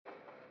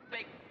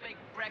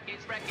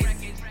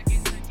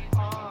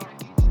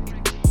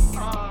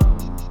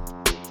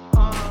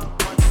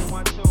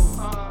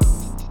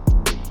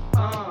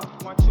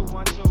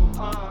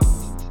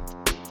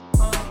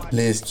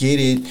Let's get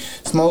it.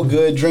 Smoke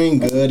good,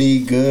 drink good,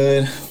 eat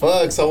good.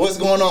 Fuck. So what's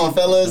going on,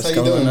 fellas? How you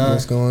doing?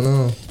 What's going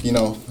on? You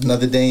know,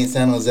 another day in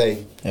San Jose.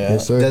 Yeah.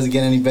 Yes, sir. Doesn't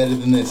get any better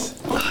than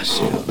this. Oh,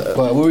 shit. But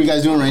what were you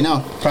guys doing right now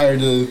prior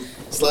to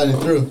sliding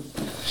through?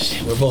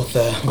 We're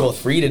both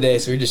free today,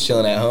 so we're just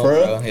chilling at home, For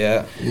real? bro.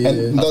 Yeah.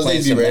 And those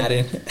days be rare.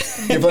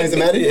 You're playing some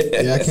Madden?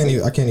 Yeah, I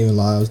can't even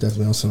lie. I was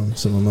definitely on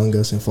some Among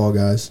Us and Fall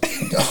Guys.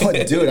 Oh,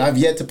 dude, I've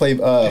yet to play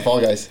Fall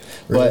Guys.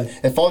 Really? But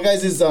and Fall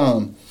Guys is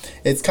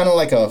it's kind of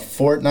like a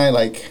Fortnite,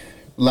 like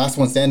last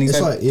one standing. It's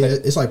type,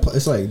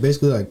 it's like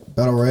basically like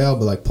Battle Royale,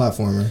 but like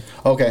platformer.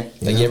 Okay.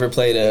 Like, you ever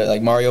played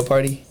like Mario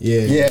Party?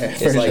 Yeah. Yeah.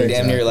 It's like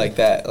damn near like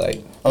that.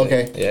 Like.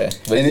 Okay. Yeah,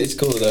 but And it's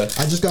cool though.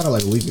 I just got it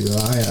like a week ago.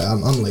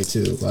 I'm late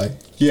too. Like.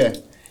 Yeah.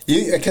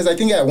 Because I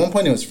think at one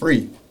point it was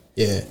free.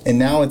 Yeah. And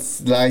now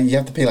it's like you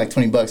have to pay like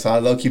 $20. So I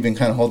low-key been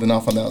kind of holding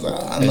off on that. I was like,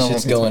 I don't know. That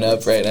shit's going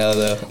up right now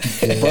though.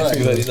 But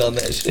Everybody's on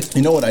that shit.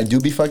 you know what I do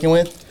be fucking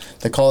with?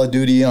 The Call of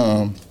Duty.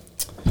 What's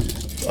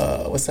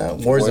that?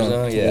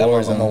 Warzone. Yeah, I'm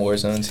on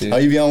Warzone too. Oh,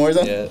 you be on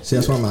Warzone? Yeah. See,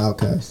 that's why I'm an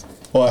outcast.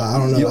 What? I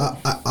don't know.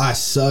 I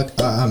suck.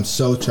 I'm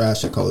so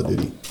trash at Call of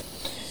Duty.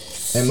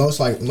 And most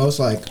like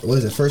what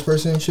is it? First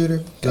person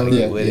shooter?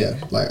 Yeah. Yeah.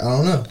 Like I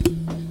don't know.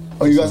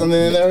 Oh, you got something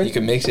in there? You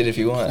can mix it if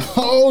you want.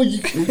 Oh, you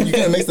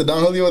gonna mix the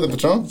Don Julio with the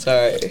Patron? It's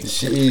alright.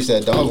 Sheesh,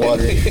 that dog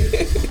water.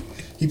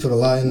 He put a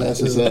lie in that.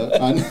 That's what's up.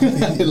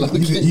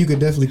 You could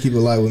definitely keep a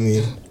lie with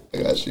me.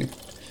 I got you.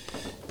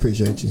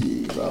 Appreciate you.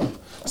 Yeah, bro.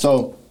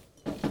 So,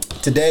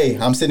 today,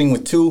 I'm sitting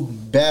with two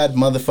bad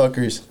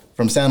motherfuckers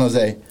from San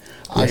Jose.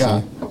 I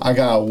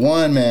got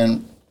one,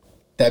 man,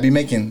 that be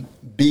making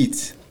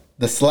beats.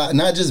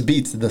 Not just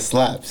beats, the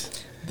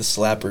slaps. The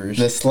slappers.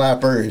 The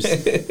slappers.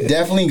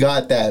 Definitely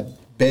got that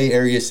Bay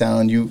Area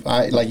sound. You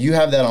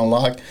have that on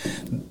lock.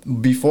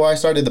 Before I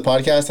started the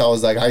podcast, I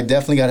was like, I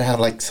definitely got to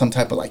have like some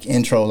type of like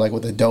intro, like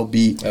with a dope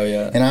beat. Oh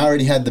yeah. And I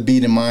already had the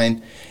beat in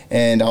mind,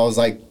 and I was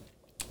like,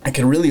 I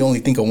could really only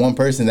think of one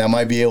person that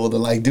might be able to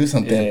like do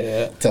something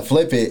to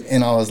flip it.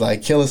 And I was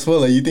like, Killa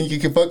Swilla, you think you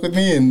can fuck with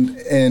me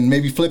and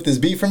maybe flip this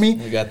beat for me?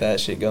 We got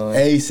that shit going.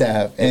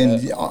 ASAP.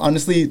 And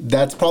honestly,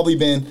 that's probably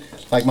been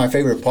like my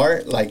favorite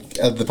part, like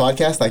of the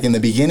podcast, like in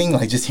the beginning,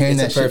 like just hearing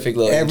It's that a perfect shit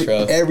little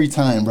intro. every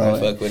time, bro. I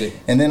fuck with it.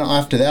 And then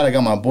after that, I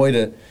got my boy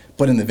to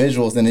put in the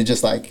visuals, and it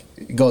just like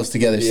goes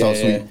together so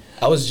sweet.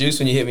 I was juiced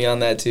when you hit me on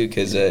that too,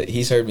 because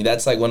he's heard me.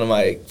 That's like one of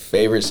my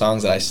favorite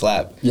songs that I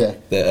slap. Yeah.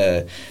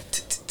 The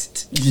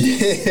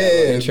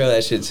yeah. intro,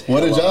 that shit's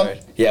What a hella job? hard.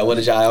 Yeah, what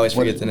a job. I always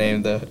forget the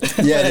name though.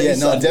 Yeah.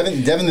 No,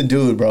 Devin the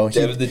dude, bro.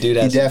 Devin the dude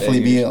He has some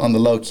definitely be bangers. on the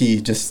low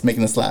key, just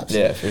making the slaps.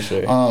 Yeah, for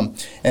sure.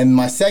 And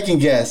my second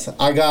guest,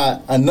 I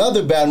got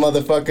another bad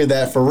motherfucker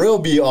that for real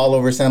be all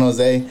over San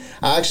Jose.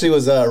 I actually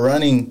was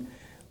running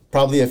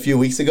probably a few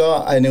weeks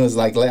ago, and it was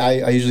like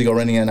I usually go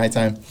running at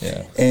nighttime.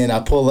 Yeah. And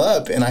I pull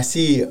up and I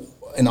see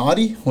an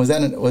Audi. Was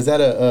that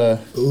a?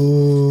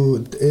 Ooh,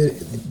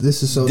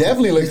 this is so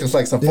Definitely looks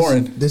like some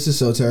foreign. This is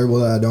so terrible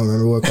that I don't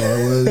remember what car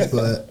it was,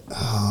 but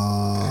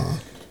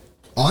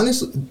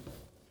honestly,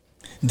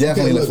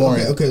 Definitely look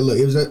foreign. Okay, look,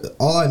 it was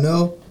all I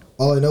know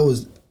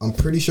was I'm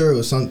pretty sure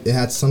it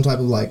had some type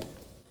of like,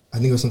 I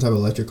think it was some type of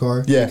electric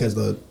car. Yeah. Because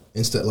the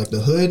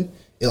hood,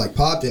 it like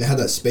popped and it had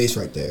that space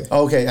right there.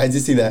 Okay, I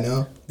did see that. You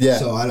know? Yeah.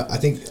 So I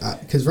think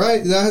because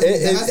right,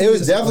 It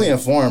was definitely a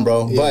foreign,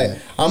 bro. Yeah. But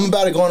I'm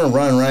about to go on a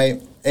run,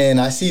 right?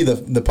 And I see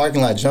the parking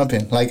lot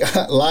jumping, like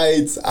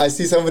lights. I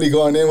see somebody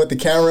going in with the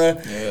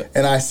camera,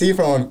 and I see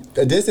from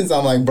a distance.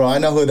 I'm like, bro, I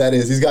know who that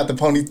is. He's got the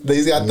pony.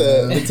 He's got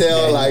the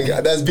tail. Like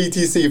that's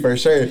BTC for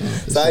sure.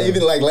 So I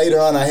even like later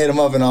on, I hit him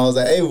up and I was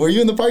like, hey, were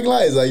you in the parking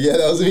lot? He's like, yeah,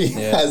 that was me.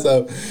 Yeah.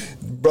 So,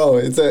 bro,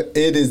 it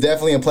is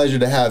definitely a pleasure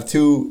to have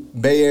two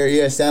Bay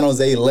Area San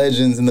Jose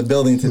legends in the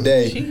building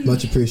today.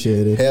 Much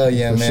appreciated. Hell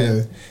yeah, for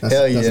man. Sure.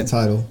 That's a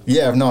title.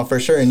 Yeah, no,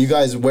 for sure. And you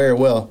guys wear it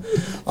well.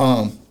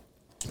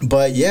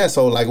 But yeah,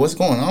 so like what's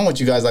going on with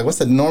you guys? Like what's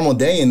a normal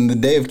day in the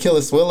day of Killa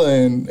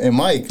Swilla and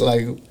Mike?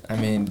 Like I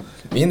mean,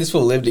 me and this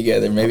fool live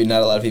together. Maybe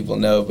not a lot of people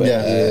know, but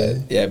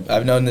yeah,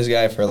 I've known this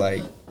guy for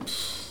like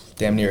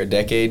damn near a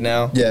decade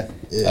now. Yeah.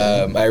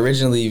 I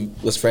originally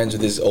was friends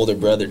with his older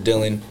brother,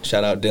 Dylan.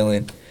 Shout out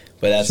Dylan.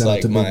 But that's Shout out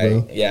like to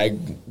Big Bro. I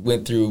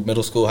went through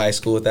middle school, high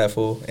school with that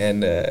fool,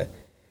 and I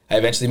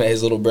eventually met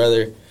his little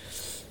brother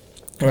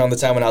around the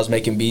time when I was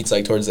making beats,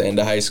 like towards the end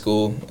of high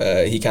school.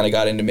 He kind of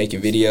got into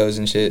making videos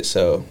and shit,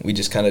 so we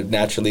just kind of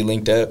naturally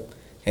linked up,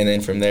 and then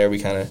from there we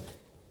kind of, you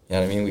know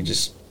what I mean,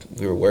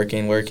 we were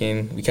working.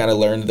 We kind of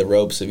learned the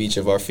ropes of each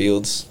of our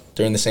fields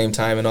during the same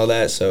time and all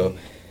that, so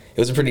it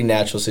was a pretty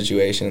natural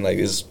situation. Like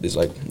this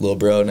like little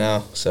bro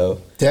now,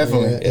 so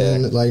definitely. Yeah.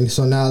 And like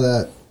so now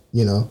that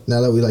we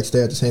like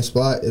stay at the same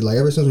spot, like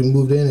ever since we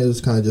moved in, it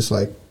was kind of just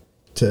like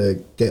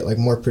to get like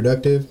more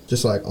productive,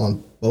 just like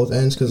on both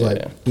ends, because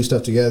like do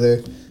stuff together,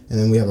 and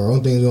then we have our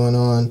own things going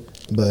on.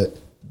 But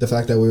the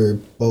fact that we were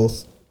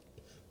both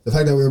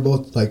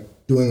like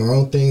doing our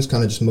own things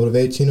kind of just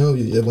motivates, you know,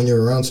 when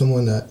you're around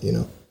someone that, you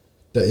know,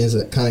 that is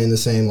kind of in the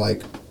same,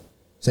 like,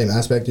 same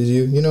aspect as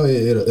you, you know,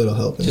 it'll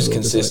help. Just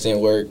consistent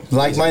work.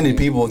 Like-minded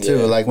people, too.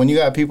 Yeah. Like, when you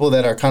got people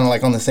that are kind of,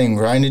 like, on the same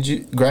grind as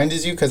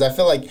you, because I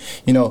feel like,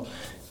 you know,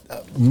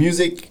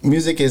 music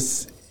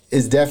is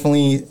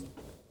definitely...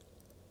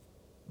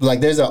 Like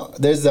there's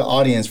the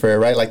audience for it,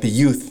 right? Like the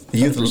youth,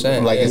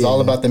 like it's all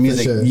about the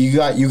music. Sure.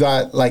 You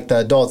got like the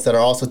adults that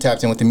are also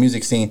tapped in with the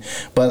music scene,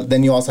 but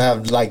then you also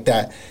have like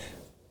that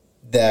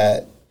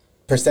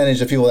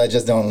percentage of people that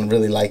just don't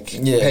really like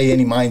pay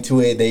any mind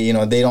to it.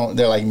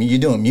 They're like, you're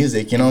doing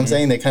music, you know what I'm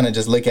saying? They kind of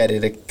just look at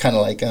it kind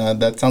of like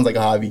that sounds like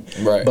a hobby,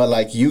 right? But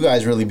like you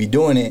guys really be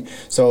doing it.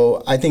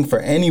 So I think for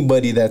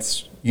anybody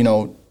that's, you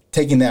know,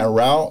 taking that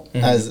route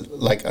as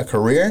like a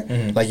career,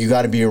 like you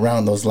got to be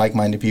around those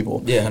like-minded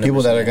people. Yeah, 100%.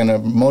 People that are gonna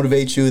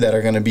motivate you, that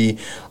are gonna be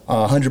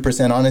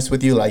 100% honest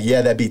with you. Like,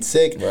 yeah, that beat's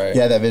sick. Right.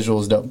 Yeah, that visual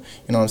is dope. You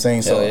know what I'm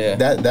saying? So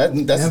that's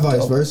and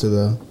vice versa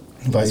though.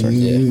 Vice versa.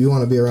 You you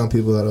want to be around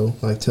people that'll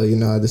like tell you,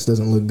 nah, this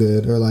doesn't look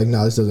good, or like,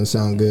 nah, this doesn't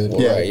sound good.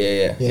 Yeah, right,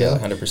 yeah,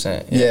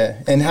 100%.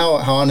 Yeah, and how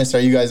honest are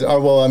you guys? Or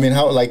well, I mean,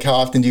 how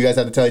often do you guys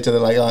have to tell each other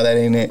like, oh, that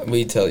ain't it?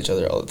 We tell each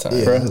other all the time.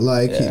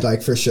 Yeah,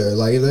 like for sure.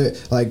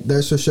 Like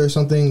there's for sure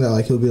something that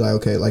like he'll be like,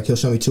 okay, like he'll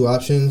show me two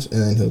options,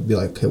 and then he'll be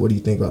like, okay, what do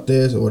you think about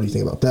this, or what do you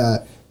think about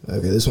that?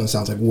 Okay, this one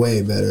sounds like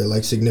way better,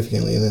 like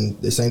significantly. And then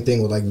the same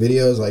thing with like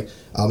videos, like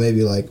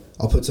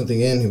I'll put something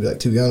in, he'll be like,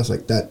 to be honest,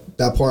 like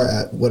that part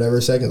at whatever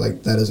second,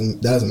 like that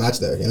doesn't match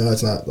there, you know.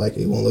 It's not like,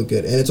 it won't look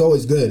good, and it's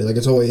always good, like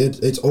it's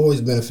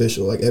always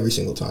beneficial, like every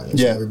single time.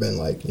 It's never been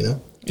like, you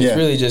know, it's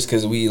really just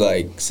because we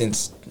like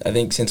since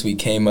we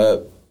came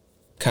up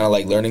kind of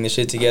like learning the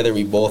shit together,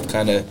 we both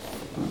kind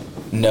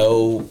of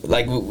know,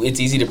 like it's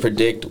easy to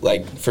predict.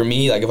 Like for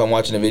me, like if I'm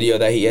watching a video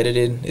that he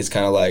edited, it's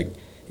kind of like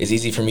it's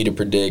easy for me to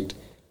predict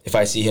if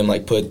I see him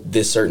like put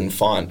this certain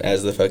font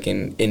as the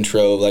fucking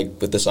intro, like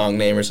with the song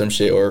name or some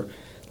shit, or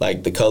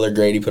like the color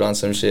grade he put on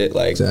some shit.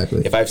 Like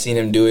if I've seen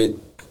him do it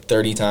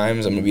 30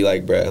 times, I'm gonna be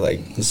like, bruh,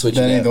 like switch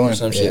it up or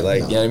some shit.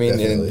 Like, you know what I mean?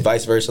 Definitely. And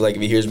vice versa. Like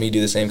if he hears me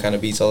do the same kind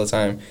of beats all the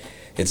time,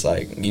 it's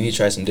like you need to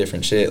try some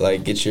different shit.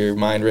 Like get your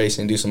mind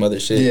racing, do some other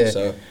shit. Yeah.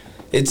 So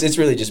it's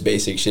really just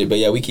basic shit. But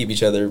yeah, we keep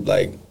each other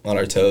like on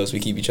our toes. We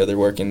keep each other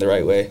working the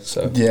right way.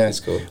 So yeah, it's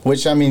cool.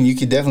 Which I mean, you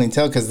could definitely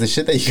tell because the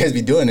shit that you guys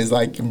be doing is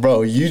like,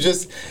 bro,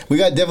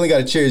 definitely got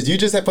to cheers. You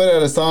just had put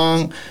out a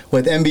song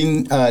with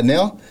MB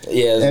Nell.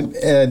 Yeah,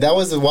 and that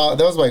was a while.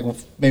 That was like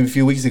maybe a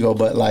few weeks ago.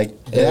 But like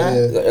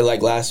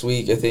like last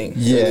week, I think.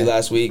 Yeah, early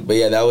last week. But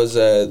yeah, that was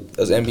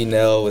MB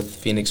Nell with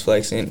Phoenix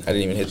Flexing. I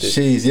didn't even hit this.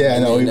 Jeez, yeah, I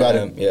know. We about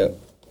it. Yeah.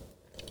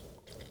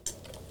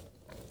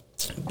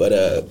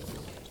 But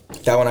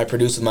that one I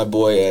produced with my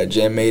boy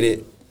Jam Made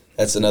It.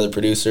 That's another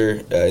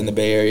producer in the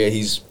Bay Area.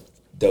 He's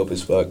dope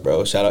as fuck,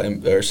 bro. Shout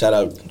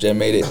out Jam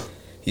Made It.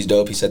 He's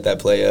dope. He set that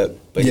play up,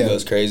 but he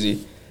goes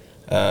crazy.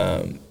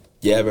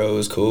 Yeah, bro, it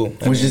was cool.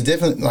 Which is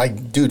different,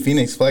 like, dude,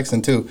 Phoenix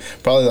Flexing too.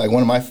 Probably like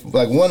one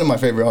of my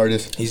favorite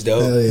artists. He's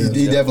dope. Yeah.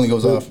 He definitely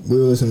goes off. We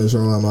were listening to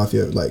Shoreline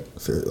Mafia like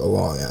for a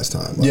long ass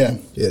time. Like,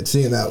 yeah.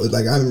 Seeing that was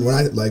like, I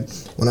remember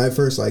when I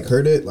first like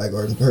heard it, like,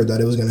 or heard that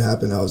it was gonna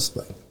happen, I was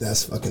like,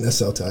 that's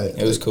so tight.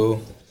 It was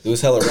cool. It was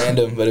hella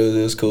random, but it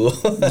was cool.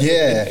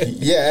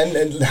 yeah.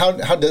 And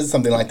how does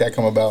something like that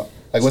come about?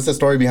 Like, what's the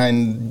story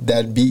behind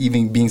that beat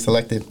even being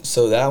selected?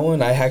 So that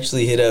one, I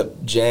actually hit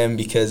up Jem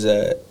because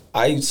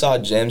I saw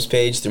Jem's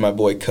page through my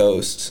boy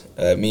Coast.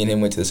 Me and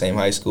him went to the same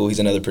high school. He's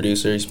another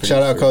producer.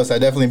 Shout out Coast. I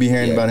definitely be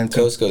hearing about him too.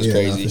 Coast goes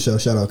crazy. For sure.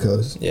 Shout out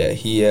Coast.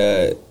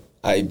 Yeah,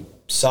 I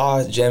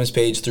saw Jem's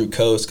page through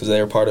Coast because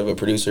they were part of a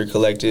producer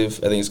collective.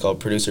 I think it's called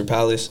Producer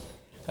Palace.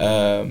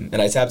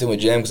 And I tapped in with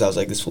Jem because I was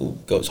like, this fool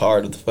goes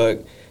hard. What the fuck?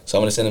 So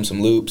I'm going to send him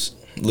some loops.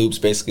 Loops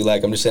basically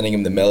like I'm just sending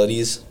him the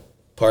melodies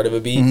part of a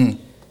beat.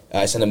 Mm-hmm.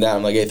 I sent him that.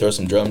 I'm like, hey, throw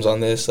some drums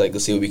on this. Like,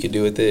 let's see what we could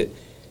do with it.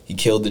 He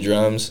killed the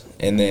drums,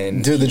 and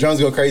then... Dude, the drums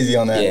go crazy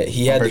on that. Yeah,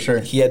 he had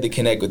to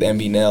connect with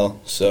MB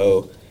Nell,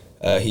 so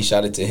he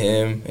shot it to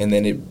him, and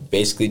then it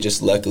basically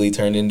just luckily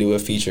turned into a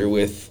feature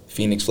with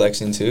Phoenix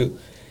Flexing too.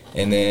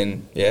 And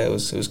then, yeah, it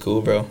was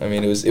cool, bro. I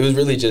mean, it was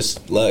really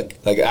just luck.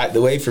 Like,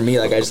 the way for me,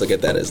 like, I just look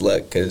at that as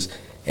luck, because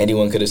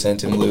anyone could have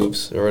sent him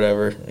loops or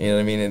whatever, you know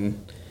what I mean,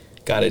 and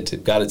got it to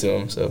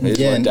him, so it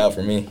worked out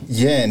for me.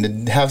 Yeah,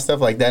 and to have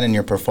stuff like that in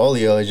your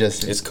portfolio is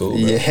just... It's cool, bro.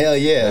 Yeah, hell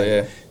yeah. Hell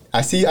yeah. I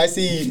see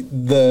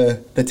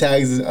the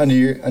tags under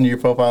your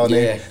profile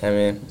name. Yeah, I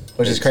mean,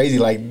 which is crazy.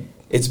 Like,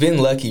 it's been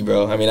lucky,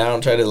 bro. I mean, I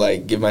don't try to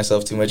like give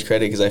myself too much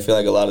credit because I feel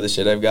like a lot of the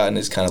shit I've gotten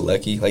is kind of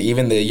lucky. Like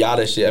even the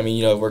Yada shit. I mean,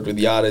 you know, I've worked with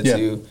Yada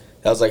too.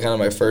 That was like kind of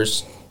my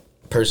first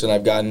person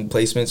I've gotten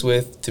placements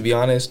with, to be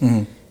honest.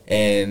 Mm-hmm.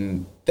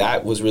 And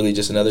that was really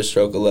just another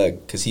stroke of luck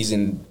because he's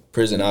in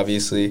prison,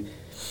 obviously.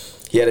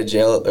 He had an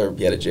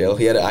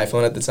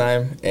iPhone at the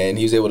time, and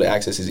he was able to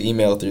access his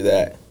email through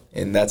that.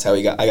 And that's how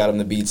I got him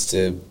the beats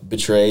to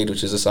Betrayed,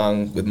 which is a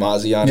song with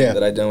Mozzie on it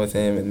that I done with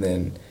him. And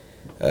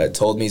then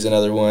Told Me's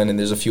another one, and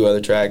there's a few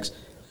other tracks.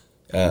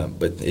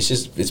 But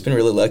it's been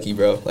really lucky,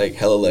 bro. Like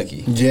hella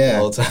lucky. Yeah. The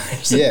whole time.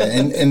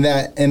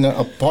 Yeah, and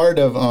a part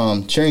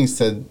of cheering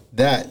to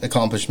that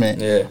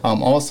accomplishment. Yeah.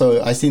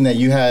 Also, I seen that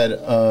you had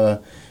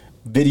a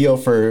video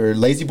for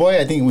Lazy Boy.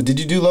 I think, did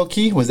you do Low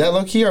Key? Was that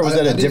Low Key or was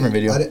that a different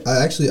video?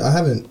 I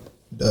haven't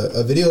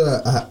a video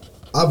that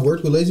I've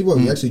worked with Lazy Boy.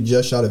 We actually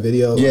just shot a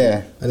video.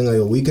 Yeah. I think like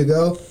a week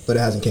ago, but it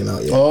hasn't came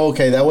out yet. Oh,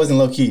 okay, that wasn't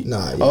Low Key.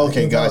 Nah. Yeah,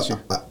 okay,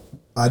 gotcha.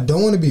 I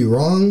don't want to be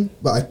wrong,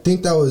 but I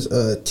think that was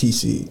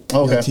TC.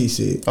 Okay.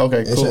 TC.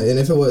 Okay, cool. And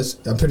if it was,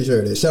 I'm pretty sure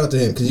it is. Shout out to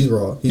him because he's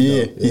raw.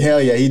 Yeah,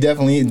 hell yeah. He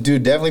definitely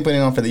putting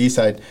it on for the east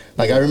side.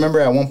 Like, I remember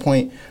at one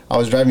point, I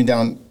was driving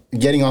down,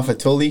 getting off of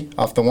Tully,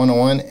 off the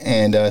 101,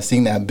 and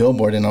seeing that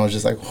billboard, and I was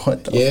just like,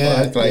 what the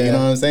fuck? Like, you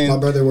know what I'm saying? My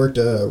brother worked,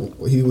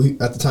 he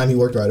at the time, he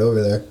worked right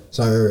over there.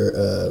 So I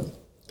remember,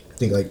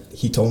 I think like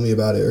he told me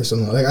about it or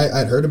something. Like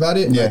I'd heard about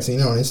it, and I'd seen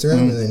it on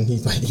Instagram, and then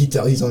he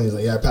told me, he's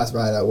like, yeah, I passed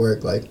by it at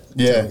work. Like,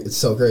 it's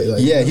so great.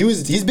 Like, yeah,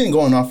 he's been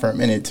going off for a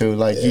minute too.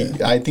 Like,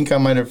 I think I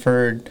might have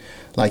heard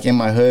like In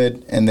My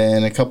Hood, and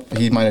then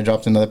he might have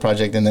dropped another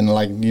project, and then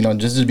like, you know,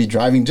 just to be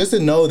driving, just to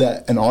know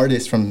that an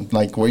artist from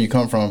like where you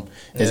come from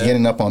is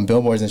getting up on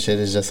billboards and shit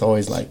is just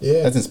always like,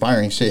 that's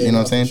inspiring shit. You know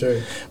what I'm saying?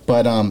 Sure.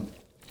 But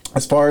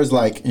as far as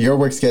like your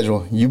work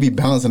schedule, you be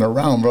bouncing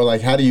around, bro.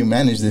 Like, how do you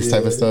manage this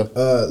type of stuff?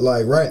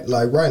 Like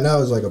right now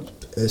is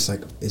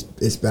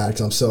it's bad because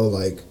I'm so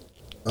like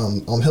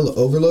I'm hella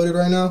overloaded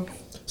right now.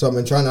 So I've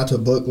been trying not to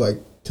book like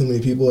too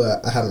many people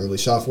that I haven't really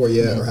shot for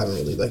yet or haven't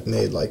really like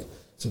made like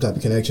some type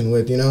of connection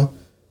with, you know.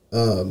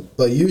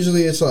 But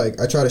usually it's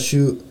like I don't try to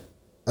shoot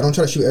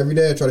every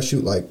day. I try to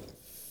shoot like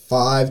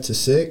 5 to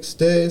 6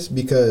 days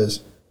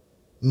because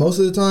most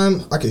of the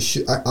time I could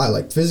shoot. I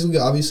like physically,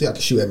 obviously I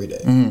could shoot every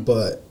day,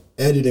 but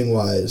editing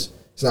wise,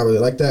 it's not really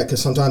like that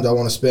because sometimes I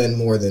want to spend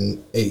more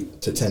than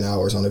 8 to 10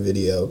 hours on a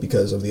video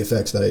because of the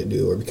effects that I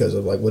do or because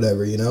of like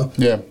whatever, you know?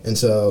 Yeah. And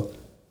so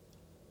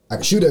I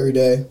can shoot every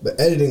day, but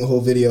editing a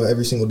whole video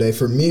every single day,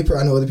 for me,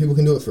 I know other people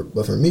can do it,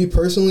 but for me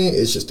personally,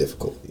 it's just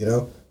difficult, you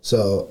know?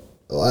 So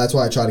that's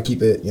why I try to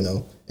keep it, you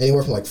know,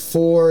 anywhere from like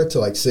 4 to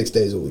like 6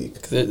 days a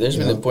week. There's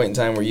been a point in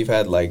time where you've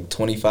had like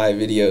 25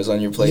 videos on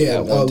your plate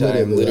at one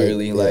time,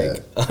 literally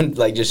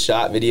like just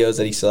shot videos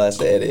that he still has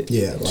to edit.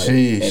 Yeah, like,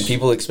 and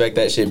people expect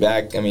that shit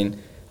back. I mean,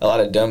 a lot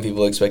of dumb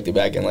people expect it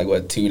back in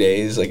like 2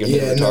 days. Like if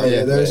they're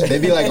retarded. They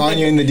be like on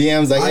you in the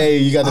DMs, like, hey,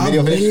 you got the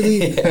video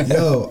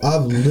finished?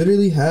 I've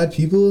literally had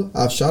people.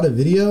 I've shot a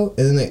video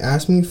and then they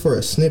asked me for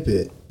a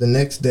snippet the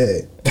next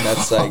day. And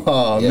that's like,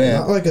 man,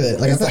 not like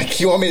it's like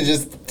you want me to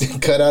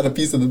just cut out a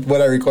piece of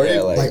what I recorded?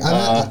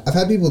 Yeah, I've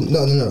had people.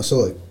 No. So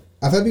like,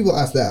 I've had people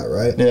ask that,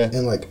 right? Yeah.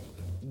 And like,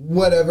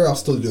 whatever, I'll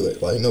still do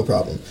it. Like, no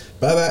problem.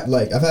 But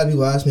I've had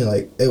people ask me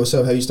like, hey, what's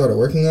up? Have you started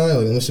working on it?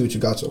 Like, let me see what you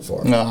got so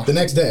far. The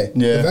next day,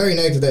 the very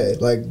next day,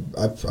 like,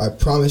 I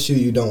promise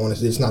you don't want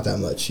to. It's not that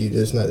much.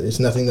 It's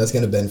nothing that's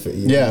gonna benefit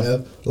you. Yeah. You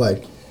know?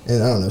 Like.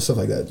 And I don't know, stuff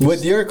like that.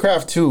 With your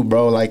craft too,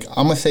 bro, like,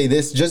 I'm gonna say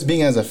this, just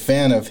being as a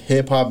fan of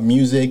hip-hop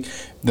music,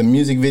 the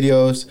music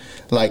videos,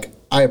 like,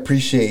 I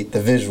appreciate the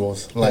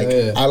visuals. Like,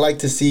 I like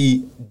to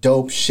see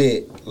dope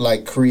shit,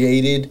 like,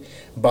 created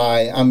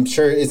by, I'm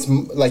sure it's,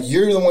 like,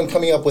 you're the one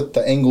coming up with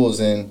the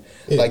angles and,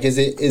 like, is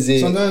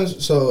it...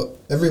 Sometimes, so,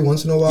 every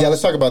once in a while... Yeah,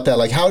 let's talk about that.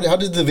 Like, how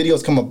did the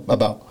videos come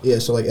about? Yeah,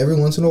 so, like, every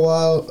once in a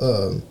while,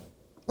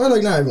 or,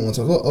 like, not every once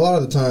in a while, a lot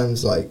of the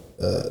times, like,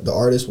 the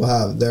artist will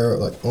have their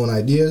like own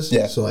ideas.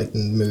 Yeah. So like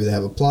maybe they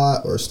have a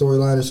plot or a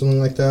storyline or something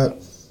like that.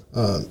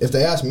 If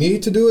they ask me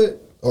to do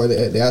it or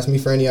they ask me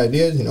for any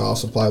ideas, you know, I'll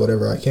supply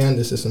whatever I can,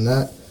 this and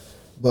that.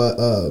 But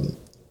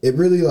it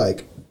really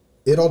like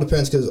it all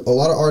depends because a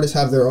lot of artists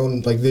have their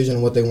own like vision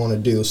of what they want to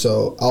do.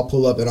 So I'll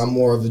pull up and I'm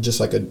more of just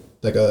like a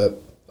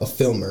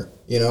filmer.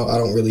 You know, I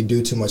don't really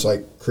do too much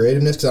like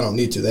creativeness because I don't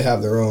need to. They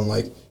have their own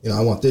like, you know,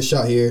 I want this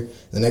shot here.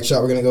 The next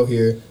shot we're gonna go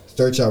here.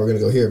 Third shot we're gonna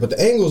go here, but the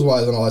angles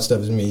wise and all that stuff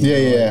is me.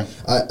 Yeah.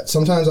 Like,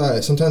 sometimes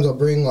I'll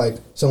bring like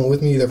someone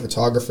with me, either a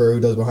photographer who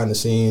does behind the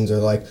scenes, or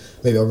like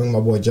maybe I'll bring my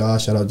boy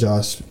Josh. Shout out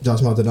Josh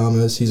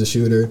Maltadamas. He's a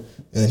shooter,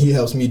 and he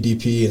helps me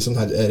DP and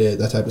sometimes edit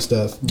that type of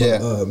stuff.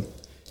 But,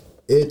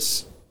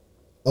 it's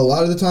a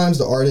lot of the times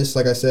the artists,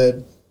 like I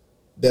said,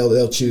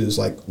 they'll choose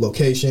like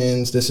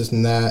locations, this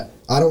and that.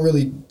 I don't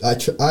really. I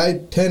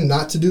tend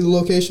not to do the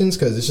locations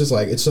because it's just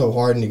like it's so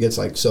hard and it gets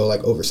like so like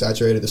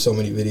oversaturated. There's so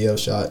many videos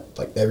shot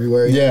like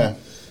everywhere. Yeah.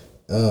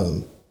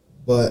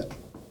 But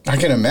I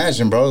can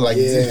imagine, bro. Like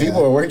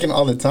people are working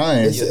all the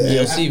time.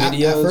 You'll see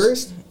videos. At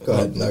first, go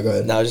ahead. No, go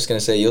ahead. No, I was just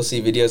gonna say you'll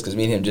see videos because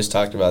me and him just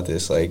talked about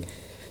this. Like,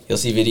 you'll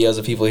see videos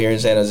of people here in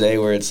San Jose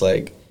where it's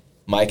like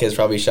Mike has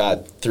probably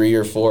shot 3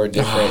 or 4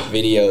 different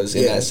videos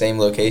in that same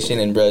location,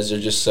 and bros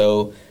are just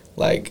so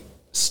like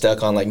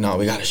stuck on like, no,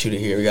 we gotta shoot it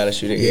here,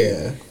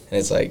 here. And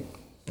it's like,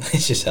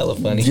 it's just hella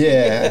funny.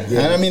 And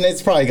I mean,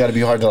 it's probably got to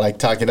be hard to like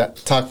talk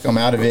them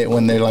out of it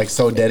when they're like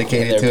so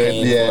dedicated to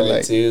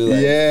it.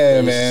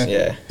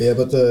 Yeah,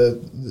 but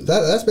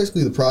that's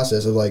basically the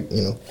process of like,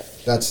 you know,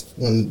 that's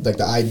when like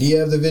the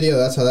idea of the video,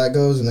 that's how that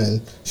goes, and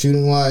then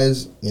shooting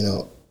wise, you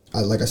know,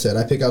 like I said,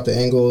 I pick out the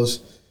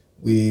angles,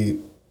 we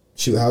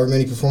shoot however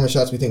many performance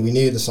shots we think we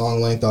need. The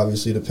song length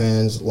obviously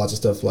depends. Lots of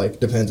stuff like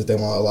depends if they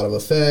want a lot of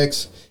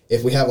effects.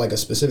 If we have like a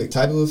specific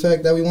type of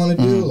effect that we want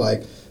to do,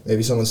 like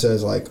maybe someone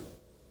says like,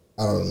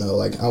 I don't know,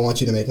 like I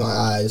want you to make my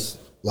eyes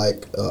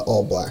like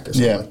all black or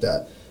something like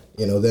that.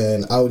 You know,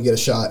 then I would get a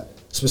shot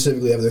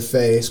specifically of their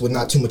face with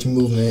not too much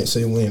movement. So,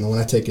 you know, when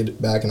I take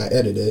it back and I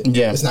edit it,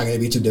 it's not going to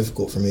be too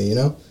difficult for me, you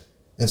know?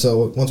 And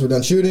so once we're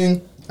done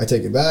shooting, I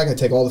take it back. I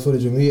take all the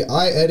footage of me.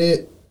 I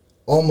edit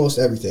almost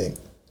everything.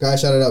 Guy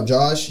shouted out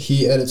Josh.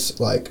 He edits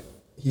like,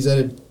 he's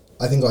edited,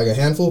 I think like a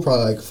handful,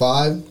 probably like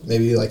 5,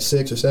 maybe like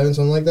 6 or 7,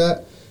 something like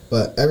that.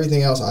 But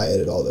everything else, I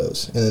edit all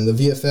those. And then the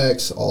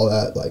VFX, all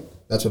that, like,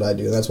 that's what I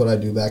do. That's what I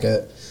do back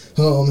at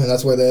home, and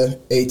that's where the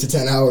 8 to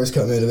 10 hours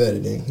come in of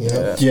editing, you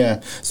know?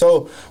 Yeah.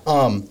 So,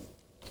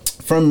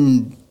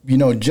 from, you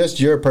know, just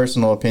your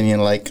personal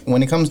opinion, like,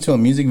 when it comes to a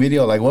music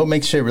video, like, what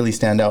makes shit really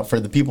stand out for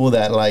the people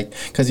that, like,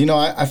 because, you know,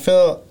 I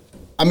feel,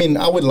 I mean,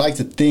 I would like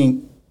to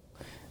think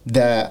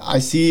that I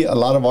see a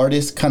lot of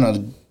artists kind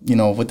of, you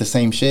know, with the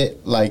same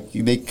shit, like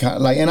they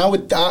like, and I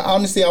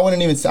honestly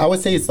wouldn't even, I would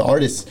say it's the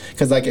artist,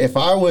 because like if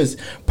I was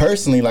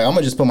personally, like I'm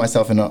gonna just put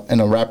myself in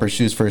a rapper's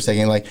shoes for a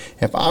second, like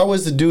if I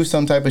was to do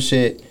some type of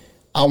shit,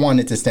 I want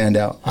it to stand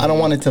out. I don't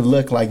want it to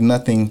look like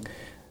nothing,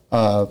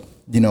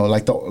 you know,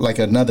 like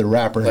another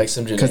rapper, like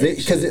some because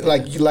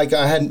like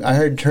I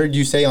heard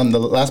you say on the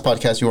last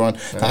podcast you were on,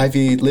 the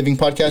Hyphy Living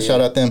podcast,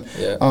 shout out them.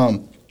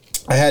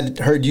 I had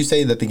heard you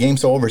say that the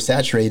game's so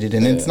oversaturated,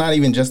 and it's not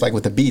even just like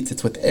with the beats;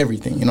 it's with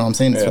everything. You know what I'm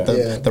saying? It's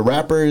with the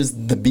rappers,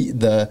 the beat,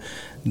 the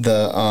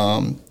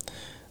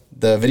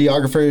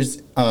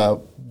videographers.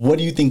 What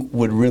do you think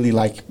would really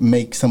like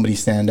make somebody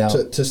stand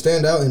out? To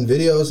stand out in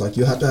videos, like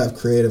you have to have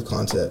creative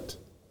concept.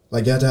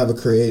 Like you have to have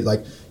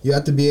like you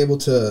have to be able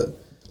to,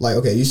 like,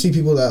 okay, you see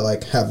people that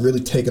like have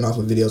really taken off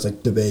of videos,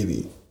 like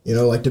DaBaby. You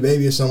know, like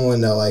DaBaby is someone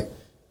that like,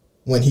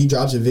 when he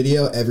drops a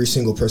video, every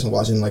single person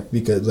watching, like,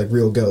 because, like,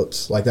 real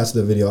goats, like, that's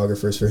the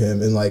videographers for him.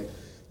 And, like,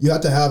 you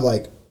have to have,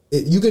 like,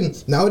 you can,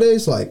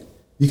 nowadays, like,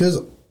 because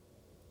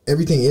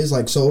everything is,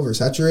 like, so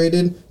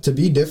oversaturated, to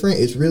be different,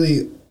 it's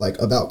really, like,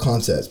 about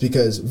concepts.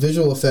 Because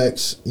visual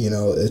effects, you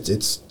know,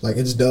 it's like,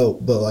 it's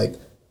dope, but, like,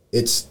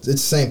 it's the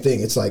same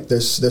thing. It's, like,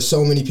 there's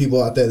so many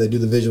people out there that do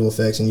the visual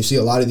effects, and you see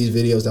a lot of these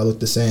videos that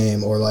look the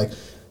same, or, like,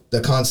 the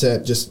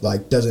concept just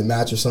like doesn't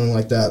match or something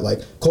like that.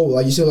 Like Cole,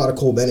 like you see a lot of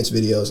Cole Bennett's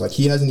videos. Like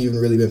he hasn't even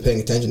really been paying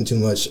attention too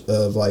much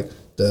of like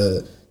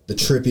the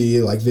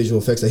trippy like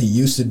visual effects that he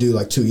used to do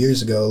like 2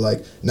 years ago.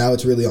 Like now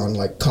it's really on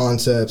like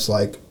concepts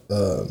like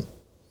for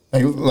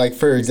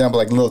example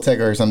like Lil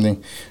Tecca or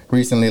something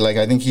recently. Like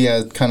I think he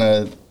had kind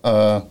of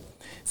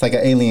it's like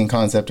an alien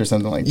concept or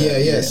something like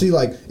that. Yeah. See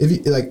like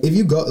if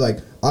you go like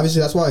obviously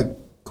that's why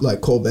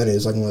like Cole Bennett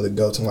is like one of the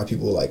goats and why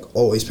people like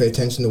always pay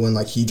attention to when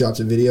like he drops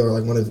a video or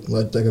like when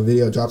like a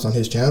video drops on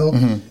his channel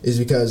is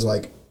because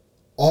like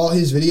all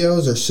his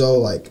videos are so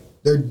like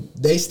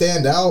they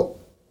stand out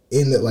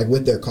in the like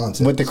with their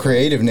content, with the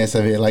creativeness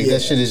of it. Like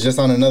that shit is just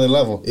on another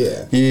level.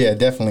 Yeah,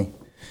 definitely.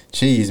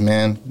 Jeez,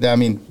 man. I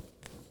mean,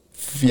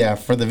 yeah,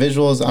 for the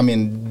visuals, I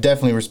mean,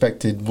 definitely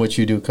respected what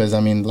you do, because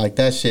I mean, like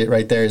that shit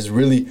right there is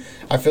really,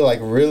 I feel like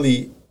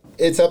really.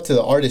 It's up to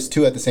the artist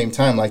too at the same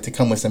time, like to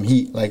come with some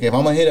heat. Like if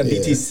I'm gonna hit a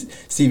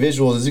BTC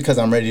visuals, it's because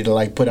I'm ready to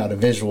like put out a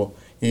visual.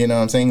 You know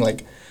what I'm saying?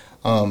 Like,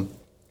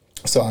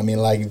 so I mean,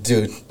 like,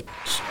 dude,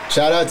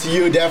 shout out to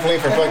you definitely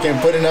for fucking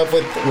putting up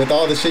with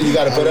all the shit you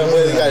got to put up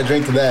with. You got to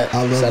drink to that.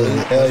 I love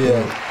it. Hell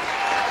yeah.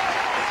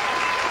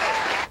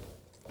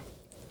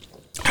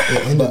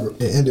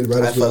 It ended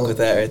right as well. I fuck with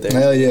that right there.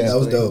 Hell yeah. That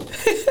was dope.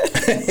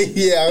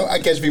 Yeah, I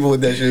catch people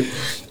with that shit.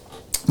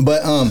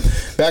 But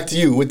back to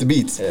you with the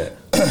beats.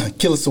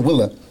 Killa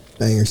Sawilla.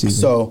 Banger season.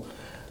 So,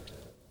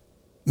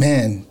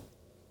 man,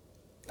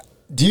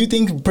 do you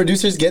think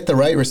producers get the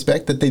right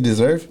respect that they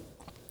deserve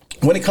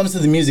when it comes to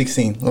the music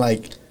scene?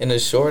 Like, in a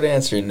short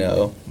answer,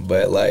 no.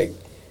 But like,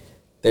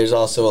 there's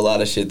also a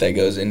lot of shit that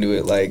goes into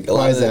it. Like, a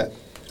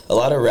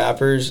lot of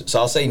rappers. So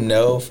I'll say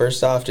no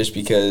first off, just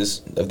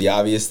because of the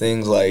obvious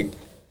things. Like,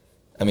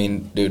 I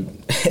mean, dude,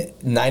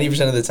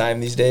 90% of the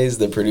time these days,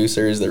 the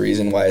producer is the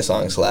reason why a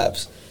song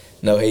slaps.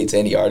 No hate to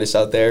any artists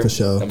out there. For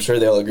sure. I'm sure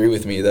they'll agree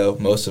with me, though,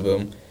 most of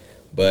them.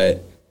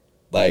 But,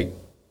 like,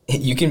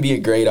 you can be a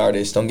great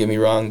artist, don't get me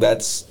wrong.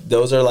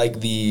 Those are, like,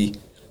 the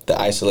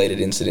isolated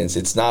incidents.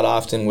 It's not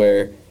often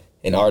where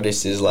an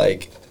artist is,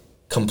 like,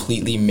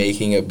 completely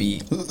making a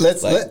beat.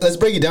 Let's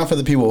break it down for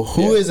the people.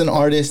 Who is an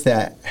artist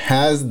that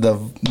has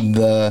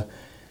the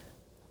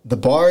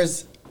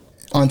bars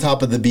on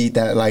top of the beat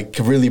that, like,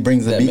 really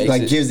brings the beat,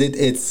 like, gives it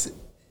its...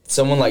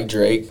 Someone like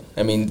Drake.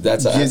 I mean,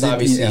 that's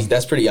obviously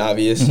that's pretty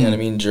obvious. You know what I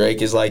mean?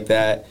 Drake is like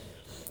that.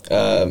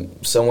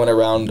 Someone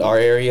around our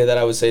area that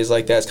I would say is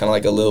like that. It's kind of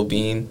like a Lil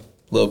Bean.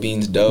 Lil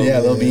Bean's dope. Yeah,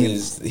 Lil Bean.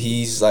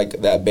 He's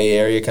like that Bay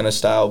Area kind of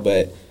style,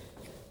 but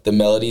the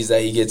melodies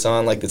that he gets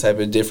on, like the type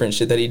of different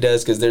shit that he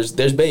does, because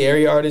there's Bay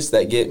Area artists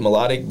that get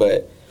melodic,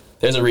 but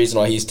there's a reason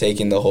why he's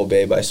taking the whole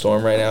Bay by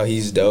storm right now.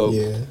 He's dope.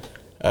 Yeah.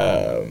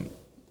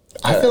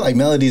 I feel like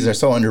melodies are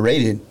so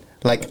underrated.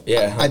 Like,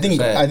 yeah,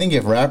 100%. I think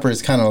if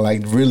rappers kind of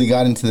like really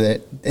got into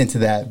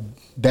that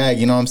bag,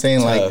 you know what I'm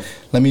saying? Like,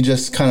 let me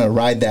just kind of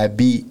ride that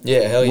beat.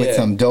 Yeah, hell with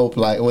some dope,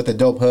 like with a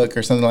dope hook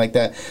or something like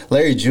that.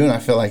 Larry June, I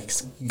feel like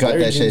got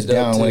that shit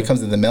down when it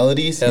comes to the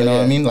melodies. You know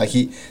what I mean? Like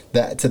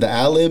to the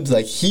ad-libs,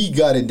 like he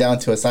got it down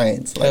to a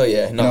science. Like, hell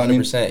yeah, no,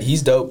 100%. I mean?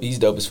 He's dope. He's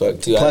dope as fuck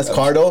too. Plus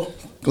Cardo,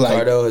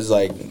 like Cardo is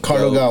like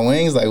Cardo got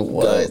wings. Like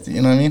what?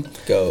 You know what I mean?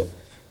 Go,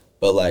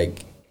 but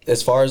like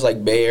as far as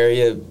like Bay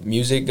Area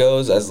music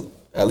goes, as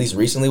at least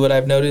recently, what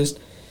I've noticed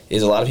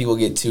is a lot of people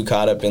get too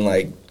caught up in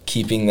like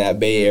keeping that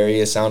Bay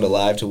Area sound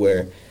alive to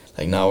where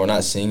like, no, we're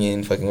not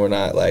singing, fucking, we're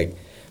not like,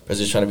 we're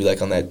just trying to be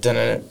like on that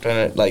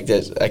dun-dun-dun-dun, like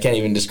this. I can't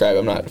even describe.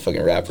 I'm not a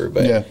fucking rapper,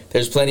 but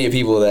there's plenty of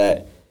people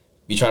that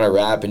be trying to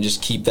rap and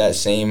just keep that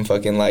same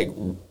fucking like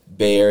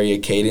Bay Area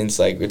cadence.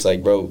 Like it's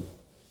like, bro,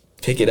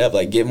 pick it up,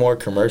 like get more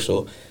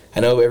commercial. I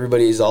know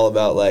everybody's all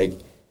about like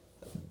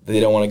they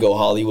don't want to go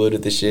Hollywood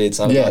with the shit. It's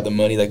not about the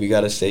money. Like we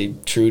gotta stay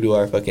true to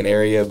our fucking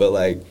area, but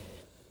like,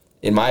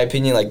 in my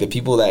opinion, like the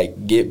people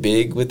that get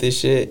big with this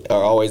shit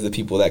are always the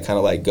people that kind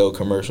of like go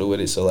commercial with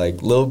it. So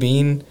like Lil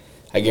Bean,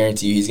 I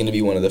guarantee you he's gonna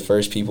be one of the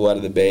first people out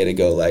of the Bay to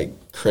go like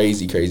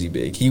crazy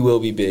big. He will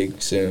be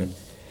big soon,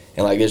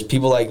 and like there's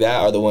people like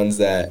that are the ones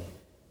that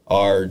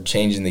are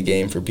changing the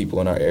game for people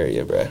in our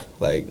area, bruh.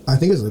 Like I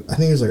think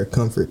it's like a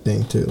comfort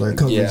thing too, like a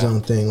comfort zone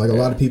thing. Like a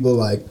lot of people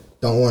like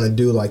don't want to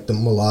do like the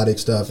melodic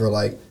stuff or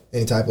like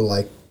any type of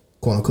like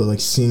quote unquote like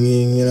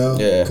singing, you know?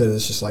 Yeah. Because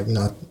it's just like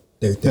not.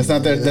 That's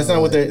not their. That's not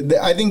what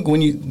they're. I think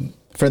when you,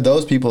 for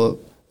those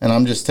people, and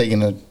I'm just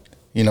taking a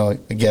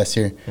guess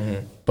here,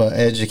 but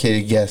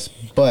educated guess.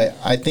 But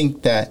I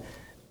think that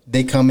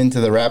they come into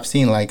the rap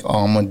scene like,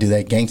 oh, I'm gonna do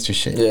that gangster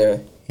shit. Yeah.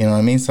 You know what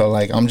I mean? So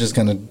like, I'm just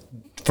gonna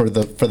for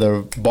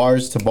the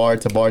bars to bar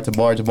to bar to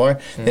bar to bar.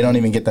 They don't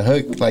even get the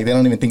hook. Like they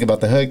don't even think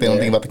about the hook. They don't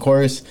think about the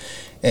chorus.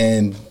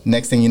 And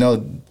next thing you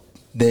know,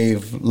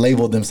 they've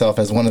labeled themselves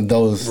as one of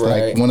those,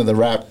 like one of the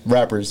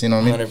rappers. You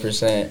know what I mean?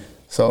 100%.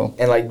 So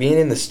and like being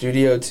in the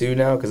studio too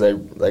now, because I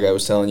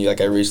was telling you, like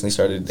I recently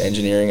started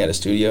engineering at a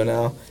studio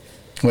now.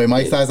 Wait,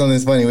 Mike said something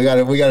funny. We got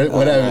it.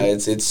 Whatever.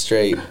 It's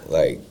straight.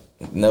 Like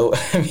no,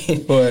 I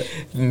mean, what?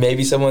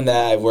 Maybe someone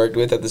that I've worked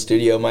with at the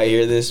studio might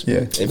hear this.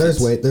 Yeah, there's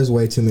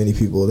way too many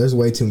people. There's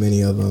way too many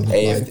of them.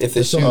 Hey, like, if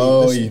the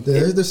shoe,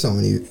 there's so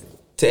many.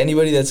 To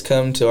anybody that's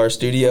come to our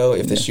studio,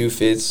 if the shoe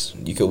fits,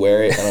 you could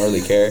wear it. I don't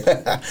really care.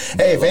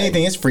 Hey, if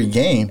anything, it's free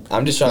game.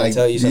 I'm just trying to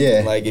tell you something.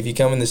 Yeah. Like, if you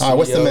come in the studio...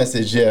 what's the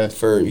message? Yeah.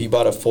 You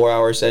bought a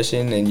 4-hour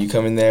session, and you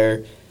come in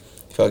there,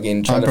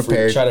 fucking try to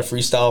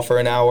freestyle for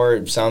an hour.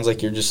 It sounds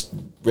like you're just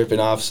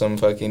ripping off some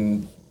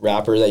fucking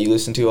rapper that you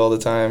listen to all the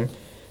time.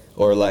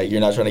 Or, like,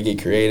 you're not trying to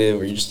get creative,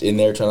 or you're just in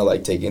there trying to,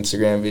 like, take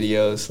Instagram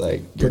videos.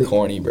 Like, you're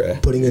corny,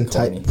 bruh. Putting in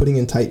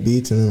tight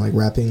beats and then, like,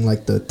 rapping,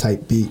 like, the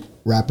tight beat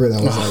rapper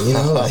that was like, you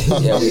know, like.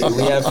 Yeah,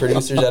 we have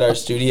producers at our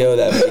studio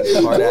that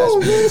make hard ass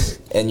beats,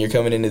 and you're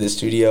coming into the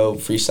studio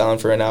freestyling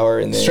for an hour,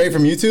 and then straight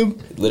from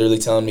YouTube, literally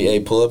telling me,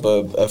 hey, pull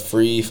up a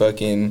free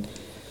fucking,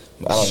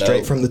 I don't know,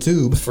 straight from the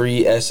tube,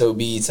 free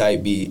SOB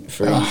type beat,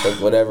 free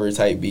whatever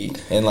type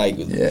beat, and like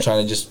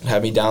trying to just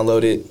have me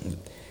download it.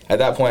 At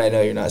that point, I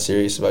know you're not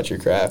serious about your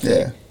craft.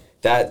 Yeah,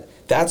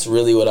 like, that's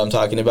really what I'm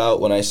talking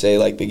about when I say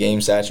like the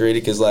game's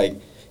saturated. Because like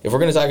if we're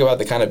gonna talk about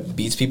the kind of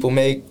beats people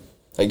make.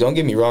 Like, don't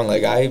get me wrong,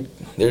 like,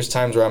 there's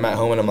times where I'm at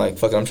home and I'm like,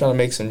 fuck it, I'm trying to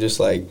make some just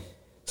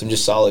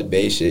solid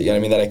bass shit, you know what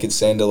I mean, that I could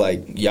send to,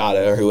 like,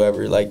 Yada or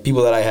whoever, like,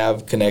 people that I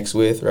have connects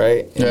with,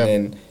 right?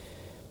 And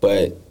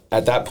but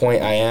at that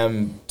point, I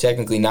am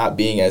technically not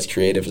being as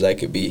creative as I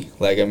could be.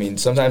 Like, I mean,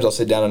 sometimes I'll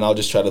sit down and I'll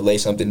just try to lay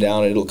something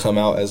down and it'll come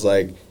out as,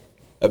 like,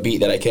 a beat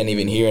that I can't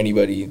even hear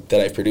anybody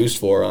that I've produced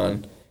for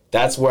on.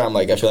 That's where I'm,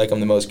 like, I feel like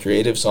I'm the most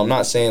creative, so I'm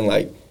not saying,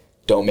 like,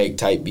 don't make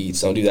tight beats,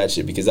 don't do that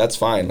shit, because that's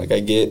fine. Like, I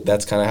get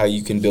that's kind of how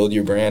you can build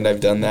your brand. I've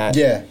done that.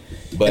 Yeah.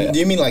 But and do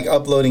you mean like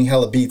uploading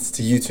hella beats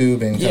to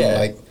YouTube and kind of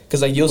like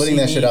because like you'll putting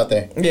that shit out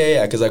there?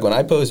 Yeah. Because like when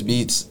I post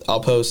beats,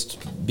 I'll post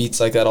beats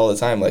like that all the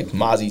time, like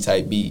Mozzie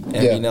type beat,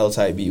 MBNL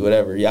type beat,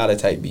 whatever, Yada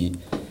type beat,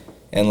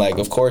 and like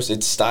of course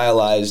it's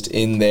stylized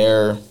in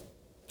their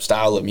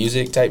style of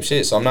music type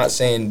shit. So I'm not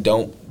saying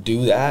don't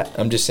do that.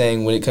 I'm just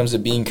saying when it comes to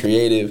being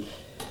creative,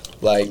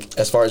 like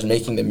as far as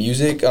making the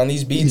music on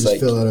these beats, you just like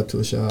fill that up to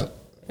a shot.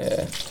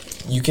 Yeah,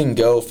 you can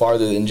go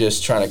farther than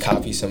just trying to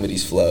copy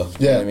somebody's flow.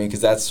 You know what I mean,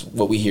 because that's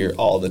what we hear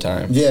all the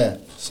time. Yeah.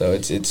 So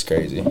it's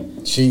crazy.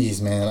 Jeez,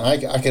 man,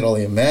 I could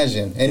only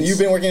imagine. And you've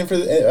been working in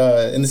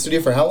the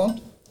studio for how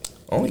long?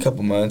 Only a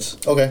couple months.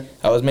 Okay.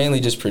 I was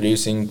mainly just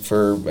producing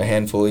for a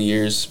handful of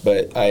years,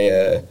 but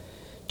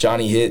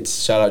Johnny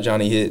Hits, shout out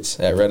Johnny Hits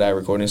at Red Eye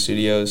Recording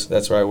Studios.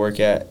 That's where I work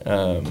at.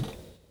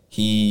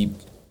 He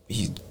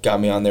got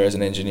me on there as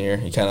an engineer.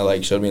 He kind of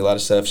like showed me a lot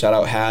of stuff. Shout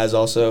out Haz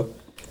also.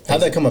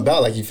 How'd that come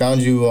about? Like, he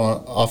found you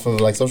off of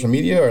like social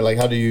media, or like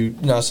how do you?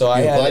 No, so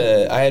I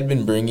had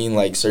been bringing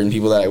like certain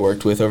people that I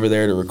worked with over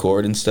there to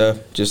record and stuff.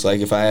 Just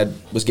like if I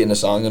was getting a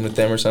song in with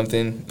them or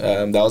something,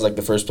 that was like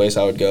the first place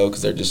I would go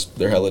because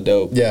they're hella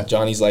dope. Yeah,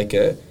 Johnny's like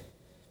a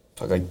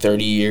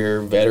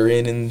 30-year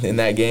veteran in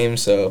that game,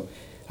 so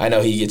I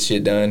know he gets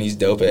shit done. He's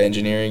dope at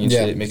engineering and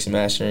Yeah. shit, mixing,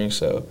 mastering.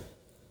 So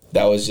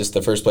that was just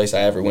the first place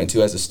I ever went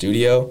to as a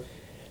studio.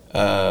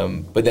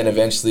 But then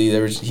eventually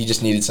he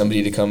just needed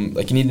somebody to come,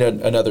 like he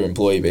needed another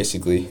employee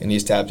basically, and he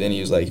just tapped in.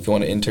 He was like, if you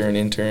want to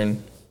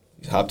intern.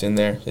 He hopped in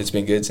there. It's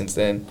been good since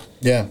then.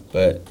 Yeah.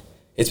 But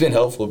it's been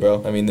helpful,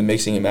 bro. I mean, the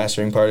mixing and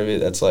mastering part of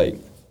it, that's like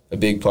a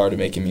big part of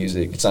making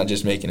music. It's not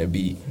just making a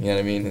beat, you know what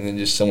I mean? And then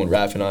just someone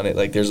rapping on it.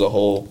 Like there's a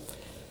whole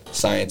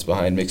science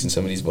behind mixing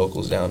some of these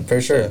vocals down.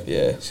 For sure.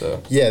 Yeah,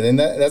 so. Yeah, then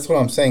that's what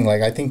I'm saying.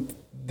 Like, I think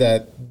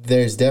that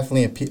there's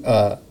definitely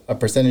a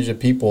percentage of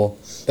people,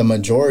 the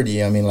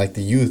majority, I mean, like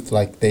the youth,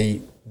 like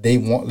they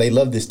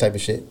love this type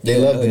of shit. They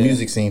love the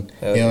music scene.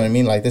 Hell you know what I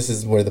mean? Like, this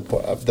is where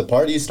the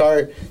parties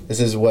start. This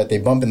is what they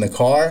bump in the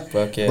car.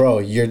 Fuck yeah. Bro,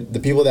 you're the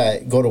people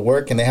that go to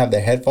work and they have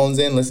their headphones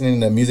in,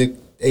 listening to music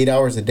 8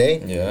 hours a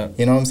day. Yeah.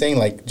 You know what I'm saying?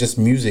 Like, just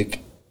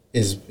music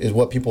is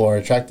what people are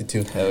attracted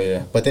to. Hell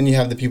yeah. But then you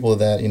have the people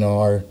that, you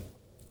know,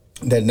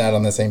 they're not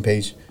on the same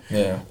page.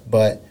 Yeah.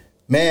 But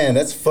man,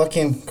 that's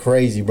fucking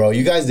crazy, bro.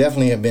 You guys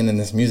definitely have been in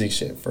this music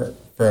shit for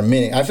a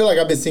minute. I feel like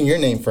I've been seeing your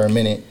name for a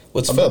minute.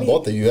 What's I bet funny-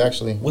 both of you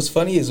actually. What's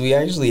funny is we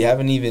actually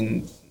haven't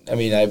even, I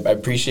mean, I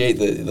appreciate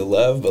the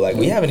love, but like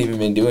we haven't even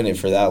been doing it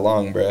for that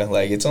long, bro.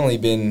 Like it's only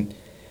been,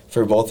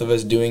 for both of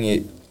us doing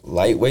it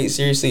lightweight,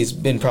 seriously, it's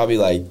been probably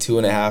like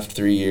 2.5,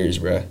 3 years,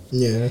 bro.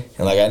 Yeah.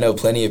 And like I know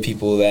plenty of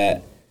people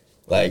that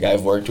like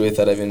I've worked with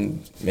that I've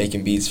been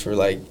making beats for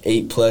like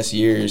 8+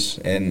 years,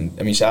 and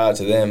I mean shout out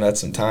to them,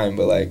 that's some time,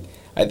 but like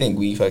I think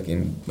we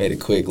fucking made a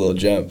quick little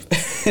jump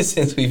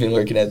since we've been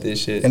working at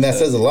this shit. And that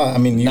says a lot. I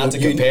mean, not to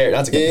compare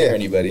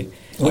anybody.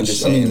 I'm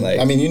just saying, like,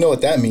 I mean, you know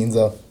what that means,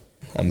 though.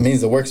 It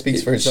means the work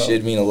speaks for it itself.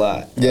 should mean a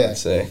lot. Yeah. I'd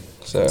say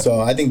so. So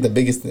I think the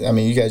biggest. I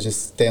mean, you guys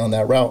just stay on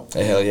that route.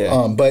 Hell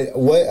yeah. But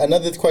what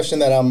another question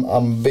that I'm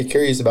a bit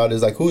curious about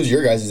is like, who's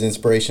your guys'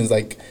 inspirations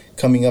like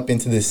coming up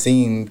into this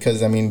scene?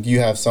 Because I mean, you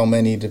have so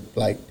many to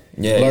like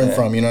learn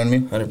from. You know what I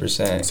mean?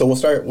 100%. So we'll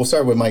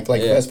start with Mike.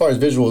 Like as far as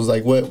visuals,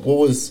 like what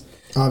was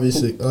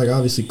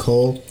Obviously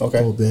Cole. Okay.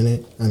 Cole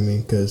Bennett. I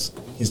mean, because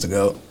He's the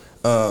GOAT.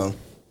 I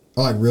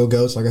like Real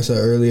Goats. Like I said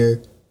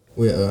earlier,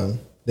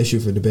 they shoot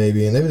for the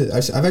baby, and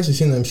I've actually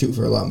seen them shoot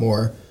for a lot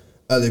more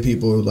other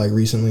people like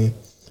recently.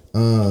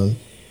 And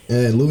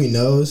Louis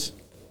Knows.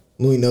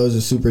 Louis Knows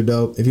is super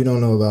dope. If you don't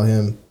know about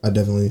him, I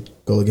definitely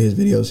go look at his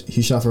videos.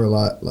 He shot a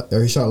lot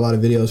of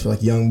videos for like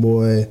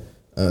YoungBoy,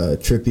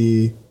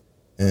 Trippy,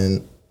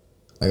 and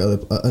like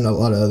and a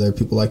lot of other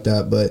people like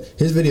that. But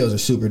his videos are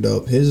super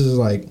dope. His is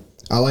like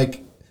I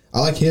like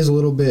his a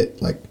little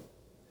bit. Like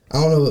I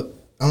don't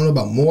know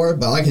about more,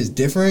 but I like his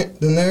different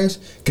than theirs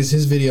because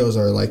his videos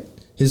are like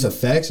his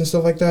effects and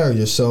stuff like that are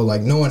just so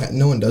like no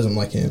one does them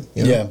like him.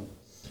 You know? Yeah.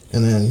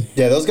 And then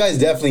those guys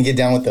definitely get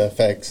down with the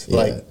effects. Yeah.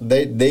 Like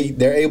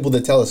they're able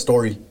to tell a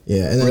story.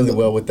 Yeah, and then really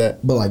well with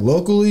that. But like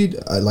locally,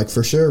 like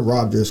for sure,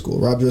 Rob Driscoll.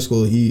 Rob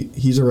Driscoll,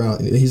 he's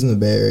around. He's in the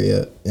Bay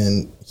Area,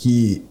 and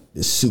he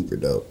is super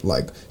dope.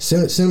 Like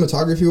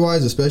cinematography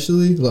wise,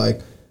 especially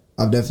like.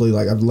 I've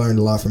learned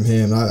a lot from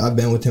him. I've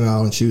been with him out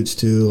on shoots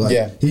too. Like,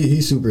 yeah,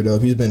 he's super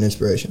dope. He's been an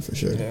inspiration for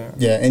sure.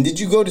 Yeah. And did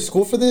you go to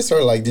school for this,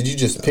 or like did you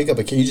just pick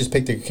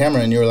picked a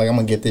camera and you were like, I'm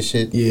gonna get this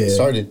shit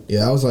started?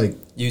 Yeah, I was like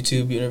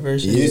YouTube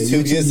University.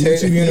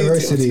 YouTube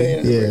University.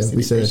 YouTube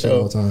We say that shit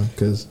all the time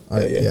because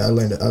I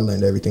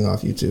learned everything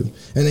off YouTube.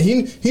 And then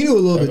he knew a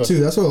little bit too.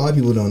 That's what a lot of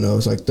people don't know.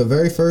 It's like the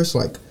very first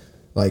like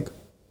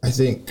I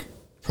think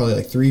probably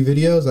like 3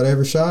 videos that I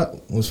ever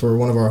shot was for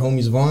one of our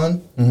homies,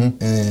 Vaughn,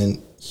 and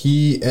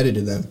he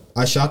edited them.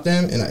 I shot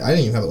them, and I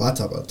didn't even have a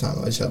laptop at the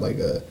time. I just had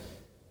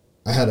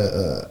I had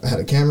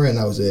a camera, and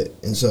that was it.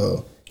 And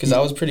so because I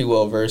was pretty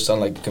well versed on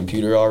like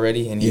computer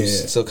already, and he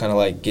was still kind of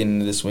like getting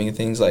into the swing of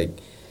things like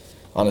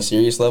on a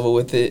serious level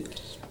with it.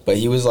 But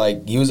he was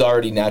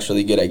already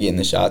naturally good at getting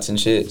the shots and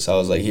shit. So I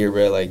was like, here,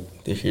 bro, like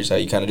here's how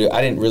you kind of do it.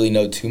 I didn't really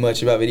know too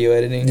much about video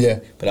editing. Yeah.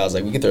 But I was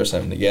like, we could throw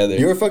something together.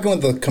 You were fucking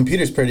with the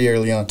computers pretty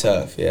early on.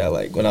 Tough, yeah.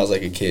 Like when I was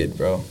like a kid,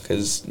 bro.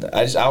 Because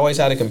I always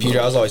had a computer.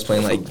 I was always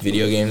playing like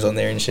video games on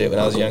there and shit when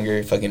I was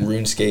younger. Fucking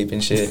RuneScape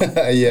and shit.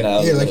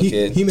 Like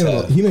he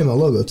made my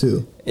logo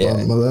too. Yeah.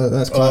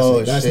 That's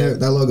classic.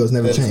 That logo's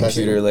never changed.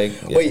 Computer, like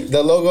wait,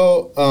 the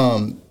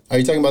logo. Are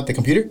you talking about the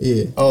computer?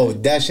 Yeah. Oh,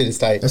 that shit is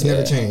tight. That's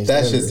never changed.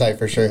 That shit's tight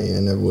for sure. Yeah,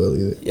 never will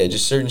either. Yeah,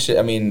 just certain shit.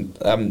 I mean,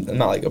 I'm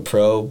not like a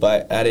pro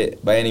at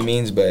it by any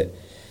means, but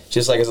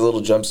just like as a little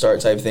jumpstart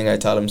type thing, I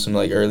taught him some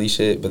like early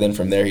shit. But then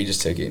from there, he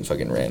just took it and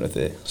fucking ran with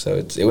it. So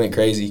it went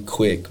crazy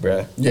quick,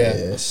 bruh.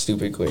 Yeah.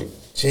 Stupid quick.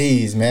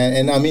 Jeez, man.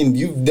 And I mean,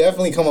 you've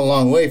definitely come a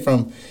long way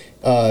from,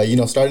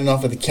 starting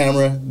off with the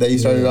camera that you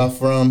started off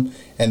from,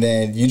 and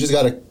then you just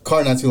got a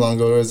car not too long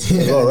ago as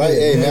well, right?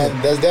 Hey,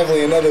 man, that's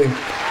definitely another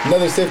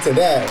sip to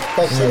that.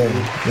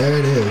 There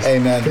it is. Hey,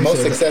 man,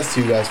 most success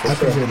to you guys, for sure. I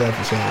appreciate that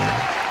for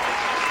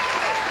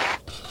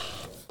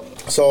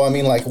sure. So, I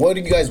mean, like, what are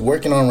you guys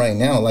working on right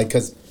now? Like,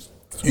 because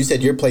you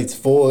said your plate's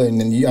full,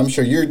 and then I'm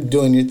sure you're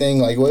doing your thing.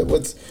 Like,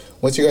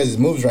 what's your guys'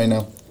 moves right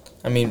now?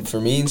 I mean, for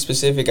me in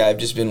specific, I've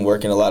just been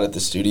working a lot at the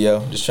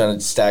studio, just trying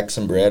to stack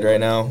some bread right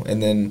now,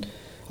 and then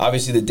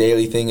obviously the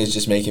daily thing is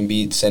just making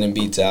beats, sending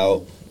beats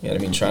out. You know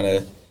what I mean?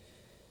 Trying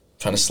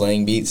to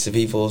slang beats to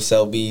people,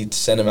 sell beats,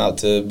 send them out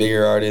to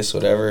bigger artists,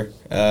 whatever.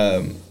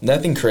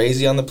 Nothing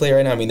crazy on the plate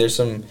right now. I mean, there's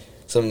some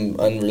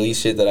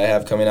unreleased shit that I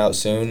have coming out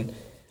soon.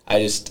 I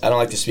don't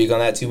like to speak on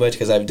that too much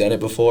because I've done it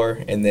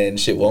before, and then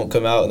shit won't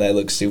come out, and that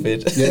looks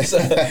stupid. Yeah.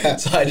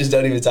 so I just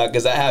don't even talk,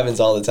 because that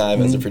happens all the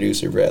time as a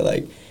producer, bro.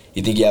 Like,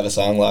 you think you have a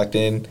song locked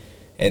in,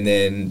 and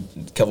then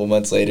a couple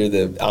months later,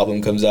 the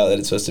album comes out that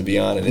it's supposed to be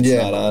on, and it's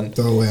not on.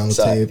 Throw away on the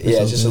tape.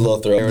 Yeah, it's just a little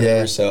throwaway or whatever.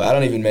 Yeah. So I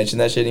don't even mention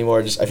that shit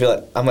anymore. I feel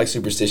like I'm like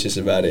superstitious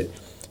about it.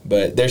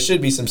 But there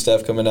should be some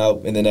stuff coming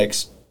out in the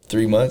next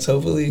 3 months,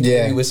 hopefully.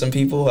 Yeah. Maybe with some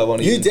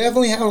people. You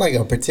definitely have like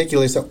a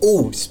particular stuff.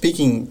 Oh,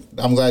 speaking,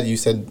 I'm glad you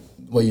said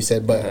what you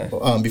said, but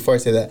before I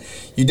say that,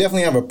 you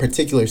definitely have a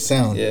particular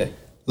sound. Yeah.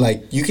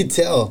 Like, you could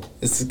tell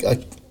it's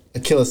a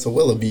Killa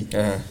Sewilla beat.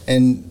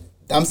 And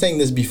I'm saying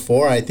this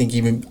before I think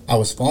even I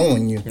was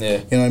following you. Yeah.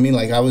 You know what I mean?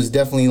 Like, I was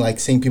definitely like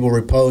seeing people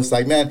repost.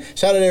 Like, man,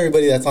 shout out to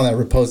everybody that's on that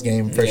repost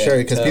game for sure,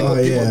 because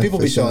people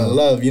be showing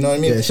love. You know what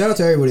I mean? Yeah. Shout out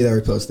to everybody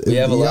that reposted. We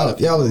have a lot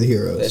of y'all are the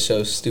heroes. that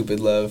shows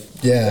stupid love.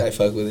 Yeah. I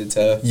fuck with it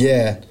tough.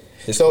 Yeah.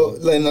 It's so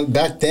cool.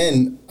 back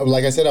then,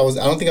 like I said, I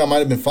don't think I might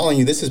have been following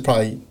you. This is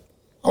probably,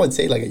 I would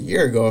say, like a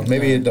year ago,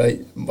 maybe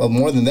like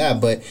more than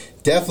that, but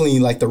definitely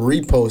like the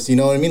repost. You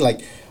know what I mean?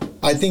 Like,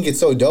 I think it's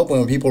so dope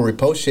when people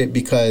repost shit,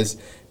 because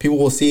people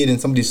will see it in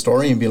somebody's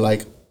story and be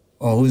like,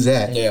 "Oh, who's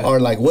that?" Yeah. Or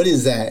like, "What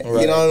is that?"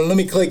 Right. You know, let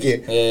me click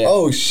it. Yeah.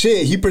 Oh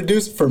shit, he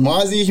produced for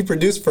Mozzie. He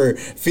produced for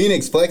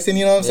Phoenix Flexing.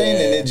 You know what I'm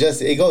saying? Yeah.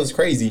 And it goes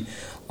crazy.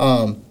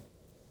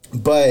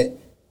 But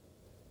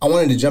I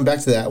wanted to jump back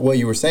to that. What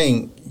you were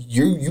saying,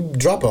 you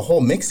drop a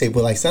whole mixtape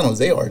with like San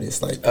Jose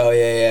artists. Like, Oh,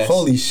 yeah.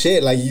 holy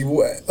shit! Like,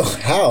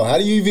 how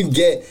do you even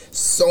get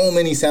so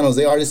many San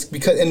Jose artists?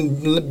 Because,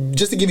 and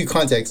just to give you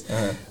context,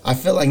 I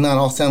feel like not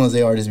all San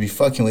Jose artists be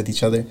fucking with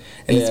each other,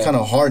 and it's kind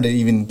of hard to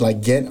even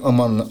like get them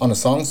on a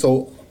song.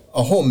 So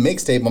a whole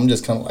mixtape, I'm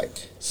just kind of like,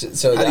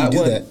 So how do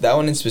you do that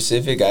one in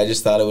specific, I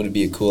just thought it would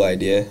be a cool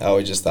idea. I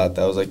always just thought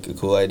that was like a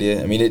cool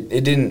idea. I mean,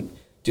 it didn't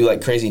do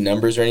like crazy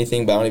numbers or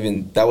anything, but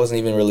that wasn't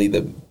even really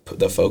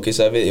the focus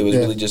of it. It was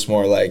really just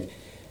more like,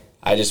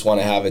 I just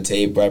want to have a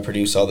tape where I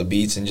produce all the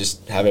beats and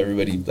just have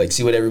everybody like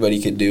see what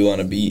everybody could do on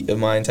a beat of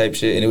mine type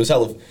shit. And it was that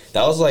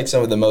was like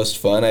some of the most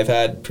fun I've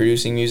had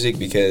producing music,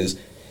 because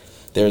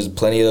there's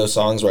plenty of those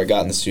songs where I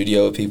got in the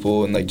studio with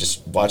people and like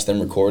just watch them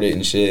record it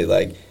and shit.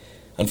 Like,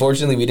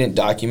 unfortunately, we didn't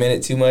document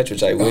it too much,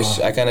 which I wish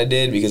I kind of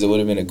did, because it would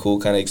have been a cool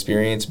kind of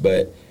experience.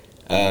 But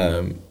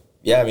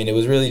yeah, I mean, it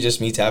was really just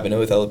me tapping in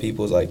with other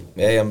people. It was like,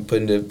 hey, I'm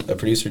putting a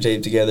producer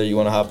tape together. You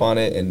want to hop on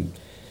it? And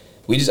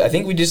I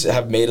think we just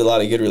have made a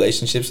lot of good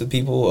relationships with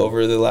people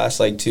over the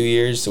last like 2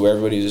 years, to where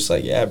everybody was just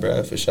like, yeah,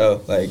 bro, for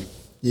sure. Like,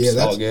 it's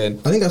all good.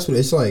 I think that's what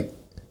it's like.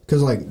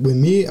 Because like with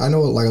me, I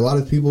know like a lot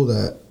of people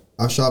that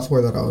I shot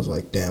for that I was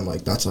like, damn,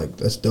 like that's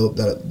dope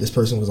that this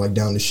person was like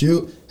down to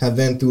shoot, have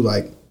been through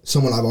like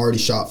someone I've already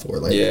shot for.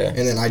 Like, and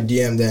then I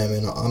DM them,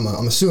 and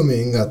I'm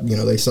assuming that, you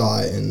know, they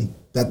saw it, and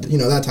that, you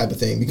know, that type of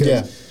thing.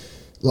 Because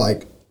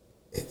like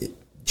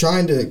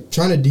trying to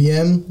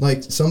DM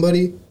like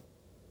somebody,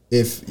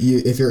 if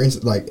you're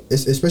like,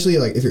 especially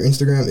like if your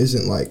Instagram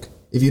isn't like,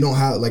 if you don't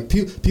have like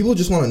people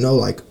just want to know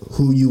like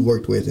who you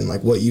worked with and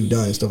like what you've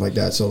done and stuff like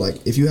that. So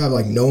like if you have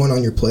like no one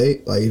on your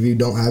plate, like if you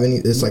don't have any,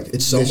 it's like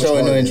it's so much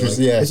harder. No interest.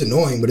 Like, yeah, it's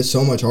annoying, but it's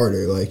so much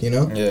harder. Like, you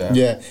know.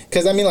 Yeah.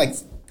 Because I mean, like,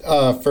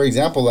 for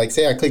example, like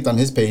say I clicked on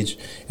his page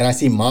and I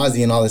see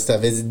Mozzie and all this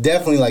stuff. It's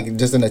definitely like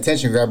just an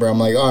attention grabber. I'm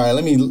like, all right,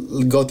 let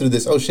me go through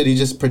this. Oh shit, he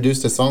just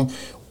produced a song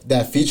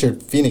that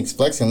featured Phoenix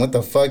Flexing. What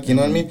the fuck, you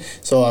know what I mean?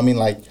 So I mean,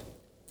 like,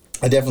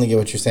 I definitely get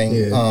what you're saying.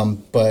 Yeah.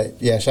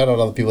 But yeah, shout out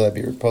all the people that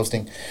be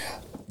reposting.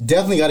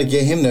 Definitely got to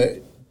get him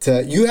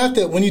to. You have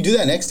to, when you do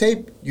that next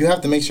tape, you have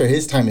to make sure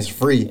his time is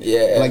free.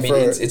 Yeah, like, I mean,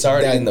 it's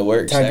already in the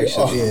works,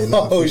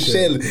 actually.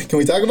 Shit. Can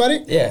we talk about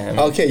it? Yeah. I mean,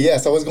 okay, yeah.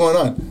 So what's going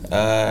on?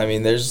 I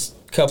mean, there's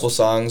a couple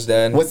songs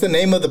done. What's the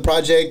name of the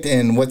project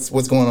and what's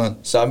going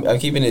on? So I'm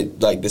keeping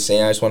it like the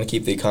same. I just want to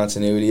keep the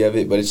continuity of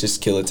it, but it's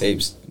just Killa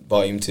Tapes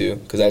Volume 2,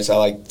 because I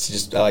like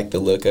the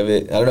look of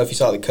it. I don't know if you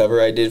saw the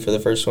cover I did for the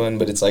first one,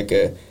 but it's like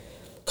a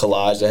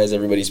collage that has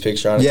everybody's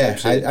picture on it. Yeah,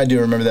 I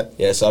do remember that.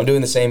 Yeah, so I'm doing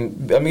the same.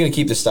 I'm going to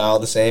keep the style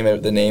the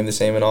same, the name the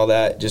same, and all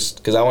that, just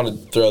because I want to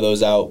throw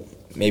those out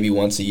maybe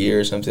once a year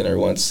or something, or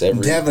once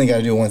every. Definitely got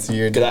to do it once a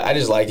year. Because I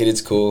just like it.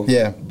 It's cool.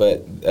 Yeah.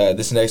 But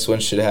this next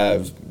one should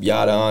have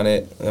Yada on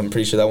it. I'm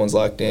pretty sure that one's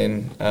locked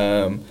in.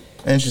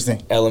 Interesting.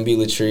 LMB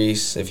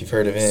Latrice, if you've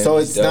heard of him. So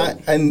it's not.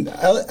 And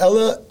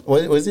Ella,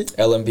 what was it?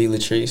 LMB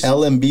Latrice.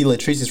 LMB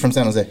Latrice is from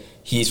San Jose.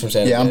 He's from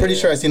San Jose. Yeah, I'm pretty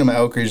sure I seen him at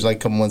Oak Ridge like a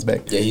couple months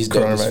back. Yeah, he's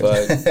dope as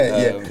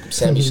fuck.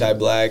 Sammy Shy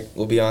Black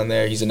will be on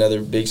there. He's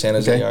another big San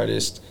Jose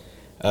artist.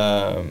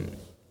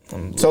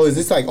 So is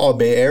this like all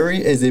Bay Area?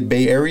 Is it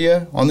Bay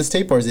Area on this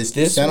tape, or is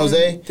this San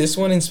Jose? This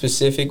one in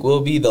specific will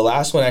be. The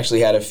last one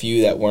actually had a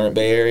few that weren't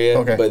Bay Area.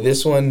 Okay. But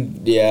this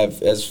one,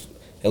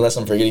 unless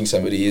I'm forgetting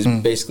somebody, is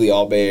basically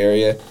all Bay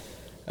Area.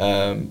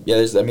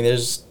 There's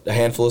a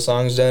handful of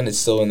songs done. It's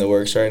still in the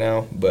works right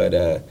now,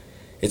 but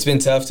it's been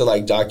tough to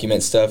like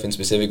document stuff in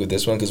specific with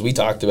this one because we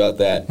talked about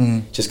that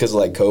just because of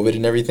like COVID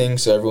and everything.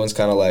 So everyone's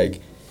kind of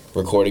like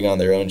recording on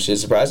their own shit.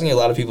 Surprisingly, a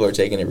lot of people are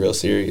taking it real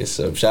serious.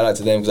 So shout out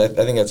to them because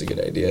I think that's a good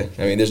idea.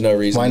 I mean, there's no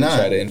reason to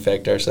try to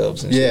infect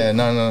ourselves. And yeah, shit.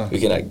 No.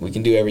 We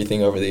can do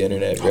everything over the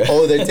internet, bro.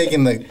 Oh, they're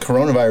taking the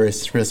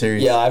coronavirus real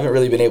serious. Yeah, I haven't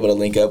really been able to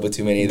link up with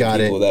too many of the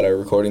people that are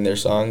recording their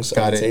songs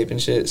on the tape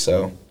and shit.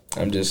 So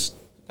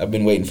I've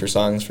been waiting for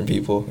songs from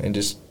people and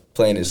just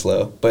playing it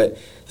slow. But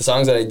the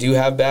songs that I do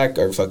have back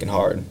are fucking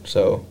hard.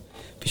 So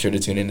be sure to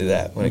tune into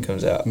that when it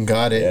comes out.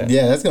 Got it.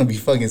 Yeah, that's gonna be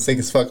fucking sick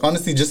as fuck.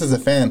 Honestly, just as a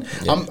fan,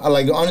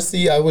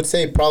 honestly, I would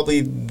say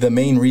probably the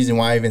main reason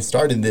why I even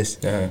started this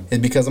is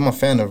because I'm a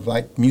fan of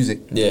like music.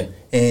 Yeah.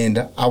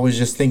 And I was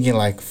just thinking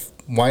like,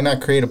 why not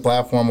create a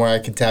platform where I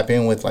could tap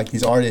in with like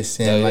these artists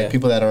and like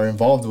people that are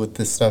involved with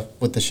this stuff,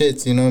 with the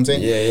shits. You know what I'm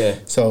saying? Yeah.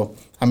 So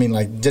I mean,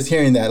 like just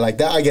hearing that, like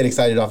that, I get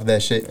excited off of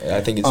that shit.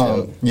 I think it's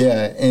dope.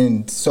 Yeah,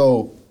 and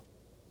so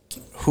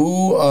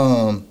who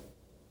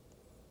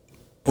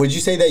would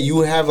you say that you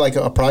have like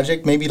a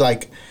project maybe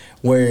like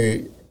where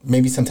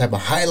maybe some type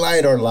of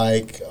highlight or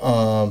like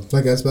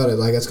that's about it,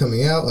 like that's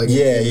coming out, like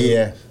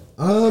anything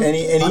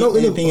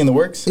in the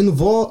works in the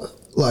vault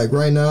like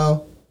right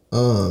now?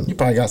 You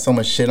probably got so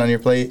much shit on your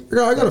plate.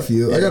 Yeah, I got a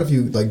few. I got a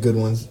few like good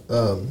ones.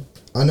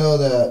 I know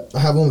that I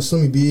have one with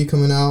Slimmy B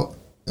coming out.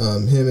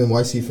 Him and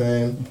YC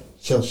Fame.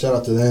 Shout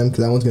out to them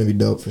because that one's gonna be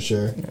dope for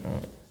sure.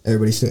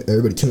 Everybody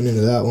tune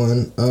into that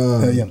one.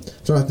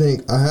 So I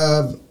think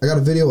I got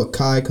a video with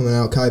Kai coming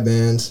out, Kai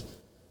Bands.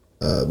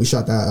 We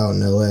shot that out in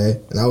LA,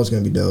 and that was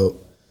gonna be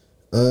dope.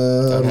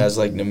 That has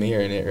like Namir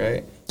in it,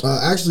 right?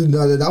 Actually,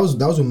 no, that was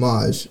with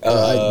Maj.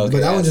 But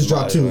that one just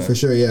dropped too, for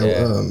sure.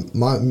 Yeah.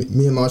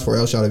 Me and Maj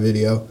 4L shot a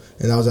video,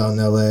 and that was out in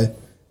LA.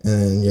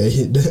 And yeah,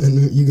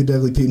 you could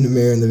definitely peep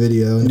Namir in the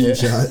video in a few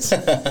shots.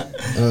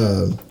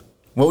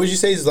 What would you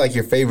say is like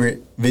your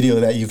favorite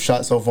video that you've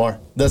shot so far?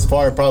 Thus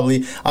far,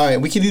 probably. All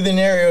right, we could either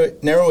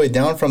narrow it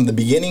down from the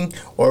beginning,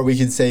 or we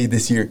could say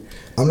this year.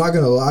 I'm not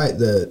gonna lie,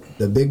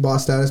 the Big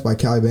Boss Status by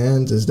Kai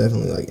Bands is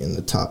definitely like in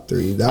the top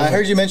 3. I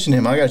heard you mention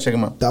him. I gotta check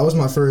him out. That was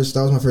my first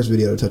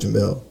video to touch and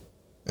bill,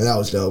 and that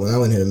was dope. When I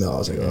went hit a mill, I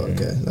was like, oh,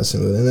 okay, that's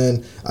smooth. And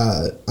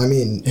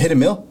then hit a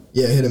mill.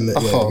 Yeah, hit a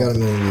mill. Yeah, got a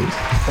million views.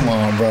 Come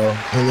on, bro.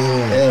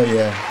 Hell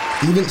yeah.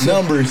 Even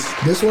numbers.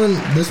 This one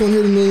hit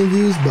a million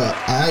views, but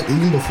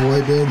even before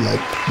I did, like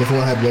before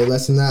I had way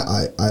less than that,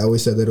 I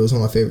always said that it was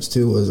one of my favorites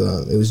too.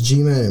 It was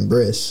G-Man and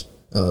Briss,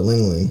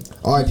 Ling Ling.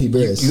 R.I.P.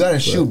 Briss. You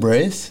gotta shoot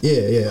Briss?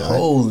 Yeah.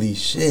 Holy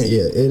shit.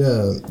 Yeah,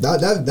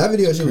 that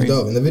video shit was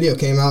dope, and the video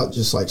came out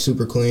just like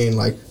super clean.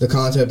 Like the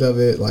concept of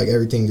it, like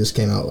everything just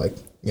came out like,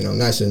 you know,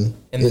 nice and.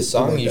 And the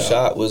song you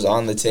shot was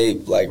on the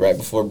tape, like right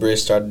before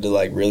Briss started to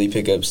like really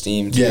pick up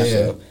steam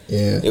too.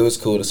 Yeah. It was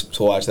cool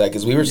to watch that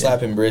because we were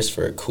slapping Briss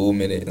for a cool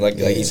minute. Like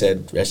he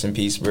said, rest in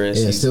peace,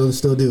 Briss. Yeah,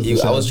 still do.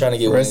 I was trying to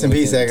get rest in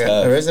peace, that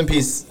guy. Rest in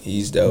peace.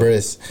 He's dope.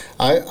 Briss.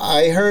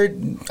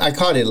 I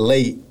caught it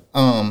late.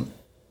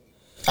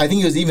 I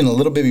think it was even a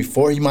little bit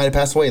before he might have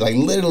passed away. Like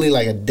literally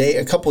like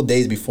a couple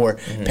days before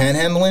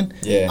Panhandling.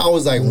 Yeah. I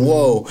was like,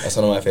 whoa. That's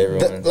one of my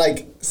favorite ones.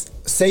 Like,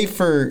 say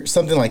for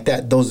something like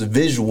that, those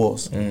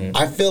visuals.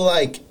 I feel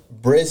like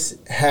Briss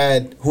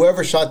had,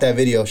 whoever shot that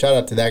video, shout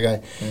out to that guy.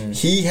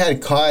 He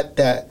had caught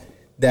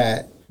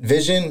that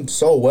vision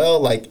so well.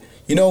 Like,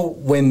 you know,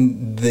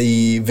 when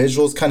the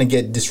visuals kind of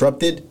get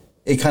disrupted,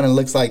 it kind of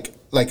looks like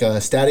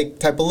a static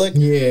type of look.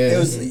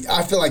 Yeah.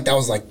 I feel like that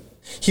was like,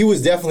 he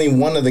was definitely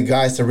one of the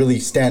guys to really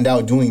stand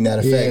out doing that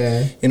effect.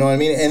 Yeah. You know what I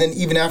mean? And then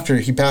even after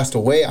he passed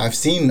away, I've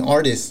seen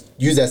artists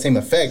use that same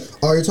effect.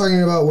 Oh, you're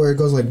talking about where it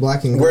goes like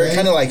black and gray? Where it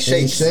kind of like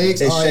shakes. It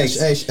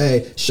shakes.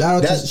 Hey,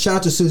 shout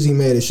out to Susie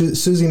Meda.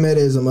 Susie Meda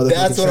is a motherfucking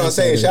That's what I'm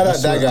saying. Shout out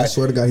that guy. I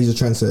swear to God, he's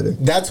a trendsetter.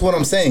 That's what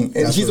I'm saying.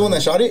 And he's the one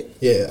that shot it?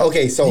 Yeah.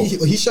 Okay, so.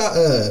 He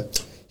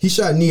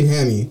shot Need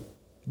Hammy.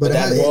 But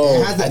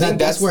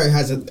that's where it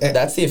has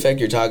that's the effect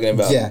you're talking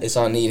about. Yeah. It's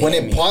on Need When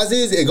Hammy. It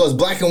pauses, it goes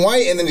black and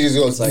white, and then it just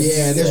goes like...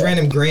 Yeah, there's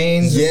random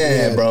grains.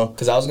 Yeah, bro.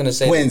 Because I was going to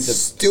say... Went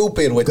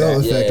stupid with that.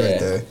 Effect right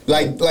there.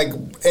 Like,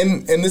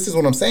 and this is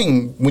what I'm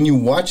saying. When you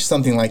watch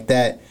something like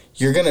that,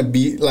 you're going to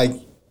be, like...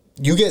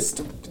 You get...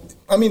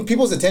 I mean,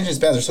 people's attention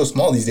spans are so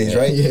small these days,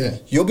 right? Yeah.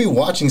 You'll be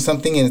watching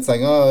something, and it's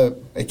like, oh,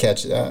 I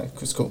catch it.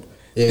 It's cool.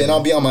 Yeah. Then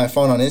I'll be on my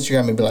phone on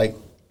Instagram and be like,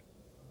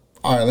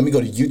 all right, let me go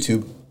to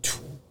YouTube.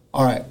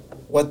 All right.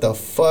 What the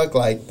fuck?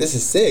 Like, this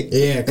is sick. Yeah,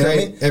 you know what I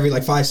mean? Every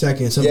like 5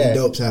 seconds, something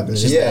dope's happening.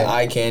 It's just the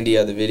eye candy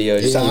of the video.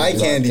 It's the eye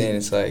candy.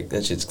 It's like,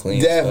 that shit's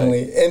clean.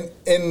 Definitely.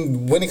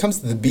 And when it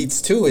comes to the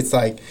beats, too, it's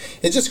like,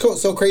 it's just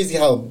so crazy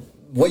how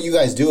what you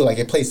guys do, like,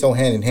 it plays so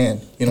hand in hand.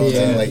 You know what I'm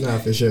saying? Like, nah,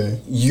 for sure.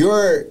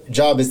 Your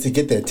job is to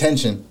get the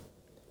attention.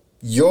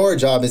 Your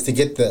job is to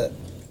get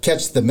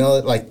catch the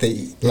melody, like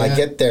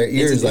get their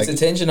ears. It's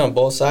attention on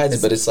both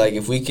sides, but it's like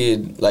if we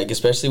could, like,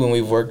 especially when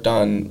we've worked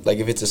on, like,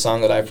 if it's a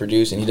song that I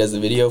produce and he does the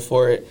video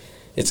for it,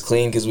 it's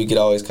clean because we could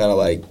always kind of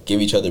like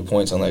give each other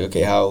points on like,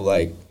 okay,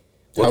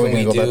 what can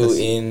we do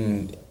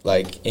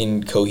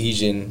in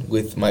cohesion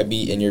with my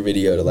beat in your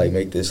video to like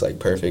make this like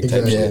perfect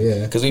type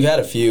shit. Because we've had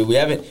a few. We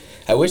haven't.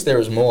 I wish there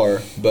was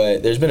more,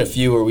 but there's been a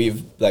few where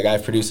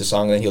I've produced a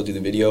song and then he'll do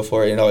the video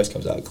for it, and it always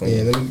comes out clean.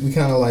 Yeah, and then we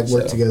kind of like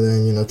work together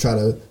and, you know, try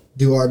to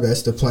do our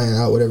best to plan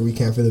out whatever we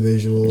can for the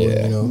visual,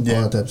 and, you know, all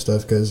that type of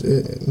stuff, because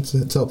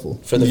it's helpful.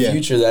 For the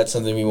future, that's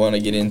something we want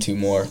to get into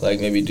more. Like,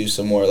 maybe do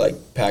some more,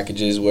 like,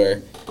 packages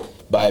where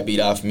buy a beat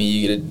off me,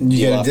 you get a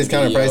deal off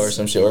discounted price or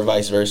some shit, or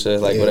vice versa,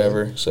 like,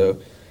 whatever. So,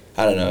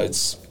 I don't know.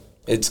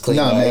 It's clean.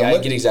 No, man, I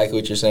get exactly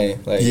what you're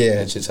saying. Like,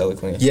 that shit's hella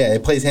clean. Yeah,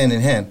 it plays hand in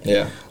hand.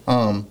 Yeah.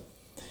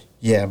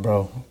 Yeah,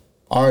 bro.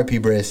 R.I.P.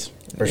 Briss.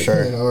 For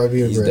sure.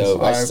 R.I.P. He's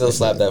dope. I still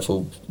slap that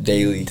fool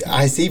daily.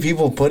 I see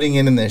people putting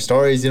it in their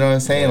stories, you know what I'm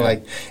saying? Yeah.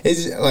 Like,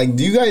 it's like,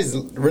 do you guys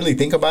really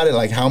think about it?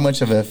 Like, how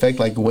much of an effect,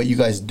 like, what you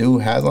guys do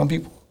has on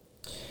people?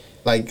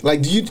 Like,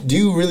 do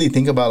you really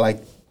think about,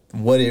 like,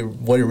 what it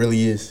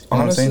really is? You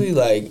know Honestly,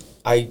 like,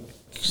 I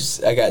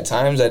got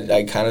times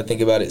I kind of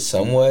think about it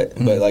somewhat,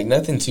 but, like,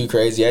 nothing too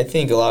crazy. I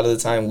think a lot of the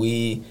time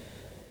we're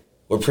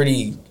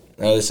pretty,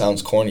 I know this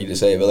sounds corny to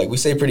say, but, like, we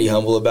stay pretty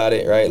humble about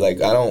it, right?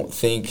 Like, I don't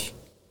think...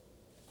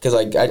 Because,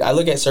 like, I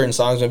look at certain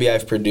songs maybe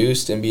I've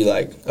produced and be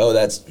like, oh,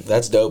 that's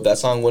dope. That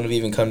song wouldn't have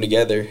even come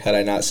together had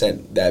I not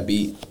sent that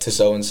beat to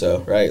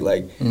so-and-so, right?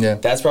 Like,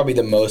 that's probably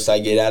the most I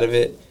get out of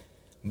it.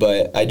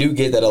 But I do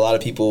get that a lot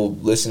of people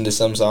listen to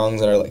some songs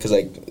and are like, because,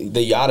 like,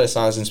 the Yada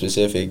songs in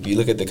specific, you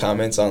look at the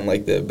comments on,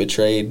 like, the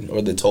Betrayed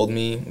or the Told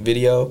Me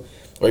video,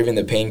 or even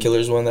the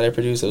Painkillers one that I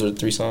produced, those are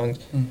 3 songs.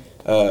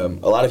 A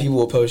lot of people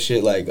will post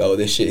shit like, oh,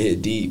 this shit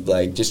hit deep.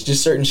 Like, just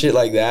certain shit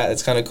like that.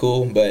 That's kind of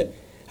cool, but...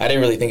 I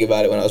didn't really think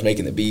about it when I was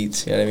making the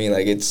beats. You know what I mean?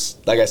 Like, it's,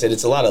 like I said,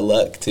 it's a lot of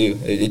luck, too.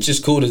 It's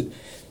just cool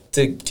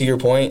to your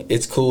point,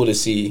 it's cool to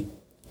see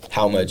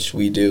how much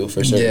we do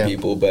for certain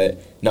people. But,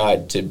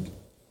 no, to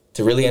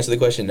really answer the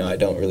question, no, I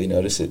don't really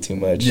notice it too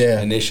much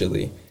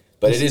initially.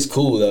 But it is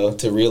cool, though,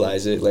 to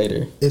realize it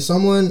later.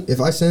 If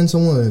I send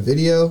someone a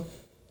video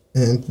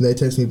and they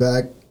text me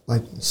back,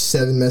 like,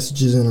 7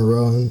 messages in a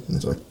row, and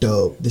it's like,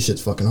 dope, this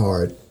shit's fucking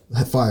hard.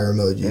 Fire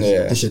emojis.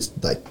 Yeah. This shit's,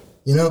 like...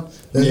 You know,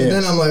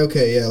 then I'm like,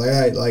 okay,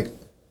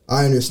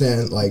 I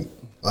understand, like,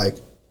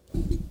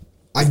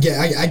 I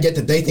get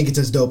that they think it's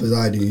as dope as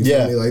I do. You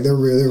feel me? Like, they're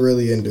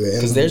really into it.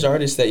 Because there's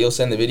artists that you'll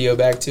send the video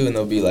back to, and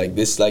they'll be like,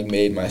 "This like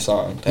made my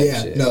song." Type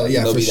shit.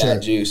 They'll be that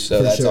juice.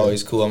 So that's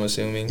always cool. I'm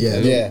assuming. Yeah.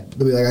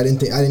 They'll be like, I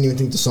didn't even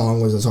think the song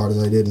was as hard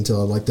as I did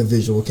until like the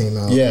visual came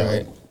out. Yeah.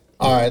 Right.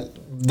 All right.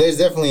 There's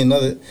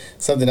definitely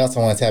something else I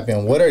want to tap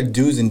in. What are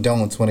do's and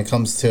don'ts when it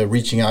comes to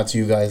reaching out to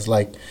you guys?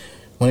 Like,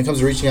 when it comes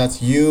to reaching out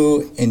to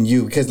you,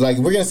 because, like,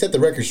 we're going to set the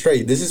record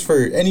straight. This is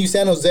for any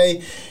San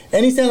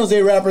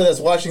Jose rapper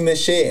that's watching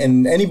this shit,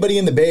 and anybody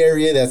in the Bay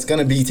Area that's going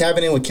to be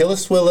tapping in with Killa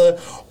Swilla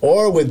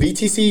or with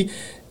BTC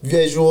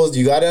Visuals.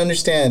 You got to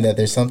understand that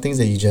there's some things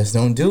that you just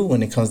don't do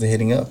when it comes to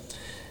hitting up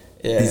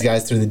these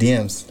guys through the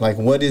DMs. Like,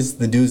 what is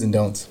the do's and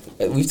don'ts?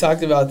 We've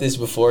talked about this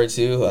before,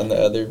 too, on the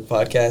other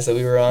podcast that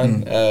we were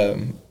on.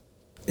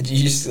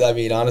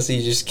 Honestly,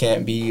 you just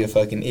can't be a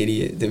fucking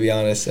idiot, to be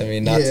honest. I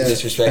mean, not to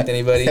disrespect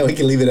anybody. We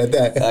can leave it at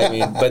that. I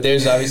mean, but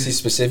there's obviously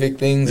specific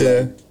things.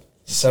 Like,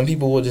 some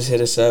people will just hit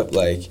us up,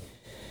 like,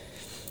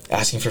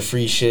 asking for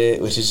free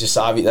shit, which is just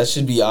obvious. That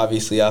should be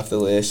obviously off the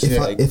list.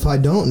 If I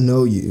don't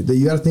know you, then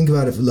you got to think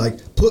about it. Like,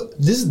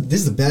 this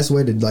is the best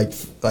way to, like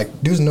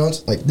do's and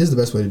don'ts. Like, this is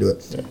the best way to do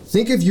it. Yeah.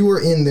 Think if you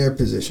were in their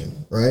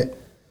position, right?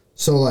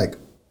 So, like,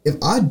 if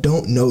I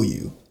don't know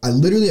you, I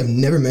literally have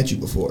never met you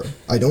before.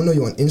 I don't know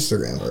you on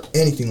Instagram or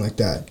anything like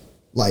that.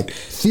 Like,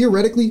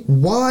 theoretically,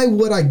 why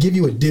would I give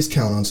you a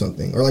discount on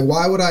something? Or, like,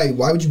 why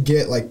would you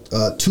get, like,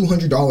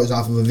 $200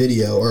 off of a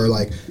video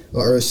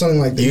or something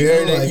like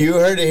that? You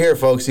heard it here,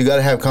 folks. You got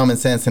to have common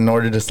sense in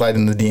order to slide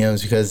in the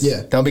DMs, because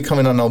don't be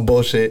coming on no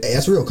bullshit. Hey,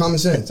 that's real common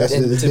sense.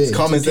 It's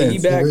common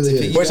sense. It really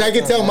is. Which I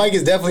can tell Mike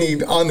is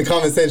definitely on the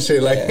common sense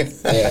shit. Like,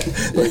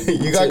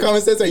 you got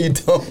common sense or you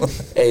don't?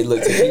 Hey,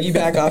 look, to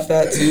piggyback off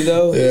that, too,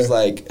 though, is,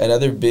 like,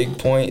 another big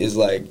point is,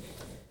 like,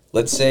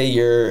 let's say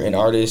you're an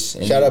artist.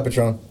 And shout out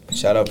Patron.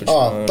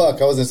 Oh,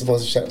 fuck. I wasn't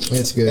supposed to shout.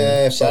 It's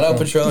good. Shout out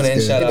Patron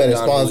and shout out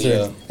Don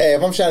Julio. Hey,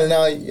 if I'm shouting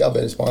out, y'all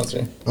better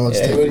sponsor. You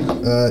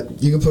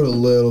can put a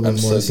little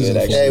bit more. So good,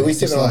 actually. Hey, we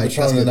sipping on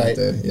Patron tonight.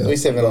 We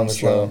sipping on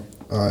Patron.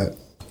 All right.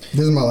 This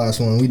is my last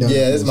one. We done.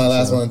 Yeah, this is my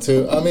last one,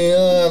 too. I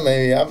mean,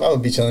 maybe. I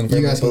would be chilling.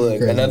 You guys can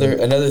look.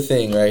 Another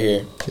thing right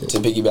here, to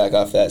piggyback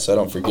off that so I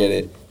don't forget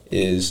it,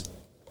 is...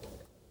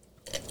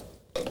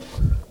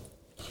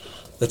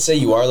 Let's say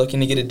you are looking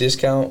to get a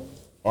discount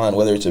on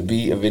whether it's a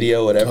beat, a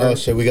video, whatever. Oh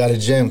shit, we got a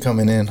gem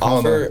coming in.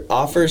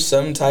 Offer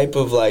some type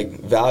of like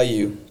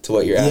value to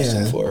what you're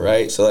asking for,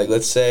 right? So like,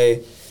 let's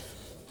say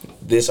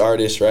this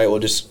artist, right? We'll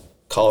just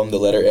call him the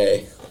letter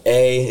A.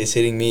 A is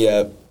hitting me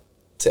up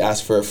to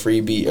ask for a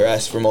free beat or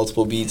ask for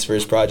multiple beats for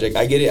his project.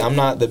 I get it. I'm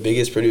not the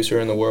biggest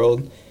producer in the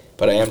world,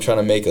 but I am trying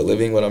to make a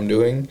living what I'm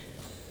doing.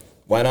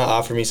 Why not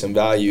offer me some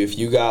value? If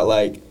you got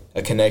like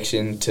a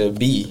connection to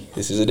B,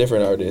 this is a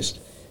different artist,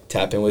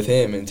 tap in with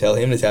him and tell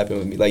him to tap in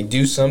with me. Like,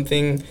 do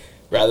something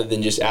rather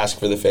than just ask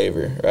for the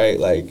favor, right?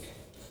 Like,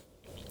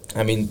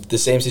 I mean, the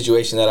same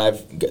situation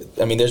that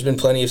there's been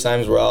plenty of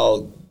times where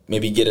I'll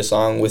maybe get a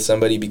song with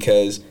somebody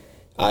because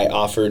I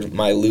offered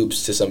my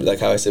loops to somebody, like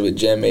how I said with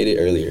Jem made it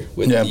earlier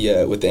with the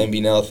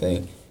MB Nell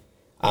thing.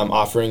 I'm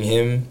offering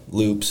him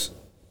loops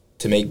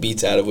to make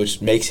beats out of,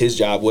 which makes his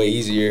job way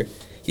easier.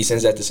 He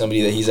sends that to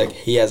somebody that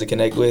he has a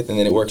connect with, and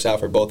then it works out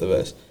for both of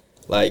us.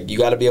 Like, you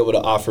got to be able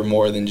to offer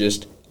more than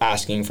just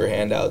asking for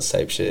handouts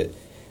type shit.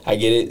 I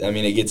get it. I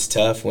mean, it gets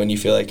tough when you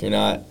feel like you're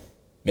not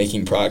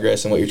making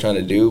progress in what you're trying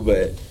to do,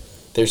 but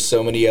there's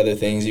so many other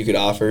things you could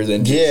offer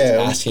than just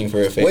asking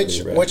for a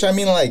favor. Which I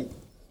mean, like,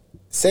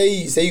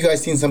 say you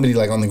guys seen somebody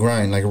like on the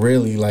grind, like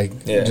really,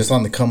 like just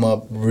on the come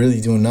up,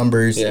 really doing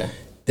numbers. Yeah.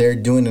 They're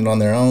doing it on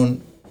their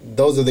own.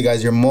 Those are the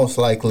guys you're most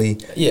likely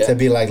to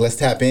be like, let's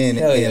tap in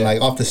and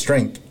like off the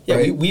strength. Yeah,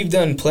 right? we've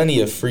done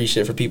plenty of free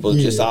shit for people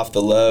just off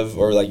the love,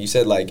 or like you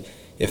said, like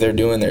if they're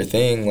doing their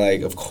thing,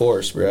 like of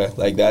course, bro.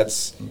 Like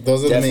those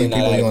are the main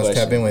people you want to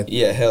tap in with.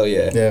 Yeah, hell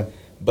yeah. Yeah.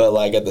 But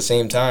like at the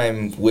same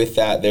time, with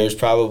that, there's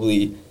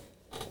probably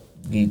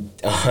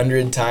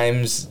 100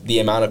 times the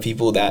amount of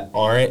people that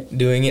aren't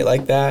doing it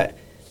like that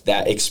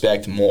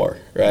expect more,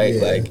 right?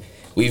 Yeah. Like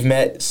we've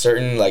met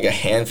like a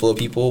handful of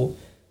people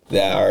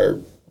that are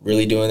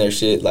really doing their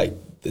shit like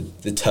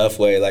the tough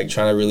way, like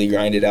trying to really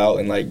grind it out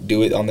and like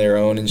do it on their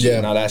own and shit,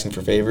 not asking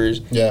for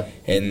favors. Yeah.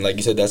 And like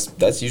you said,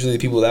 that's usually the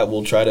people that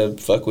will try to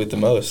fuck with the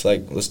most.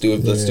 Like let's do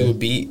a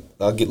beat.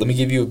 Let me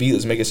give you a beat.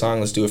 Let's make a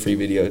song. Let's do a free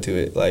video to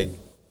it. Like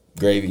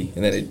gravy.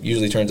 And then it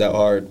usually turns out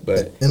hard.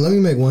 But and let me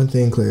make one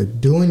thing clear: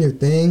 doing your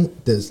thing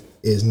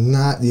is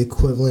not the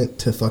equivalent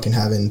to fucking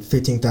having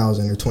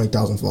 15,000 or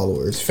 20,000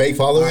 followers. Fake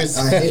followers?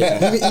 I hate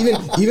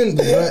even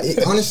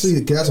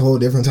honestly, that's a whole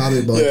different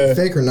topic, but like,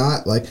 fake or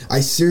not, like, I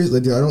seriously,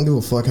 dude, I don't give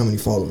a fuck how many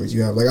followers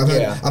you have. Like, I've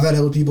had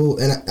hella people,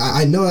 and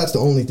I know that's the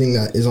only thing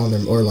that is on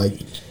them, or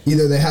like,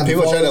 either they have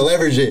people trying to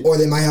leverage it, or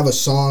they might have a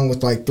song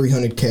with like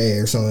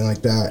 300K or something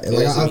like that. And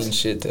like,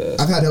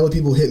 I've had hella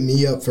people hit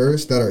me up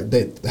first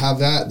they have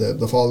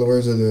the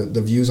followers or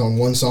the views on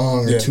one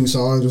song or two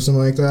songs or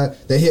something like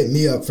that. They hit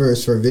me up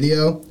first for a video,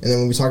 and then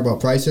when we talk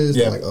about prices,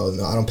 they're like, oh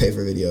no, I don't pay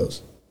for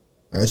videos.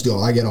 I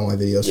get all my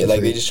videos. Yeah,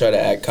 like free. They just try to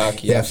act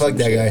cocky. Yeah, fuck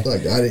that guy.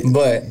 Like,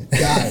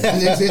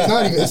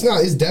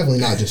 it's definitely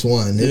not just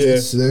one.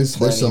 There's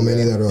so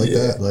many that are like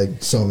that. Like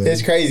so many.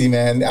 It's crazy,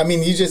 man. I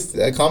mean, you just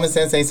common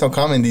sense ain't so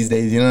common these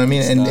days. You know what I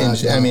mean? And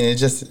I mean, it's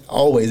just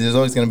there's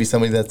always gonna be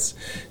somebody that's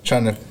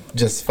trying to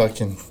just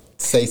fucking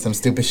say some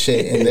stupid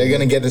shit, and they're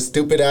gonna get a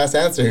stupid ass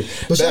answer.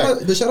 But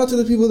shout out to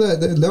the people that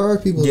there are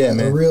people that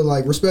are real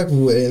like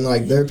respectful, and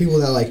like there are people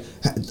that like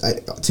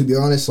to be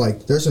honest,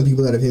 like there's some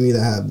people that have hit me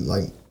that have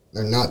like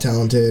they're not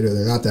talented or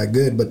they're not that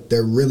good, but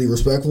they're really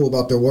respectful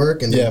about their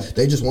work, and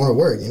they just want to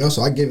work, you know.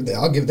 So I'll give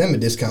them a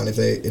discount if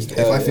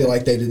I feel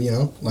like they did, you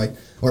know, like,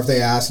 or if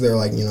they ask, they're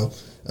like, you know,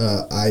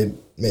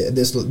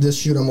 this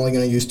shoot I'm only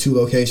gonna use 2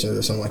 locations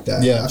or something like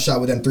that. Yeah, I've shot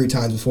with them 3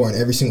 times before, and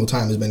every single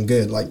time has been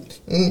good. Like,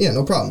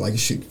 no problem. Like,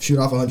 shoot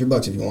off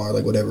 $100 if you want, or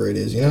like whatever it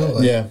is, you know.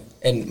 Like,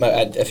 And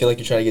I feel like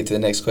you're trying to get to the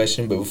next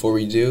question, but before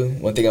we do,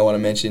 one thing I want to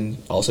mention,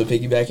 also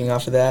piggybacking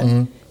off of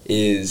that,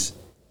 is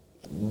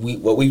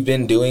what we've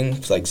been doing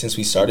like since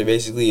we started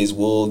basically is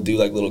we'll do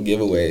like little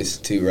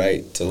giveaways too,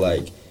 right? To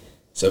like,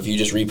 so if you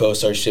just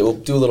repost our shit, we'll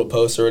do a little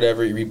post or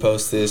whatever. You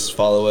repost this,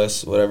 follow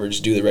us, whatever.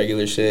 Just do the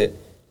regular shit.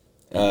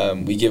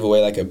 We give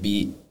away like a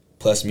beat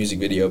plus music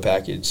video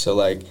package. So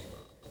like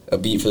a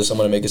beat for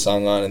someone to make a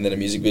song on, and then a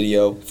music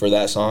video for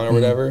that song or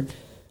whatever.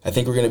 I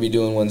think we're gonna be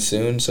doing one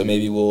soon, so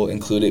maybe we'll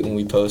include it when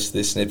we post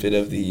this snippet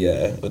of the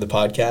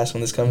podcast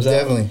when this comes out.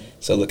 Definitely.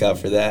 So look out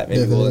for that.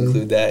 Maybe we'll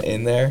include that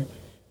in there.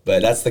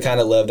 But that's the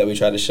kind of love that we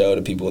try to show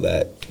to people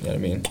that, you know what I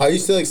mean. Are you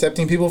still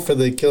accepting people for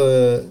the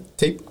Killer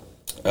tape?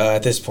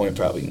 At this point,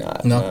 probably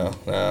not. No,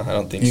 I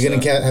don't think You're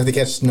going to have to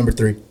catch number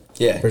 3.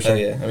 Yeah, for sure.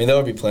 Yeah. I mean, there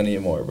will be plenty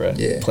more, bro.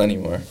 Yeah. Plenty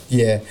more.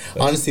 Yeah.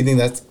 But honestly, I think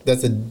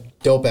that's a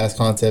dope-ass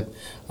concept.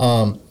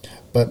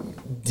 But,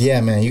 yeah,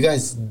 man, you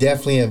guys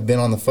definitely have been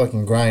on the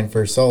fucking grind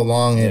for so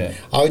long. And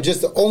I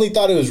just only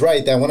thought it was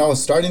right that when I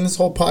was starting this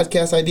whole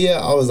podcast idea,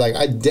 I was like,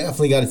 I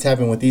definitely got to tap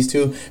in with these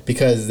two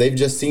because they've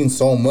just seen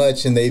so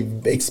much and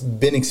they've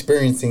been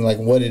experiencing, like,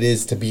 what it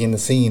is to be in the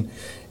scene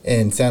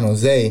in San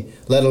Jose,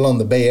 let alone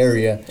the Bay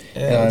Area.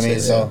 Yeah, you know what I mean?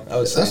 So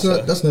that's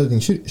another thing.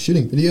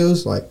 Shooting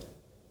videos,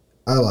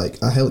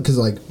 because,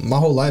 like, my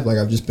whole life, like,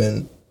 I've just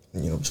been...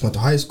 You know, just went to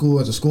high school,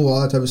 went to school,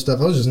 all that type of stuff.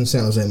 I was just in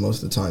San Jose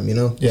most of the time, you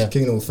know? Just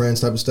kicking it with friends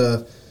type of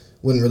stuff.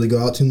 Wouldn't really go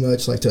out too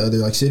much, like, to other,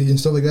 like, cities and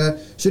stuff like that.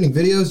 Shooting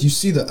videos, you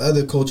see the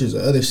other cultures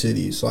of other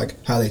cities, like,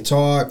 how they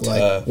talk,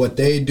 like, what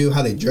they do,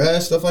 how they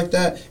dress, stuff like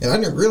that. And I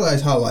didn't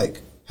realize how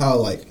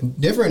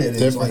different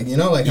it is. Like, you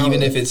know, like...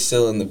 Even if it's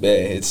still in the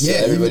Bay,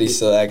 everybody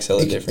still acts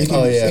hella different.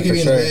 It could be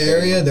in the Bay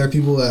Area. There are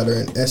people that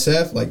are in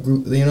SF, like,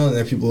 group, you know, and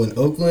there are people in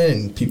Oakland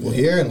and people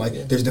here, and,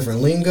 like, there's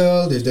different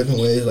lingo, there's different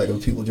ways, like,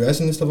 of people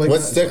dressing and stuff like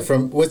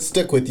that. What's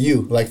stuck with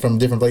you, like, from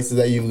different places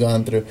that you've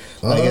gone through?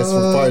 I guess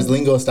as far as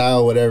lingo,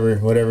 style,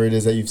 whatever it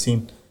is that you've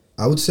seen.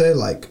 I would say,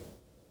 like,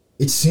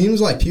 it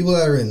seems like people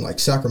that are in, like,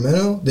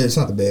 Sacramento, it's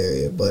not the Bay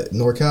Area, but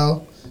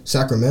NorCal,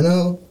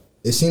 Sacramento...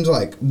 It seems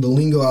like the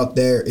lingo out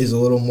there is a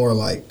little more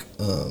like,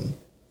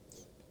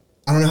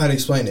 I don't know how to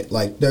explain it.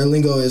 Like their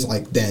lingo is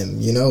like them,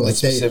 you know, like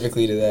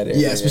specifically to that area.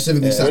 Yeah,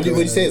 specifically. Yeah. What do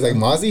you say? It's like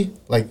Mozzie,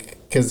 like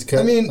because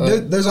I mean,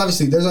 there's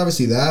obviously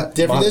that.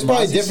 Different. There's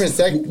probably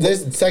different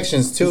there's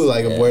sections too,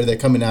 like of where they're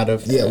coming out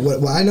of. Yeah.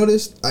 What I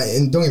noticed,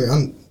 and don't get me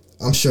wrong,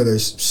 I'm sure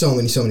there's so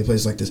many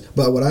places like this.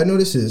 But what I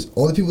notice is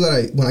all the people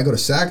that when I go to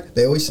SAC,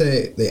 they always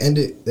say they end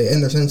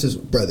their sentences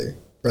brother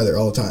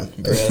all the time.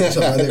 So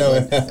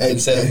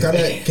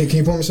brother, can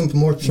you pour me some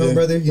more Patron,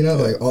 brother? You know,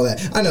 like all that.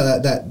 I know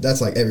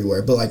that's like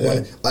everywhere, but like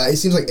when it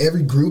seems like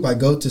every group I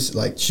go to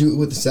like shoot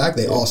with the SAC,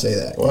 they all say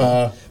that.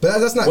 Wow. But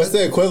that's not. What's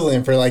the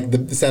equivalent for like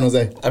the San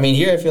Jose? I mean,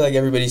 here I feel like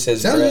everybody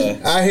says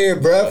bruh. I hear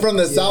bruh from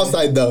the South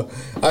Side though.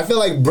 I feel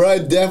like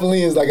bruh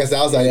definitely is like a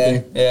South Side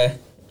thing. Yeah.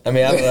 I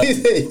mean, I don't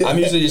know. I'm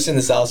usually just in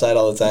the South Side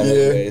all the time,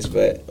 anyways.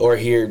 Or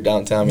here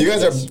downtown. You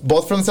guys are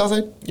both from the South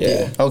Side?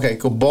 Yeah. Okay,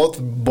 cool.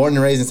 Both born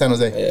and raised in San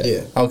Jose.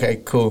 Yeah.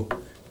 Okay, cool.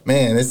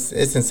 Man, it's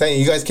insane.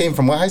 You guys came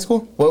from what high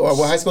school? What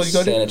high school did you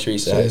go to? Santa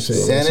Teresa High School.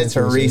 Santa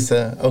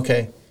Teresa.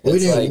 Okay. We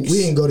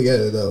didn't go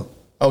together though.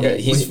 Okay.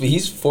 Yeah,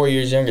 he's 4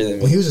 years younger than me.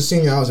 When he was a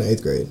senior, I was in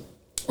 8th grade.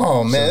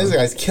 Oh man, this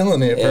guy's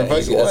killing it for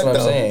that's what I'm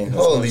saying.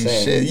 Holy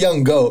shit,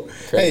 young goat!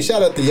 Crazy. Hey,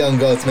 shout out to young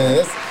goats,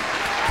 man.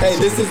 Hey,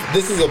 this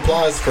is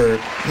applause for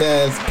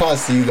man. It's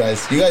applause to you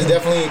guys. You guys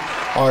definitely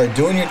are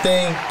doing your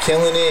thing,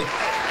 killing it.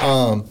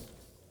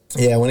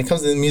 Yeah, when it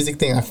comes to the music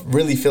thing, I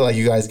really feel like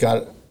you guys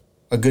got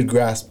a good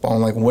grasp on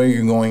like where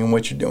you're going and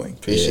what you're doing.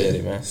 Appreciate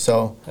it, man.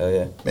 So, hell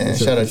yeah, man.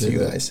 Shout out to you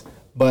guys.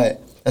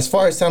 But as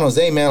far as San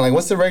Jose, man, like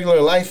what's the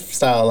regular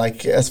lifestyle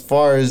like? As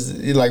far as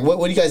like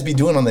what do you guys be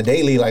doing on the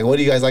daily? Like what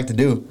do you guys like to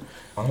do?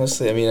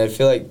 Honestly, I mean, I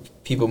feel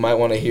like people might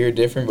want to hear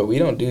different, but we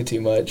don't do too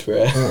much,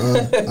 bro.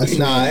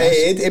 Nah,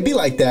 it'd be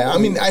like that. I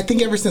mean, I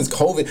think ever since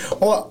COVID,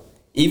 well,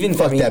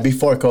 that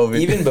before COVID,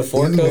 even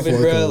before COVID,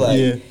 bro. Like,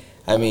 yeah.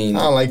 I mean, I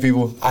don't like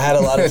people. I had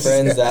a lot of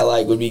friends that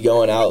like would be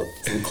going out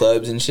to the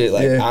clubs and shit.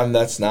 Like,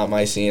 that's not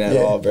my scene at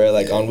all, bro.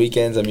 Like on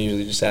weekends, I'm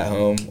usually just at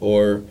home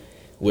or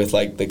with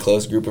like the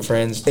close group of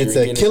friends. It's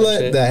a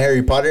killer, the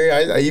Harry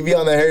Potter. You be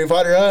on the Harry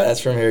Potter, huh? That's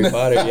from Harry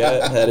Potter,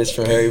 yeah. That is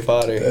from Harry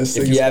Potter.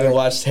 If you haven't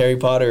watched Harry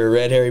Potter or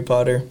read Harry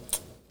Potter,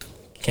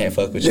 can't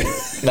fuck with you.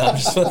 No, I'm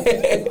just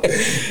playing.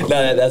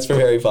 No, that's from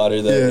Harry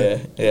Potter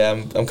though. Yeah.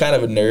 I'm kind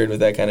of a nerd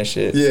with that kind of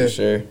shit for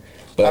sure.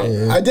 But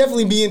I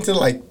definitely be into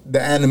like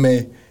the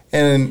anime.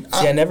 And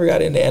I never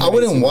got into anime. I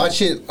wouldn't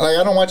watch it. Like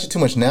I don't watch it too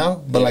much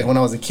now. But like when I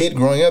was a kid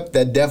growing up,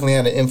 that definitely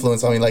had an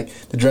influence on me. Like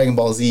the Dragon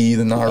Ball Z,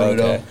 the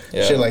Naruto,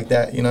 shit like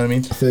that. You know what I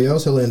mean? I feel you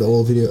also into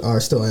old video. I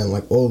still am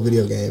like old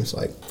video games,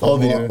 like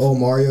old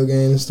Mario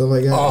games, stuff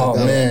like that. Oh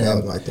like, man, that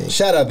was my thing.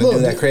 Shout out to the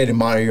dude that created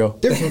Mario.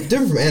 Different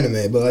from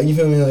anime, but like you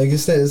feel me? Like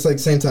it's like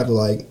same type of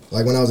like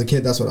when I was a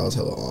kid. That's what I was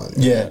hella on.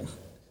 Yeah.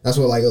 That's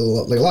what like a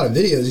lot of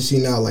videos you see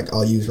now. Like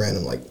I'll use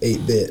random like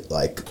 8-bit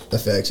like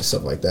effects and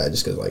stuff like that,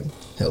 just because like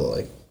hella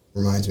like.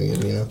 Reminds me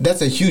of, you know.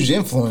 That's a huge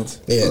influence.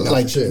 Yeah,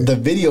 like sure. The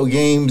video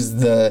games,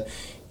 the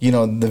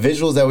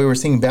visuals that we were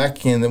seeing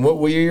back in.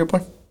 What year you were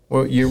born?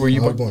 What year were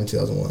you born? I was born in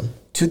 2001.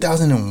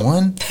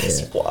 2001?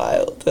 That's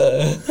wild.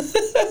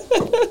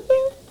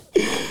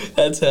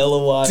 That's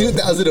hella wild.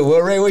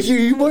 2001, Ray? What year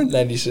were you born?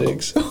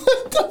 96.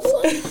 What the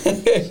fuck?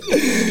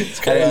 It's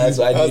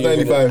crazy. I was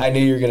 95. I knew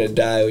you were gonna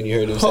die when you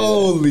heard him say that.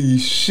 Holy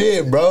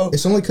shit, bro!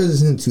 It's only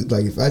because it's in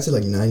if I said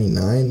like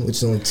 99, which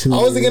is only 2 I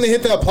wasn't gonna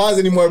hit that pause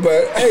anymore,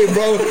 but hey,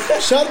 bro,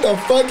 shut the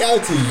fuck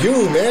out to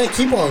you, man.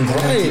 Keep on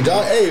grinding,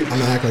 dog. Hey, I'm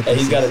gonna act like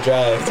he's got to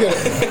drive.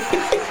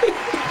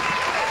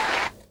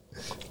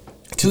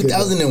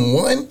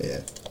 2001?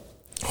 Yeah.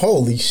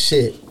 Holy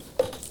shit.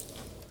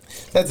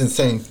 That's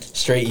insane.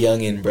 Straight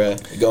youngin', bro.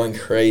 Going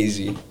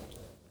crazy.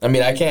 I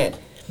mean, I can't.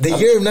 The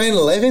year of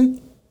 9/11?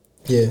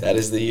 Yeah. That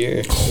is the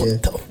year.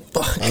 What the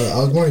fuck? I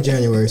was born in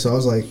January, so I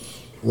was like,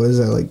 what is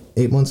that, like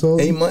 8 months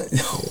old? 8 months?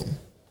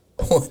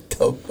 Yeah. What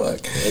the fuck?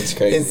 It's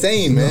crazy.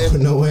 Insane,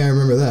 man. No way I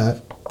remember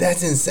that.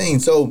 That's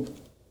insane. So,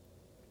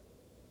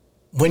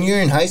 when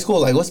you're in high school,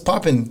 like, what's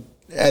popping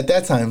at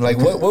that time? Like,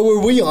 what were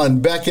we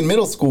on back in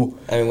middle school?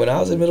 I mean, when I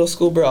was in middle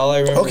school, bro, all I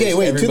remember is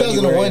everybody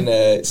 2001. wearing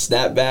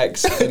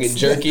snapbacks, fucking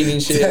jerking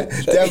and shit.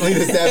 Definitely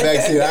the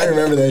snapback scene. I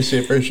remember that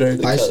shit for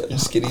sure.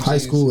 High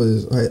school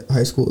was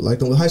high school. Like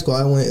the high school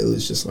I went, it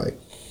was just like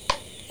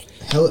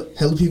hella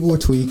people were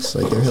tweaks.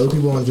 Like there were hella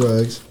people on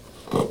drugs.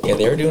 Yeah,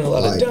 they were doing a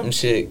lot of dumb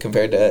shit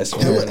compared to us.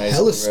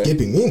 Hella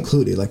skipping, me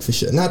included, like for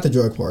sure. Not the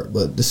drug part,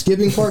 but the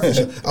skipping part. For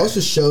sure. I was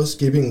for sure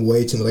skipping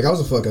way too much. Like I was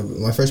a fuck up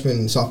my freshman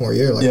and sophomore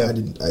year. Like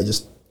I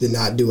just did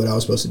not do what I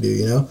was supposed to do,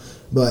 you know.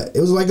 But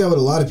it was like that with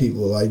a lot of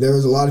people. Like there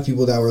was a lot of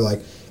people that were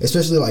like,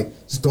 especially like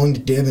just going to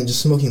dip and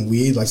just smoking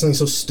weed, like something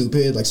so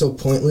stupid, like so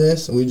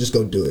pointless. And we'd just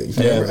go do it.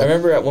 I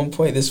remember at one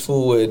point this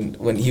fool would,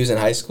 when he was in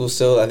high school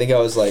still. I think I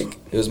was like,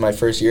 it was my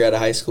first year out of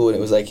high school, and it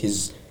was like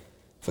his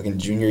fucking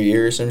junior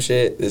year or some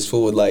shit. This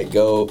fool would like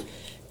go,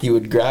 he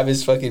would grab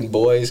his fucking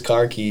boy's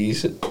car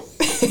keys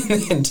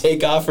and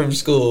take off from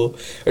school.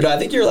 Or no, I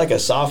think you're like a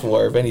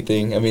sophomore, if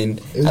anything. I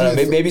mean, I don't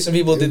know, maybe some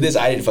people did this.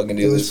 I didn't fucking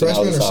do this. It was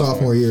freshman or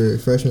sophomore year.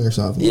 Freshman or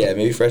sophomore. Yeah,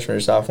 maybe freshman or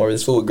sophomore.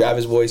 This fool would grab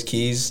his boy's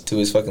keys to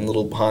his fucking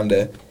little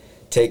Honda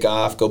take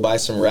off, go buy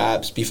some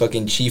wraps, be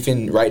fucking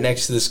chiefing right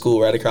next to the school,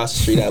 right across the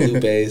street at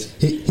Lupe's.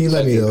 he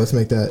let me though. Let's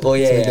make that. Well,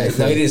 yeah.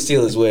 No, he didn't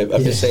steal his whip.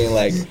 I'm just saying,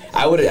 like,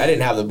 I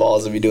didn't have the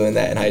balls to be doing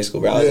that in high school,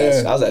 bro.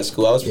 I was at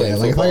school. I was playing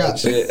football and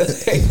shit.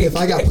 if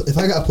I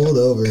got pulled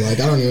over, like,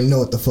 I don't even know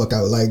what the fuck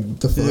I would like.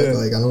 The fuck,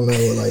 like, I don't know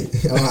what, like,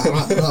 I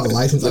don't have a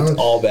license. It's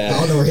all bad. I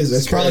don't know where his.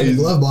 It's probably in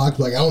the glove box.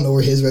 Like, I don't know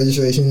where his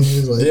registration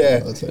is. Like,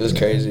 it was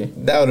crazy.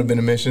 That would have been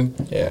a mission.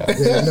 Yeah.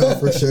 No,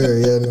 for sure.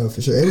 Yeah, no,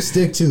 for sure. It was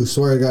stick too.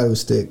 Swear to God, it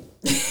was stick.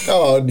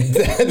 Oh,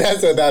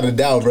 that's without a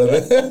doubt,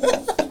 brother.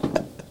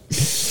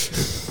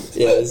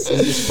 It's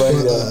just funny.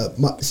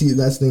 See,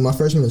 that's the thing. My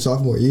freshman and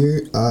sophomore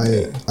year,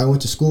 I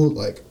went to school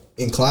like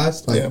in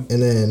class, like, and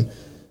then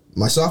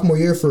my sophomore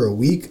year for a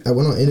week, I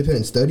went on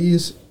independent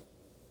studies.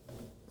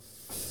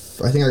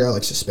 I think I got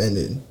like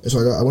suspended, so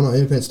I went on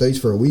independent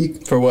studies for a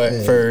week. For what?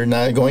 For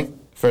not going?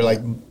 For like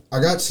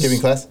skipping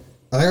class?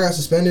 I think I got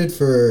suspended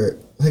for.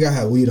 I think I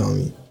had weed on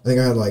me. I think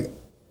I had like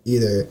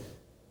either.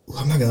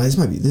 I'm not gonna lie.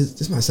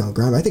 This might sound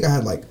grimy. I think I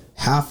had like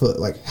half a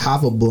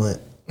blunt,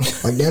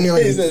 like damn near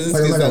like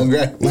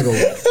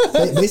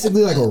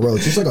basically like a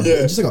roach, just like a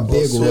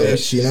big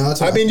roach. You know.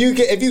 That's I mean,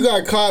 if you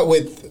got caught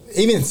with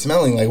even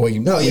smelling like what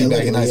you back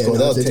in high school,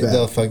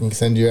 they'll fucking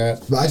send you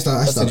out. But I just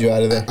thought send you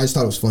out of there. I just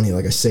thought it was funny.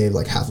 Like I saved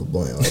like half a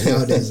blunt. Like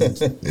nowadays,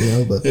 you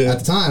know. But at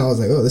the time, I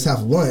was like, oh, this half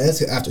a blunt.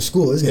 That's after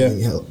school. It's gonna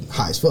be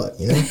high as fuck.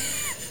 You know.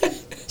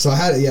 So I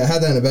had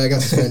that in the bag. I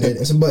got suspended.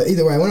 But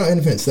either way, I went on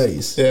independent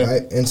studies,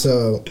 right? And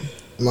so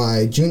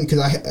my junior,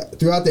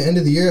 throughout the end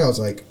of the year, I was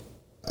like,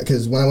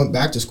 because when I went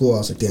back to school, I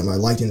was like, damn, I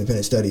liked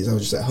independent studies. I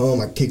was just at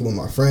home, I could kick it with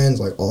my friends,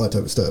 like all that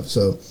type of stuff.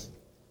 So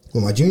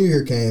when my junior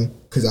year came,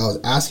 because I was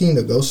asking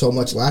to go so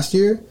much last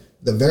year,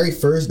 the very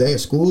first day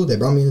of school, they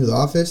brought me into the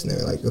office and they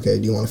were like, okay,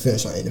 do you want to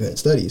finish on independent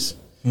studies?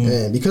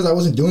 And because I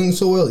wasn't doing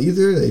so well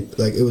either, it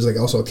was like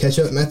also a catch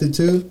up method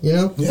too, you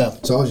know? Yeah.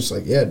 So I was just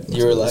like, yeah.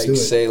 You were like,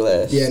 say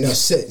less. Yeah, no,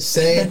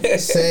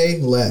 say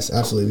less.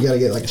 Absolutely. We got to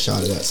get like a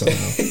shot of that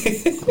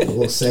somehow.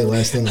 We'll say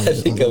less thing. I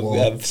think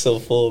I'm so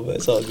full, but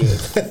it's all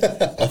good.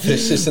 I'll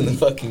finish this in the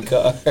fucking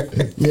car.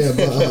 Yeah,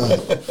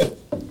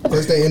 but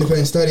first day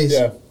independent studies,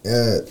 I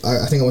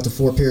think I went to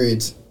 4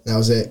 periods. That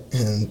was it.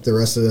 And the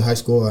rest of the high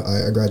school,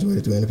 I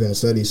graduated through independent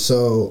studies.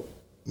 So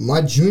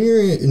my junior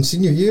and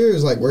senior year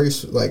is like where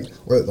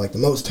the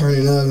most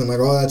turning up and like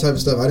all that type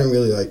of stuff. I didn't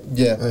really I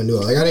didn't do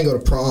it. Like I didn't go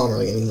to prom or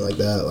like anything like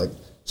that. Like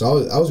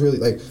so I was really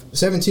like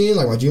 17.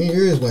 Like my junior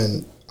year is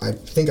when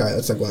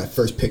that's like when I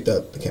first picked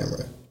up the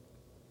camera.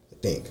 I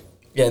think.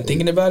 Yeah, and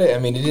thinking about it, I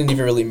mean, it didn't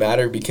even really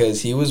matter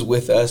because he was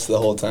with us the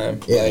whole time.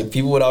 Yeah. Like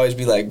people would always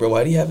be like, "Bro,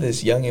 why do you have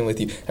this youngin' with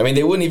you?" I mean,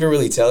 they wouldn't even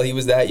really tell he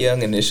was that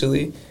young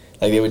initially.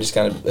 Like, they would just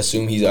kind of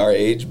assume he's our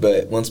age,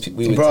 but once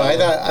we would I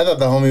thought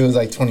the homie was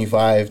like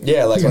 25.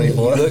 Yeah, like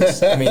 24. He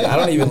looks, I mean, I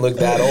don't even look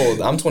that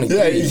old. I'm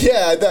 23.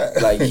 Yeah.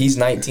 Like, he's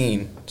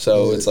 19.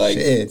 So it's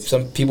like,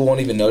 some people won't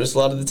even notice a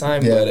lot of the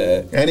time. Yeah. But,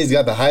 and he's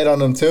got the height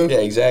on him, too.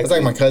 Yeah, exactly. It's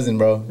like my cousin,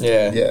 bro.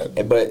 Yeah.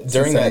 But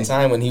during that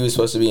time when he was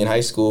supposed to be in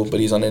high school,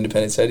 but he's on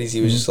independent studies, he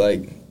was just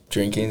like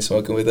drinking,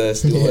 smoking with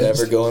us, doing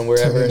whatever, going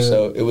wherever.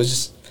 So it was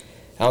just,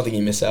 I don't think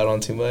he missed out on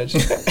too much.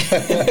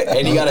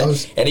 and he got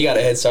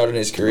a head start on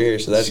his career,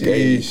 so that's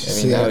great. I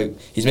mean, now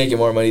he's making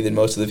more money than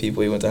most of the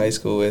people he went to high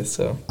school with.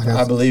 So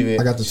I believe it.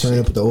 I got to turn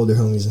up with the older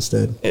homies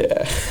instead.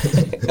 Yeah,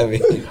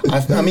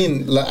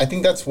 I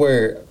think that's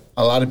where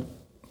a lot of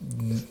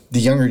the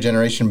younger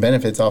generation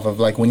benefits off of.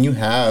 Like when you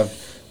have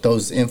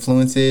those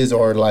influences,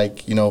 or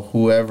like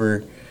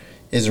whoever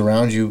is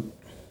around you,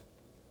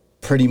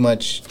 pretty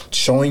much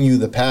showing you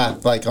the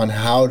path, like on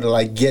how to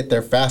like get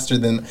there faster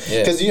than,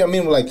 because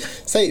like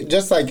say,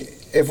 just like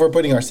if we're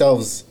putting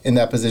ourselves in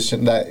that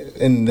position, that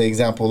in the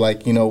example,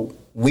 like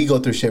we go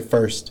through shit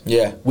first.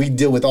 Yeah, we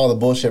deal with all the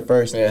bullshit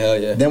first. Yeah, hell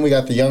yeah. Then we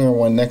got the younger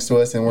one next to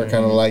us, and we're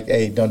kind of like,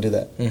 hey, don't do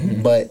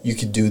that. But you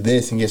could do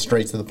this and get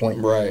straight to the point.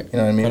 Right. You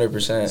know what I mean?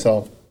 100%.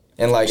 So,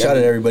 and like, shout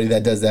out to everybody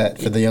that does that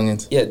for the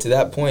youngins. Yeah, to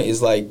that point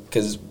is like,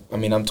 because I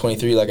mean, I'm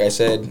 23, like I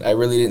said. I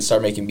really didn't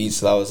start making beats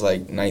till I was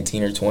like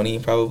 19 or 20,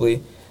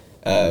 probably.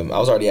 I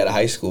was already out of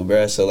high school,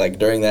 bruh. So like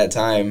during that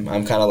time,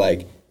 I'm kind of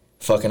like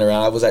fucking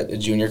around. I was at a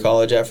junior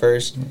college at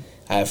first.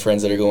 I have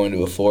friends that are going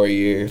to a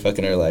 4-year,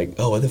 fucking are like,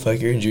 oh, what the fuck,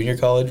 you're in junior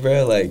college,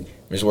 bruh? Like,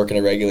 I'm just working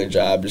a regular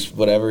job, just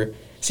whatever.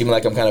 Seeming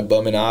like I'm kind of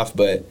bumming off,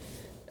 but,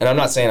 and I'm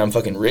not saying I'm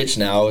fucking rich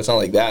now. It's not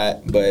like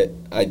that, but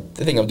I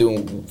think I'm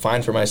doing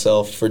fine for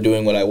myself for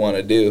doing what I want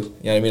to do. You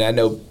know what I mean? I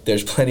know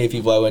there's plenty of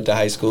people I went to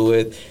high school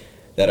with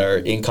that are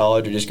in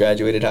college or just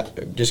graduated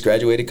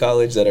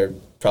college that are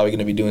probably going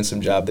to be doing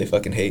some job they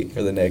fucking hate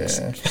for the next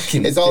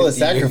fucking it's all a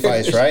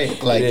sacrifice years.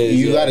 Right? Like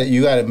you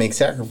gotta make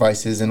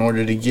sacrifices in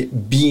order to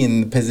be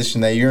in the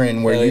position that you're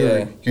in,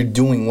 where you're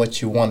doing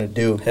what you want to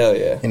do. Hell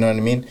yeah. You know what I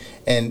mean?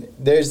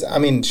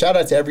 And shout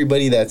out to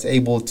everybody that's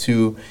able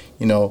to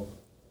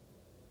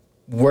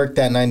work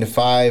that 9 to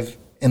 5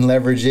 and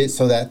leverage it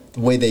so that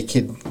way they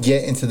could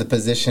get into the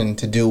position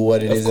to do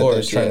what it is that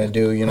they're trying to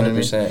do. You know 100%,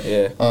 what I mean?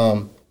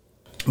 Yeah.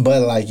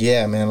 But like,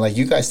 yeah, man, like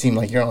you guys seem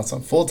like you're on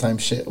some full time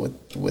shit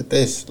with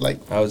this. Like,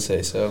 I would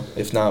say so,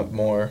 if not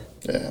more.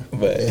 Yeah.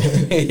 But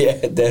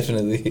yeah,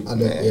 definitely.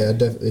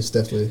 It's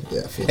definitely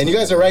And you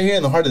guys are right here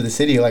in the heart of the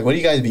city. Like, what do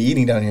you guys be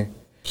eating down here?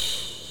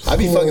 I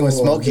be fucking with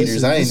smoke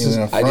eaters. I ain't even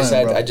gonna front,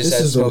 I just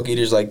had smoke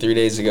eaters like 3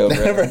 days ago,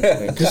 bro.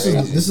 This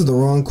is the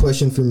wrong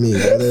question for me,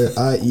 brother.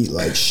 I eat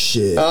like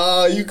shit.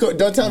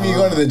 Don't tell me you're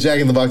going to the Jack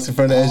in the Box in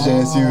front of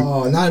SJSU.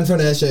 Oh, not in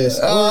front of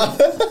SJSU.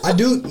 I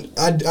do.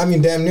 I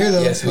mean, damn near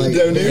though. Yes, we like,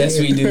 do. Yes,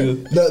 we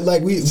do. The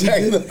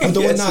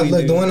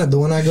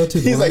one I go to.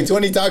 He's like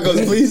 20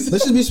 tacos, please.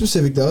 Let's just be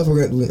specific though. If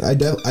we're gonna, I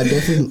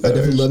definitely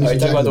love me. Are you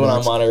talking about the one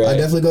on Monterey? I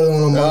definitely go to the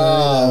one on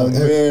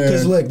Monterey.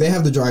 Because look, they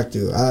have the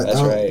drive-through.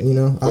 That's right. You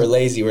know, we're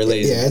lazy.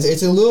 Yeah,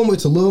 it's a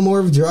little more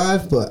of a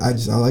drive, but I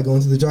like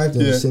going to the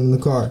drive-through and sitting in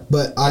the car.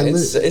 But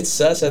it's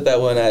sus at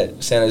that one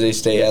at San Jose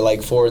State at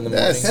like 4 in the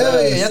morning.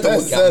 Hell yeah, you have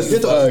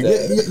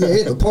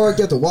to park,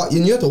 you have to walk,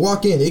 and you have to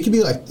walk in. It could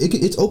be like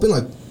it's open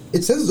like.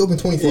 It says it's open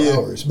 24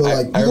 hours, but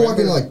like you can walk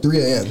in at like 3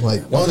 a.m.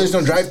 Like, there's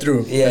no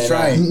drive-through. Yeah, that's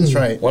right. That's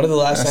right. One of the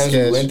last times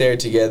we went there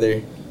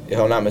together, if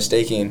I'm not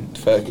mistaken,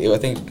 I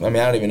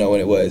don't even know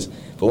when it was,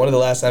 but one of the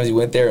last times we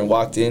went there and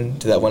walked in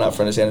to that one out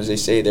front of San Jose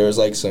State, there was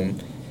like some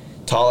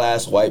tall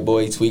ass white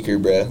boy tweaker,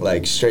 bruh,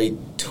 like straight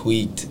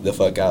tweaked the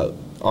fuck out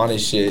on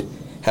his shit.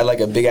 Had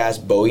like a big ass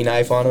Bowie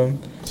knife on him.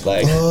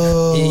 Like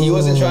he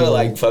wasn't trying to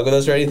like fuck with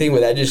us or anything,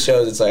 but that just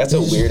shows it's like that's a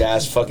weird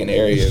ass fucking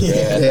area, bro.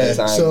 At that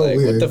time, so like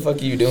weird. What the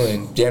fuck are you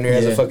doing? Damn near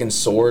has a fucking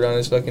sword on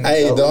his fucking.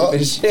 Hey,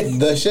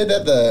 the shit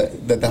that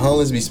the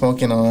homeless be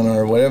smoking on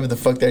or whatever the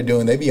fuck they're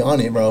doing, they be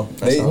on it, bro.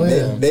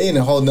 They in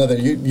a whole nother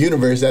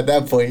universe at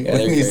that point. Yeah,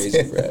 they're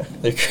crazy, bro.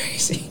 They're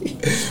crazy.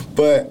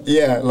 But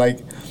yeah, like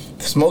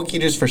smoke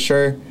eaters for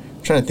sure.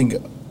 I'm trying to think.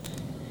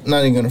 I'm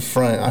not even gonna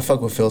front. I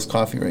fuck with Phil's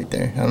Coffee right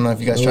there. I don't know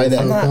if you guys tried that.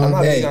 I'm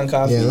not big on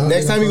coffee. Yeah,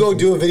 next time you go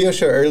do a video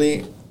show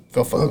early,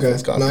 go fuck with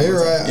Phil's Coffee. No, you're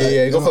right.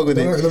 Yeah, go fuck with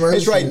it.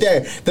 It's right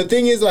there. The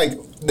thing is, like,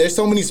 there's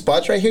so many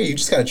spots right here. You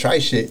just gotta try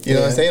shit. You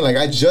know what I'm saying? Like,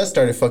 I just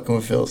started fucking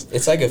with Phil's.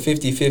 It's like a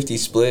 50-50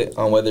 split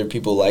on whether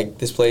people like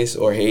this place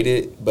or hate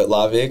it. But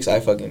La Vix, I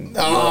fucking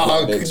love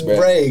La Vix, bro.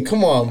 Ray,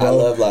 come on, bro. I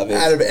love La Vix.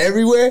 Out of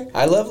everywhere,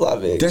 I love La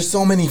Vix. There's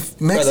so many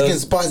Mexican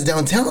spots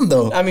downtown,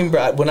 though. I mean,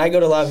 bro, when I go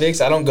to La Vix,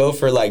 I don't go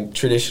for like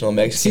traditional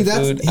Mexican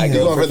food. I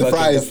go for the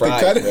fries, bro.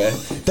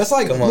 That's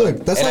like,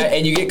 look, that's like,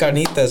 and you get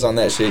carnitas on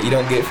that shit. You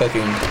don't get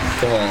fucking.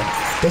 Come on.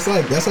 That's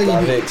like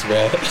La Vix,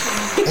 bro.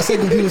 That's like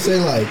when people say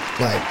like,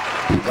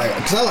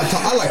 because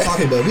I like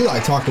Taco Bell. We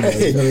like Taco Bell.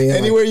 You know what I mean?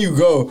 Anywhere you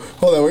go,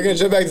 hold on, we're gonna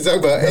jump back to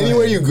Taco Bell.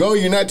 Anywhere you go,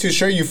 you're not too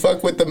sure you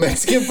fuck with the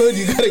Mexican food.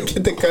 You gotta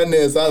get the carne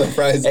asada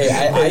fries. Hey,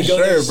 I go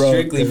there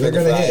strictly for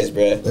the fries,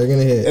 bro. They're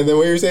gonna hit. And then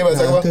what you were saying about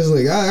Taco Bell? Because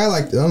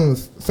like I'm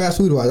fast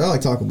food wise. I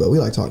like Taco Bell. We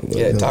like Taco Bell.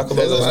 Yeah, Taco Bell.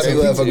 There's a lot of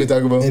people that fuck with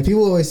Taco Bell. And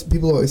people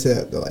always say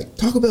that, they're like,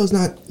 Taco Bell is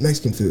not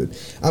Mexican food.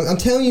 I'm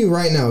telling you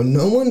right now,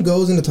 no one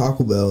goes into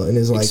Taco Bell and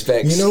is like,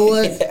 you know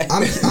what?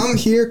 I'm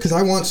here because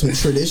I want some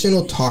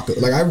traditional taco.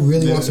 Like I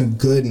really want some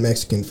good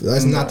Mexican food.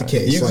 That's not the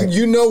case.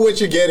 You know what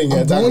you're getting.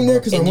 I'm going there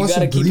because I want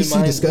some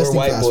greasy, disgusting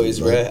we're white fast boys,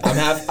 food, bro.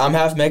 I'm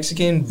half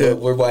Mexican, but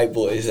we're white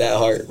boys at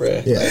heart,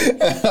 bro. Yeah.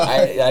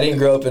 I didn't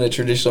grow up in a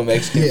traditional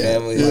Mexican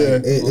family.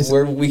 Like,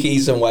 we can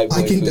eat some white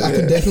boy food. I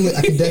can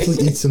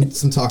definitely eat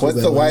some Taco Bell.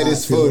 What's the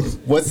whitest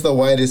food? What's the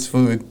whitest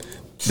food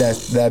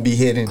that be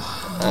hidden?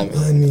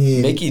 I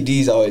mean, Mickey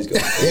D's always go.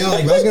 Yeah,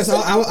 like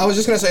I was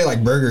just gonna say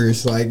like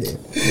burgers. Like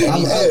I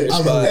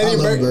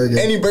love burgers.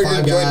 Any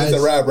burger joint is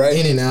a wrap, right?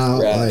 In-N-Out.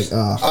 Like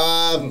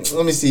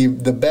let me see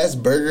the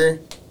best burger.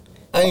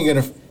 I ain't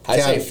gonna.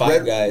 I'd say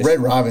Five Guys.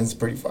 Red Robin's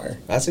pretty fire.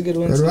 That's a good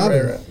one. Red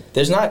Robin.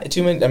 There's not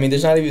too many. I mean,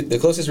 there's not even the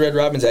closest Red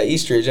Robin's at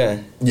Eastridge, huh?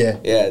 Yeah.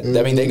 Yeah.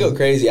 I mean, they go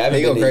crazy. I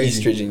haven't been to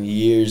Eastridge in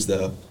years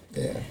though.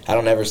 Yeah. I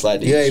don't ever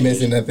slide to You ain't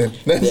missing nothing.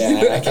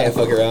 Yeah, I can't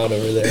fuck around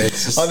over there.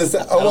 It's just, on the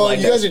side. Oh, well,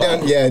 you guys are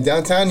down. Yeah,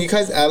 downtown. You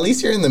guys, at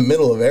least you're in the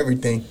middle of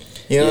everything.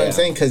 You know what I'm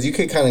saying? Because you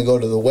could kind of go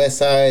to the west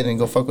side and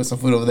go fuck with some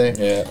food over there.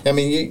 Yeah. I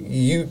mean,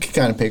 you can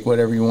kind of pick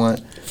whatever you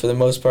want. For the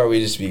most part, we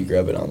just be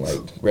grubbing on like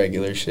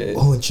regular shit.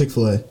 Oh, and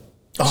Chick-fil-A.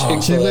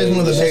 Oh, Chick-fil-A is one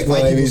of the best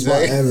white people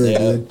spots ever,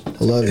 dude.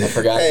 I love it. I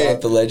forgot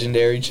about the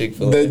legendary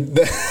Chick-fil-A.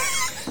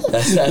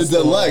 The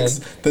deluxe.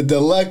 The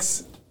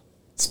deluxe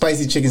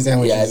spicy chicken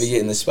sandwiches. Yeah, I be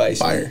getting the spicy.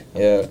 Fire.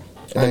 Yeah.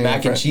 And the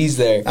mac and cheese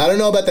there. I don't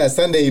know about that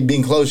Sunday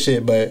being closed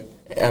shit, but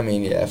I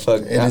mean, yeah,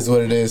 fuck. It is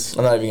what it is.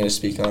 I'm not even gonna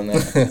speak on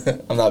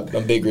that. I'm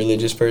a big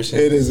religious person.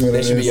 It is what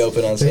it is. They should be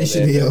open on Sunday. They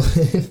should be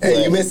open.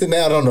 Hey, you missing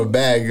out on a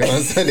bag on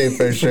Sunday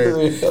for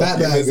sure. Fat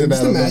bag.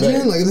 Just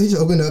imagine, like, they just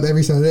opened up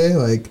every Sunday,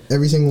 like,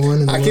 every single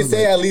one. I can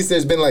say at least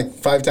there's been like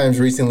 5 times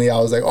recently I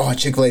was like, oh,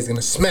 Chick-fil-A is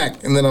gonna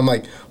smack. And then I'm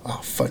like, oh,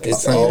 fuck,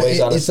 it's Sunday.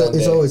 Always on a Sunday.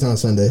 It's always on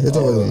Sunday. It's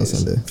always on a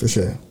Sunday, for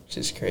sure.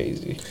 Just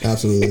crazy.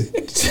 Absolutely.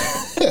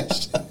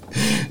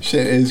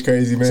 Shit is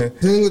crazy, man. The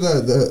thing with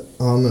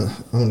I'm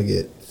gonna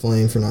get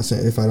flamed for not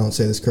saying if I don't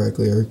say this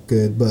correctly or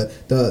good, but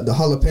the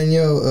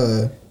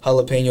jalapeno.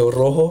 Jalapeno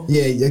rojo.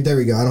 Yeah, there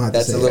we go. I don't have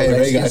to say it.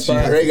 Ray got you.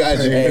 Ray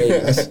got you.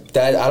 Hey,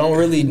 that I don't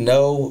really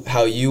know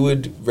how you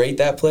would rate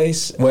that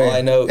place. Where? All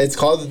I know it's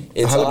called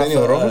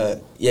jalapeno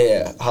rojo.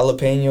 Yeah,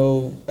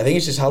 jalapeno. I think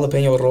it's just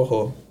jalapeno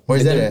rojo.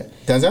 Where's that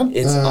at? Downtown?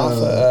 It's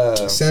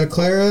off Santa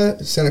Clara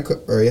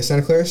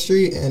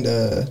Street, and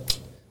I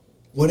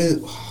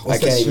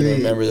can't even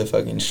remember the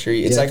fucking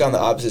street. It's like on the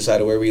opposite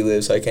side of where we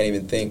live, so I can't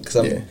even think.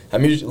 Cause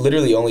I'm usually,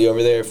 literally only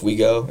over there if we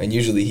go, and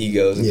usually he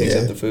goes and picks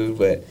up the food.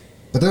 But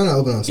they're not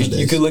open on Sundays.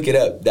 You could look it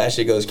up. That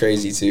shit goes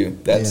crazy too.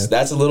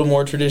 That's a little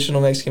more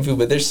traditional Mexican food,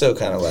 but they're still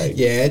kind of like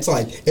it's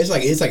like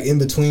in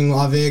between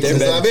La Vix. They're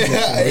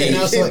better. You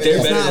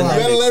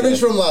gotta leverage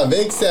from La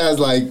Vix as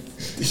like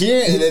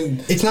here, and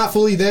then it's not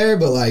fully there,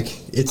 but like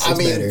it's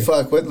better.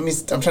 Fuck.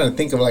 I'm trying to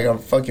think of like a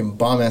fucking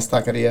bomb ass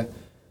taqueria.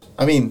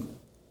 I mean.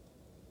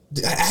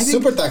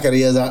 Super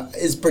taqueria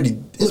is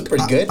pretty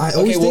good.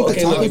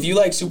 Look, if you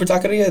like super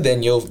taqueria,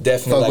 then you'll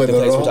definitely like the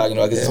place we're talking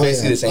about because it's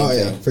basically the same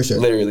thing. For sure.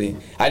 Literally.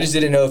 I just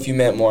didn't know if you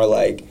meant more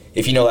like,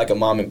 if you know like a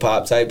mom and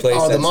pop type place.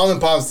 Oh, the mom and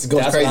pops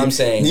goes that's crazy. What I'm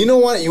saying. You know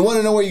what? You want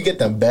to know where you get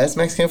the best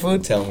Mexican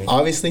food? Tell me.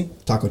 Obviously.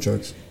 Taco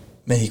trucks.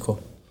 Mexico.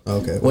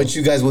 Okay. Which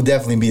you guys will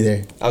definitely be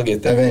there. I'll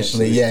get there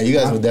eventually. Yeah, you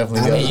guys will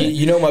definitely be there.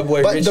 You know my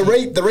boy But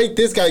Richie. the rate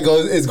this guy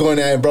is going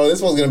at, bro,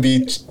 this one's going to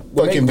be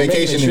fucking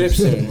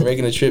vacationing. We're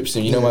making a trip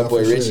soon. You know my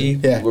boy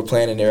Richie? Sure. Yeah. We're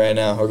planning it right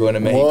now. We're going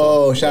to Mexico.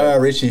 Whoa, shout out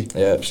Richie.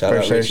 Yeah, shout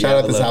out Richie.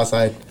 Shout out the South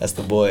Side. That's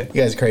the boy.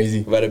 You guys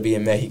crazy. We're about to be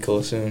in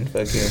Mexico soon.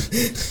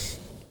 Fucking.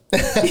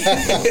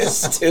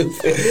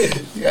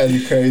 Stupid. You guys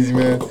are crazy,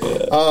 man.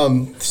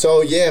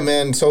 So yeah,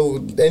 man. So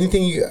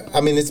anything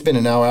it's been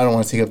an hour. I don't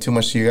want to take up too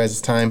much of you guys'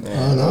 time.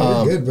 Oh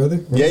no, we're good, brother.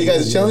 Yeah, you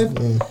guys are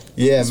chilling?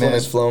 Yeah, this man. one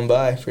has flown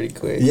by pretty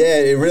quick. Yeah,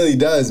 it really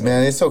does,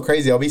 man. It's so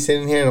crazy. I'll be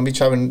sitting here and I'll be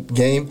chopping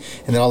game,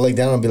 and then I'll lay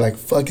down and I'll be like,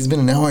 fuck, it's been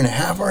an hour and a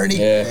half already.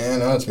 Yeah. Man,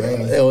 no, it's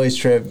crazy. They always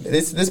trip.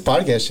 This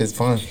podcast shit's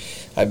fun.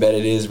 I bet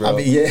it is, bro. I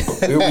mean, yeah.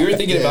 we were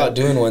thinking about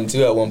doing one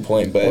too at one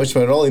point, but which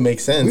would only make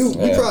sense.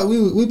 We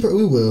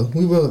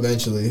will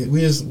eventually.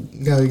 We just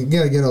gotta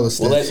get all the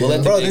steps. We'll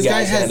let bro, the this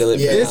guy has handle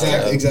it.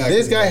 Exactly.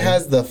 This guy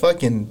has the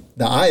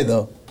eye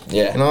though.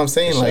 Yeah, you know what I'm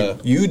saying? Like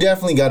you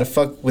definitely got to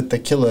fuck with the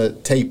killer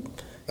tape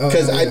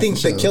because I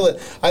think the killer.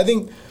 I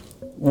think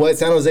what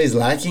San Jose is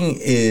lacking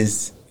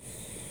is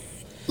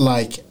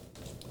like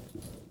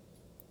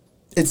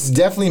it's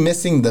definitely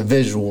missing the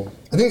visual.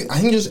 I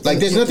think just like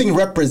there's nothing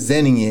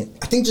representing it.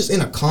 I think just in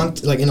a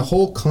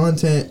whole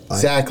content, like,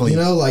 exactly. You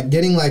know, like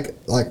getting like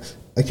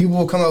people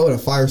will come out with a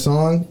fire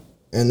song,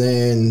 and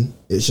then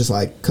it's just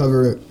like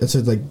cover. It's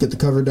just like get the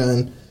cover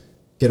done,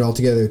 get it all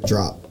together,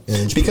 drop,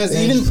 and because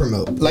and even just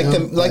promote like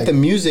the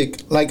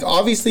music, like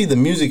obviously the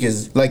music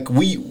is like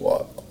we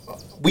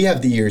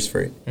have the ears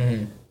for it,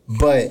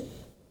 but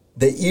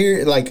the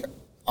ear like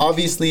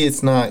obviously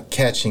it's not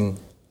catching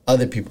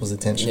other people's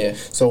attention. Yeah.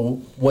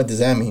 So what does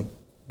that mean?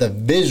 The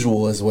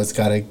visual is what's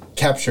got to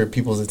capture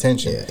people's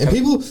attention. Yeah. And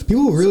people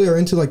really are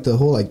into like the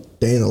whole like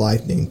day in the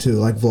life thing too,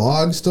 like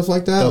vlogs, stuff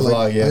like that.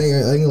 Vlog, yeah. I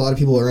think a lot of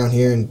people around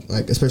here and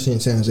like especially in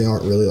San Jose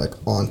aren't really like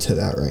onto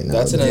that right now.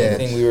 That's another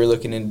thing we were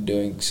looking into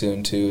doing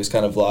soon too. Is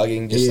kind of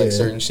vlogging, just like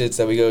certain shits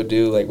that we go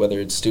do, like whether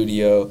it's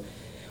studio.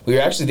 We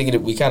were actually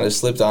thinking we kind of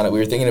slipped on it. We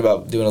were thinking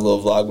about doing a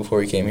little vlog before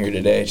we came here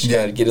today. Just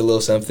trying to get a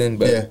little something,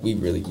 but we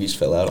just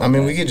fell out.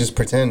 We could just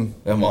pretend.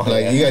 I'm on.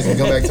 Like you guys can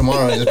come back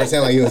tomorrow and just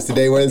pretend like it was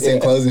today. Wear the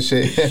same clothes and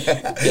shit.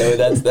 Yeah,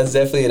 but that's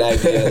definitely an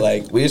idea.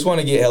 Like we just want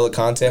to get hella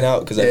content out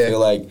because I feel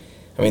like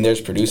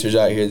there's producers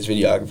out here, there's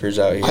videographers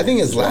out here. I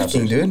think it's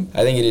lacking, dude.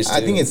 I think it is too.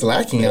 I think it's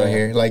lacking out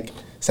here. Like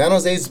San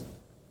Jose's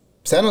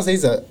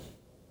a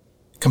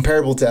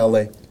comparable to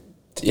LA.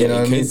 You know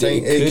what I mean?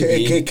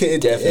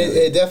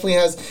 It definitely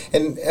has,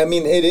 and I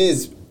mean it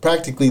is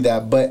practically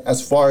that. But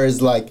as far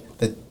as like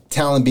the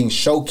talent being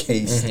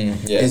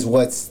showcased, is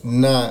what's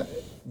not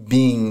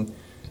being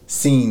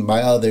seen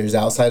by others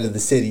outside of the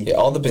city. Yeah,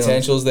 all the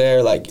potential's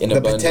there, like in the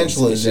abundance.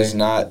 Potential is just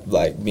not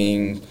like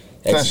being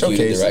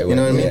executed the right way. You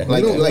know what I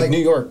mean? Like New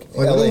York,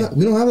 LA.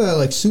 We don't have that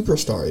like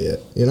superstar yet.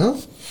 You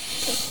know.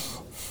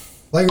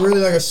 Like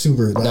really, like a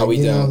super. Like, no,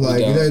 we don't.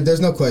 Like there's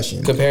no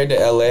question. Compared to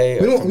LA,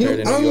 or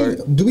compared to New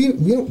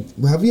York.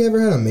 Have we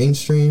ever had a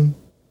mainstream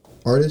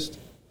artist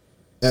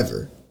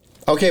ever?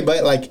 Okay,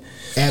 but like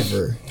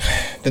ever.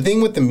 The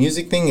thing with the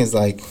music thing is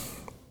like,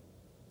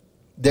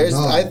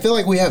 I feel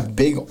like we have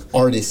big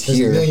artists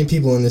here. There's a million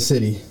people in the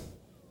city.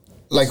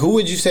 Like, who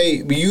would you say?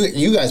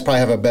 You guys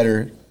probably have a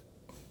better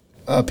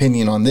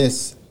opinion on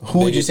this. Who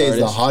would you say is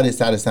the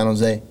hottest out of San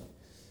Jose?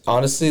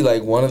 Honestly,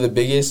 like one of the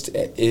biggest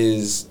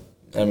is.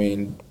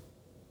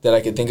 That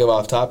I could think of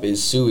off top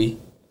is Suey.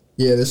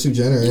 Yeah, that's Sue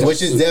Jenner.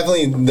 Which is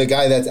definitely the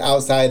guy that's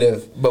outside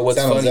of San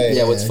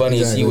Jose. What's funny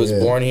is he was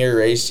born here,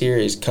 raised here,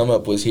 his come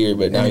up was here,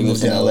 but now he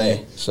lives in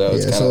LA. So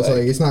it's kind of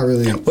like it's not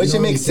really. Which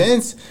it makes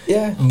sense.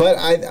 Yeah. But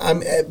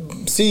I'm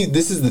see,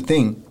 this is the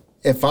thing.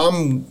 If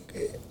I'm,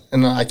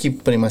 and I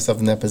keep putting myself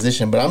in that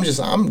position, but I'm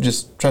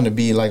just trying to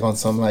be like on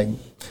some like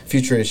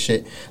futurist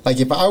shit. Like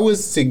if I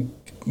was to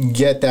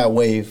get that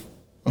wave,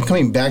 I'm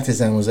coming back to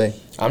San Jose.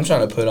 I'm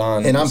trying to put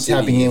on... And I'm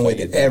tapping in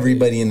with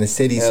everybody in the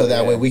city so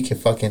that way we can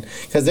fucking...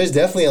 Because there's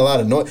definitely a lot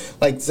of noise.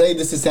 Like, say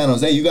this is San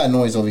Jose. You got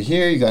noise over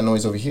here. You got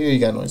noise over here. You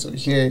got noise over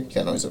here. You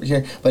got noise over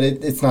here. But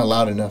it's not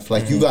loud enough.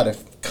 Like, you got to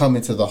come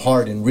into the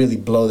heart and really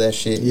blow that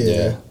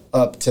shit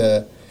up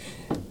to,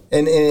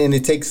 and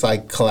it takes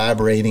like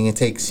collaborating. It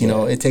takes, you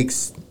know, it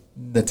takes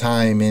the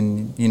time,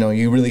 and you know,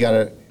 you really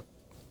gotta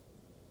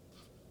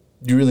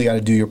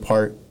do your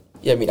part.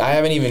 Yeah, I mean, I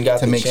haven't even got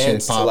the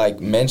chance to like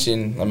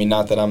mention. I mean,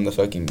 not that I'm the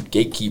fucking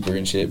gatekeeper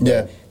and shit,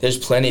 but there's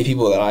plenty of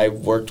people that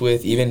I've worked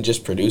with, even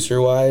just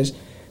producer wise,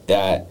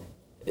 that,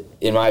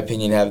 in my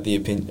opinion, have the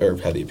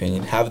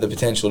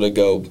potential to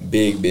go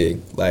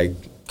big, like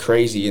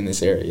crazy in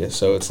this area.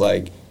 So it's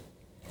like,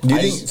 do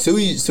you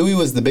think Suey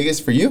was the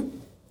biggest for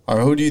you, or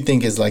who do you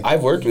think is like?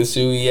 I've worked with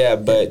Suey, yeah,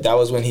 but that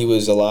was when he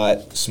was a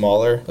lot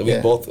smaller. Like we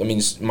both. I mean,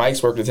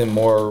 Mike's worked with him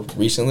more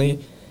recently.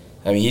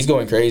 I mean, he's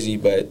going crazy,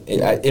 but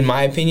in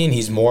my opinion,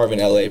 he's more of an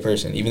LA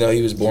person, even though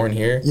he was born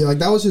here. Yeah, like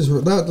that was his.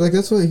 Like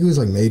that's what he was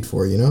like made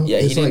for, you know.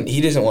 Yeah,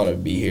 he doesn't want to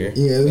be here.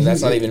 Yeah, and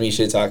that's not even me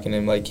shit talking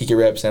him. Like he can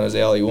rep San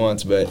Jose all he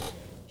wants, but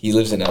he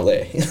lives in LA.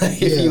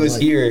 Like, if he was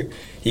here,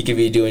 he could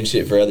be doing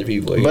shit for other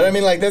people. But I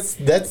mean, like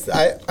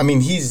I mean,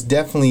 he's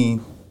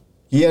definitely,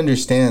 he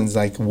understands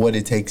like what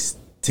it takes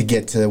to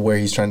get to where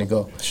he's trying to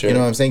go. Sure. You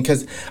know what I'm saying?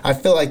 Because I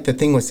feel like the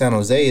thing with San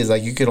Jose is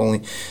like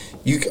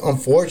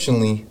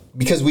unfortunately,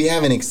 because we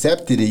haven't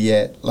accepted it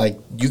yet, like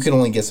you can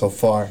only get so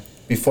far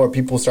before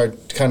people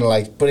start kind of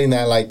like putting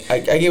that like. I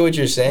get what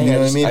you're saying. You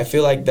know what I mean? I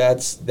feel like that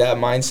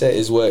mindset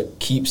is what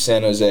keeps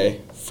San Jose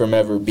from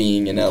ever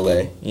being in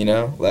LA. You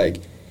know,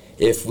 like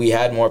if we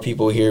had more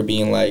people here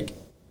being like,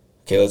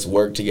 okay, let's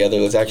work together.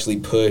 Let's actually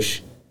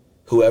push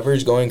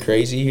whoever's going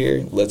crazy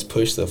here. Let's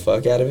push the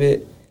fuck out of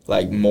it,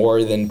 like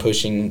more than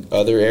pushing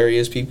other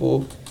areas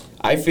people.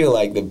 I feel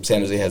like the San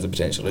Jose has the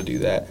potential to do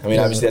that. I mean,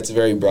 obviously that's a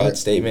very broad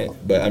statement,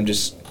 but I'm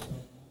just.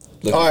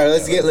 All right,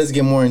 let's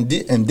get more in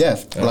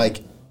depth. Like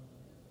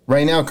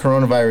right now,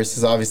 coronavirus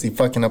is obviously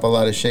fucking up a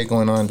lot of shit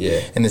going on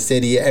in the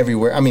city,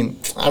 everywhere. I mean,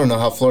 I don't know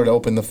how Florida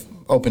opened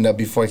up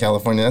before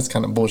California. That's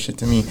kind of bullshit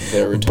to me.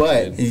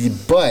 But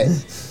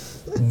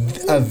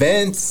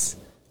events,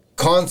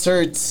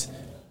 concerts,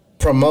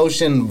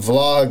 promotion,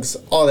 vlogs,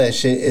 all that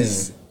shit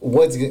is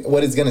what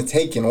it's gonna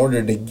take in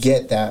order to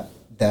get that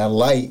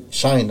light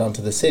shined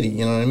onto the city.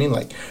 You know what I mean?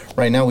 Like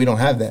right now we don't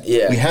have that.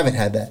 Yeah. We haven't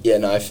had that. Yeah,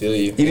 no, I feel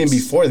you. Even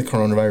before the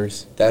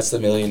coronavirus. That's the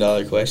 $1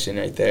 million question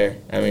right there.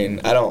 I mean,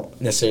 I don't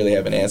necessarily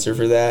have an answer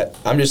for that.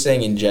 I'm just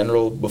saying in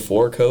general,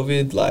 before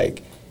COVID,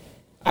 like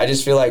I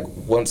just feel like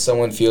once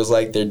someone feels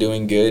like they're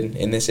doing good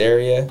in this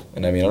area,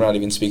 and I mean, I'm not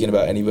even speaking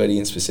about anybody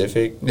in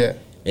specific. Yeah.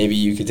 Maybe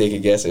you could take a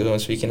guess at who I'm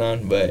speaking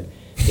on, but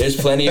there's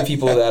plenty of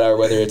people that are,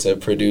 whether it's a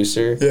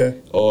producer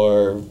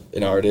or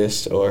an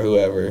artist or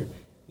whoever,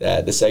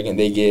 that the second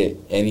they get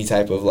any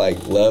type of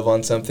like love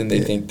on something,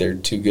 they think they're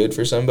too good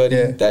for somebody.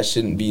 Yeah. That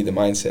shouldn't be the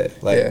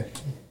mindset. Like,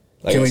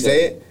 can we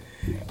say it?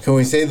 Can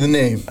we say the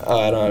name?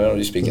 I don't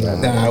be speaking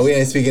on names. Nah, we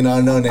ain't speaking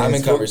on no names. I'm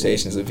in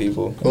conversations with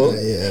people. Well,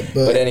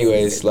 but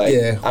anyways, like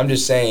I'm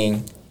just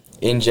saying,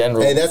 in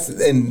general. Hey,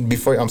 and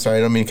before, I'm sorry,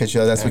 I don't mean to cut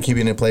you off. That's what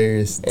keeping it player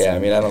is. Yeah, I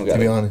mean, I don't got to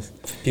be honest.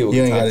 People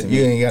you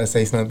ain't got to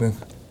say something.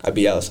 I'd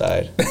be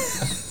outside.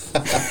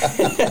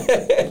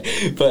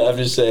 But I'm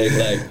just saying,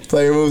 like,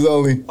 player moves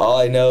only. All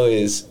I know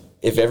is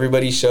if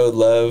everybody showed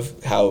love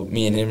how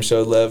me and him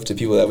showed love to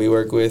people that we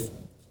work with,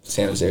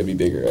 San Jose would be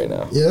bigger right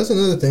now. Yeah, that's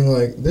another thing.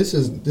 Like, this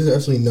is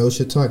absolutely no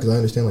shit talk, because I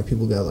understand, like,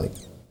 people got, like,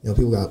 you know,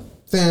 people got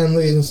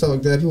families and stuff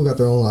like that. People got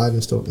their own lives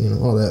and stuff, you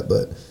know, all that.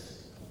 But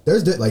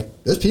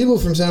there's people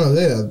from San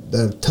Jose that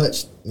have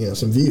touched, you know,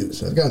 some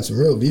views. I've gotten some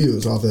real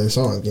views off of their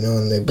song, you know,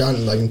 and they've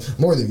gotten like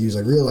more than views,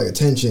 like real like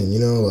attention, you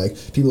know, like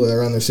people that are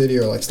around their city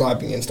are like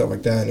slapping and stuff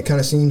like that. And it kind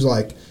of seems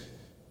like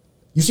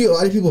you see a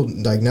lot of people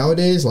like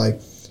nowadays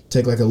like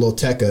take like a Lil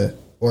Tecca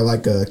or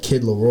like a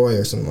Kid Leroy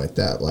or something like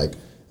that. Like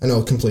I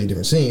know a completely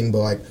different scene, but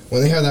like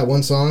when they have that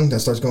one song that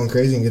starts going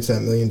crazy and gets that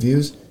 1 million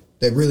views,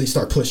 they really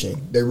start pushing.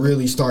 They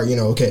really start, you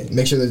know, okay,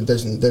 make sure that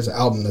there's an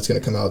album that's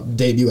going to come out,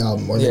 debut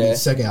album, or maybe a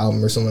second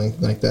album or something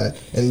like that.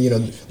 And, you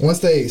know, once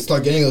they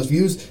start getting those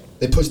views,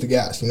 they push the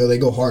gas. You know, they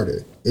go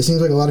harder. It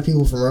seems like a lot of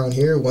people from around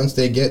here, once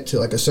they get to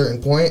like a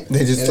certain point,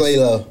 they just play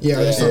low. Yeah,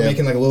 or they start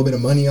making like a little bit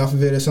of money off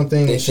of it or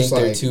something. They it's think just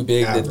they're like too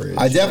big. Average,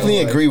 I definitely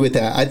agree with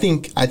that. I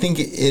think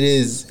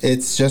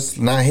it's just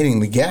not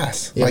hitting the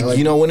gas. Yeah, like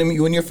you know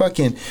when you're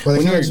fucking. Well,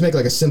 they can't just make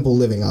like a simple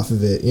living off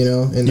of it. You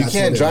know, and you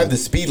can't drive the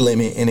speed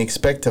limit and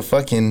expect to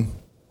fucking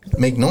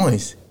make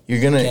noise. You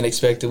can't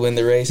expect to win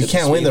the race. You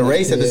can't win the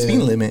race at the speed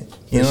limit.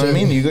 You know what I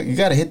mean? You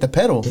got to hit the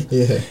pedal.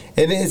 Yeah.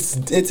 And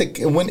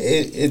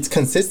it's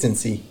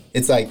consistency.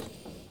 It's like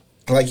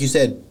you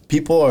said,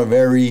 people are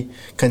very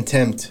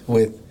content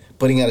with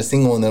putting out a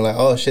single and they're like,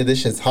 oh shit, this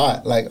shit's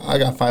hot. Like I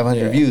got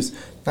 500 views.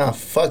 Nah,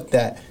 fuck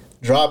that.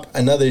 Drop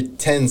another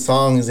 10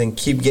 songs and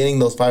keep getting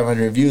those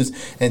 500 views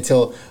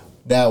until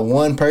that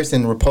one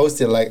person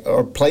reposts it, like,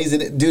 or plays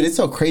it. Dude, it's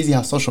so crazy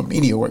how social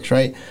media works,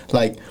 right?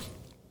 Like,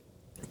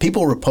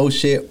 people repost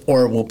shit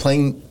or will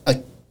play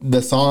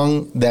the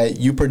song that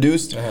you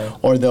produced,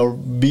 or they'll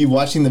be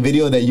watching the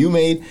video that you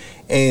made,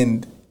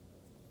 and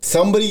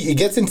it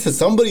gets into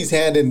somebody's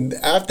hand, and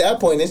after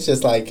that point, it's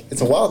just like, it's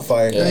a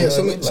wildfire. Yeah,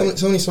 so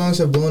many songs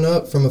have blown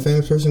up from a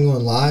famous person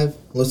going live,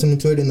 listening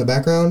to it in the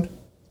background,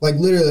 Like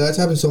literally, that's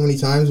happened so many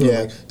times.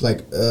 Where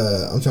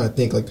I'm trying to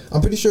think. Like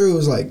I'm pretty sure it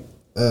was like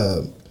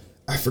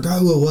I forgot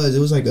who it was. It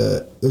was like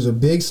it was a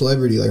big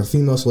celebrity, like a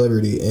female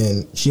celebrity,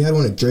 and she had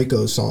one of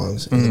Draco's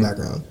songs in the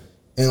background,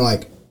 and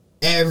like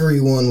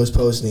everyone was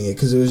posting it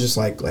because it was just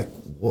like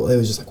well, it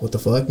was just like what the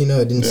fuck, you know?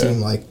 It didn't seem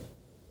like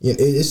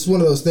it's just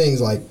one of those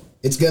things like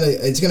it's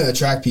gonna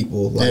attract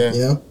people, like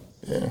you know,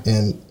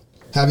 and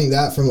having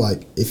that from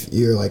like if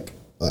you're like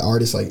an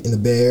artist like in the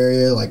Bay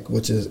Area, like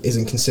which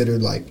isn't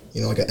considered like,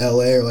 you know, like a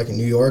LA or like a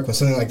New York, when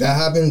something like that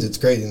happens, it's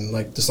crazy, and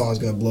like the song's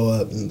gonna blow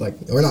up, and like,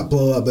 or not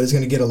blow up, but it's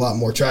gonna get a lot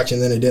more traction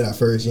than it did at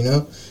first, you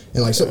know.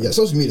 And like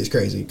social media is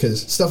crazy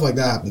because stuff like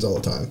that happens all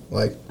the time.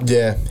 Like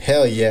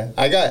hell yeah.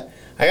 I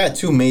got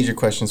two major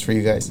questions for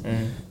you guys.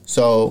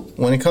 So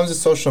when it comes to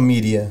social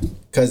media,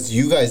 because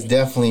you guys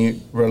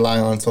definitely rely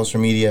on social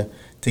media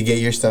to get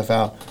your stuff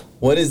out,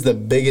 what is the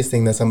biggest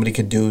thing that somebody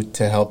could do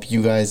to help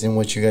you guys in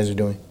what you guys are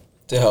doing?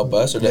 To help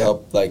us, or to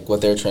help like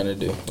what they're trying to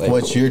do? Like,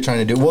 what you're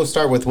trying to do. We'll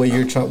start with what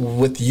you're trying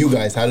with you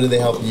guys. How do they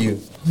help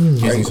you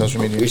using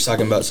social media? You're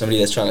talking about somebody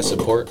that's trying to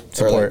support.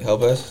 Or like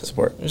help us?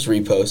 Support. Just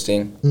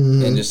reposting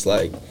and just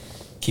like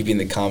keeping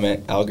the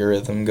comment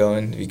algorithm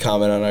going. If you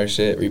comment on our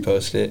shit,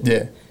 repost it.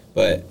 Yeah.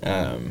 But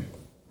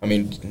I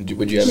mean,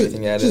 would you have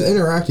anything to add to that? Just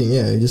interacting,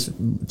 just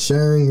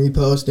sharing,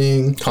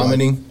 reposting,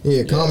 commenting.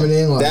 Like,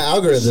 commenting. Like, that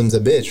algorithm's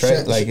a bitch,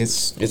 right? Like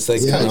it's like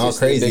kind of all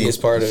crazy. The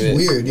biggest part of it.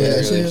 Weird, yeah.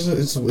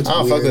 It's I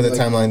don't fuck with the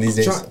timeline these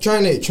days.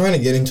 Trying to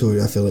get into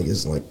it, I feel like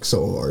is like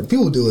so hard.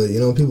 People do it, you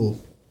know. People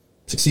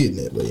succeed in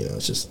it, but you know,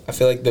 it's just. I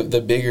feel like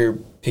the bigger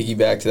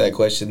piggyback to that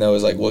question though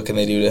is like, what can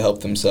they do to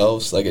help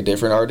themselves? Like a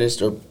different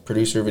artist or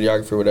producer,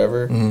 videographer,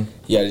 whatever.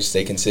 You gotta just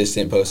stay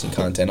consistent, posting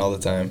content all the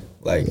time.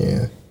 Like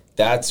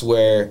that's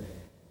where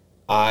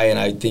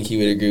I think he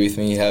would agree with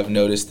me, have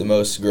noticed the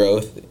most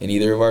growth in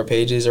either of our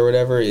pages or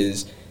whatever,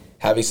 is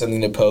having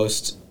something to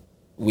post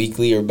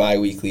weekly or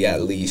bi-weekly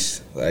at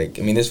least. Like,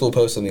 I mean, this will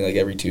post something like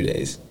every 2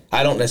 days.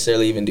 I don't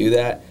necessarily even do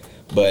that,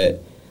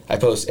 but I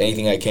post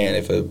anything I can.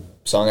 If a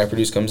song I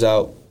produce comes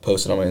out,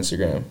 post it on my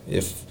Instagram.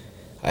 If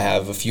I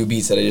have a few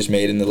beats that I just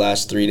made in the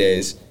last 3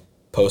 days,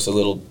 post a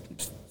little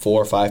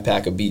 4 or 5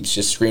 pack of beats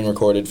just screen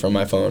recorded from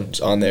my phone,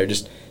 just on there,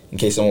 just in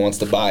case someone wants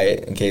to buy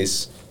it, in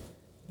case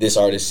this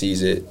artist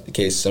sees it, in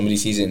case somebody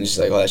sees it and it's just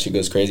like, oh, that shit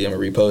goes crazy, I'm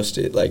gonna repost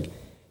it. Like,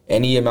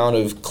 any amount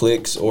of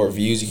clicks or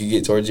views you could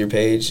get towards your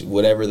page,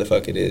 whatever the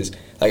fuck it is.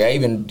 Like, I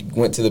even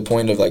went to the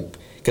point of like,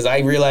 because I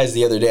realized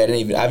the other day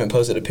I haven't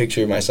posted a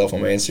picture of myself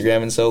on my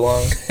Instagram in so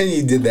long.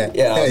 You did that.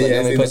 Yeah, I was like,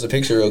 let me post a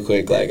picture real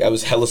quick. Like, I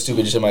was hella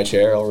stupid just in my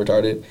chair, all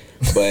retarded.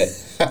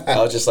 But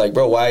I was just like,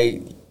 bro,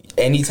 why?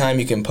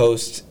 Anytime you can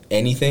post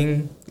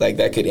anything like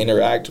that could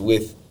interact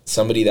with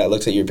somebody that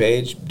looks at your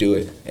page, do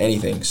it.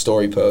 Anything.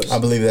 Story post. I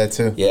believe that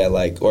too. Yeah,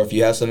 like, or if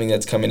you have something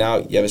that's coming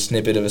out, you have a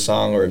snippet of a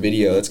song or a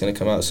video that's going to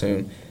come out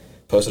soon,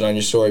 post it on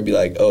your story, be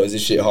like, oh, is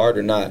this shit hard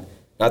or not?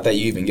 Not that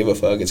you even give a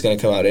fuck, it's going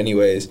to come out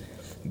anyways,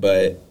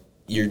 but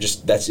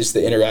that's just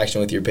the interaction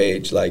with your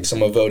page. Like,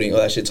 someone voting, oh,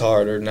 that shit's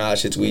hard, or nah, that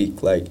shit's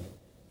weak. Like,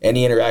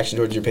 any interaction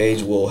towards your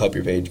page will help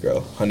your page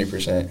grow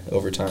 100%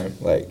 over time.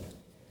 Like,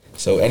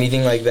 so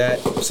anything like that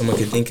someone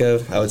could think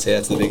of, I would say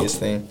that's the biggest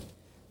thing.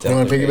 You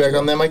want to piggyback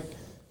on that, Mike?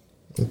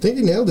 I think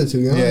you nailed it too,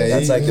 you know? Yeah,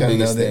 that's like the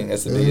biggest thing.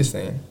 That's the biggest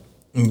thing.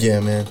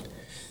 Yeah, man.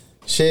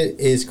 Shit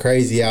is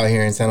crazy out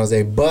here in San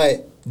Jose.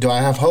 But do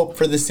I have hope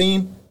for the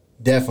scene?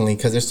 Definitely,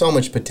 because there's so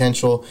much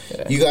potential.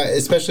 Yeah. You guys,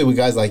 especially with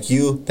guys like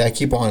you that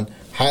keep on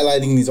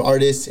highlighting these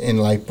artists and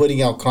like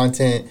putting out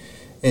content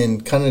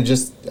and kind of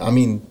just, I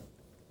mean,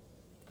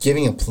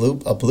 giving a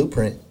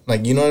blueprint.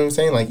 Like, you know what I'm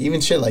saying? Like,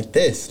 even shit like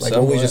this, like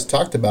what we just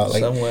talked about.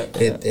 Like,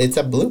 it's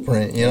a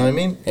blueprint. You know what I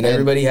mean? And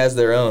everybody has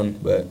their own,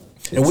 but.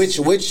 And which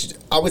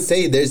I would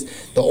say there's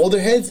the older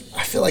heads.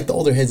 I feel like the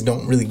older heads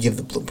don't really give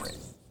the blueprint.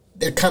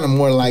 They're kind of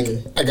more like,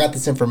 I got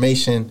this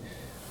information.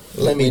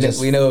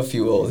 We know a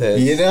few old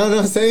heads. You know what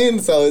I'm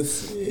saying? So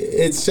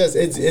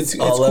it's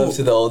all cool. love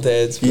to the old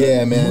heads. Bro.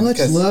 Yeah, man. Much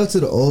love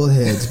to the old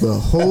heads, but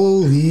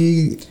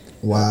holy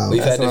wow.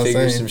 We've had to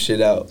figure some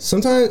shit out.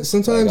 Sometimes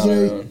like, you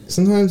know,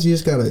 sometimes you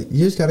just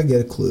gotta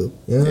get a clue.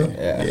 You know?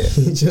 Yeah.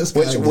 You just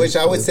which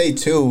I would say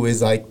too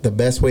is like the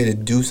best way to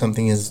do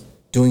something is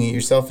doing it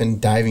yourself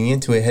and diving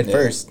into it head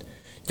first.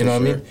 You know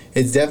what I mean?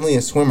 It's definitely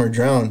a swim or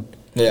drown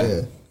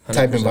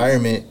type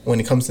environment when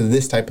it comes to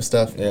this type of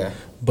stuff. Yeah.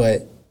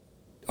 But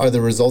are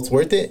the results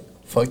worth it?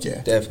 Fuck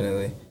yeah.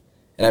 Definitely.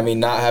 And I mean,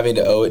 not having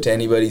to owe it to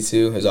anybody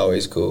too is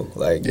always cool.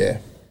 Like,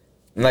 and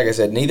like I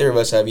said, neither of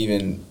us have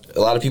even, a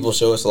lot of people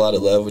show us a lot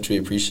of love, which we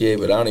appreciate,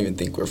 but I don't even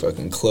think we're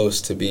fucking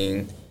close to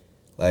being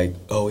like,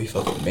 oh, we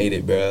fucking made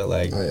it, bro.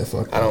 Like,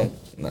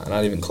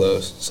 not even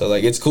close. So,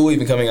 like, it's cool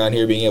even coming on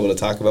here, being able to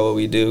talk about what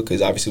we do,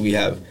 because obviously we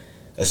have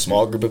a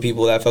small group of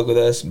people that fuck with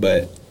us,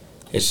 but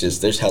it's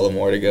just there's hella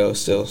more to go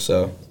still.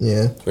 So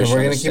yeah, we're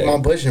gonna keep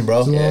on pushing,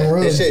 bro. Yeah.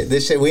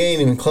 This shit, we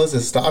ain't even close to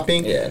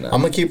stopping. Yeah, no.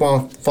 I'm gonna keep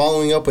on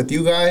following up with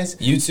you guys.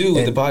 You too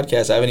with the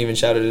podcast. I haven't even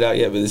shouted it out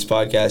yet, but this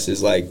podcast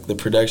is like the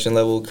production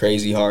level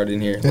crazy hard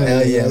in here.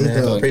 Hell yeah,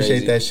 man!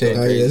 Appreciate that shit.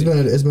 Yeah,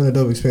 it's been a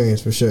dope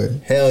experience for sure.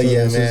 Hell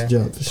yeah,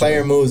 man!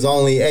 Player moves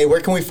only. Hey,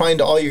 where can we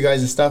find all you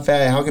guys' stuff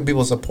at? How can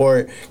people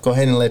support? Go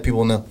ahead and let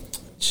people know.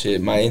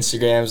 Shit, my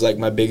Instagram's like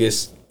my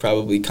biggest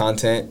probably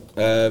content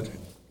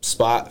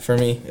spot for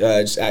me.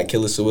 Just at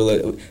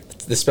Killisawilla.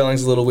 The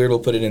spelling's a little weird. We'll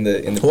put it in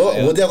the.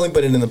 We'll definitely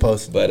put it in the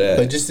post. But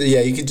just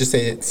you could just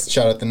say it.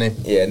 Shout out the name.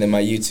 Yeah, and then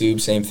my YouTube,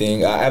 same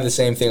thing. I have the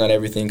same thing on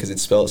everything because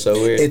it's spelled so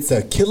weird. It's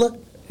a killer.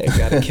 Hey,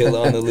 got a killer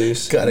on the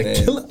loose. Got a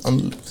killer on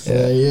the loose.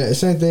 Yeah,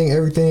 same thing.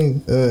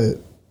 Everything.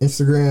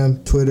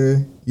 Instagram,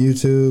 Twitter,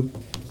 YouTube,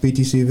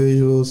 BTC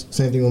Visuals.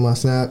 Same thing with my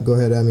Snap. Go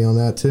ahead, add me on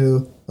that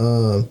too.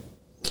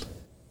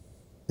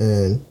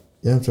 And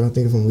yeah, I'm trying to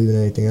think if I'm leaving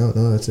anything out.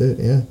 No, that's it.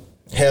 Yeah.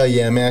 Hell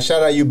yeah, man.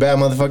 Shout out you bad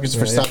motherfuckers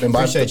for stopping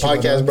by the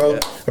podcast, bro.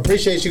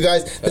 Appreciate you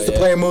guys. It's the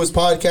Player Moves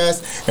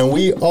podcast, and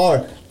we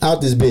are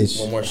out this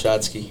bitch. One more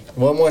shotski.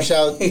 One more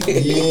shot.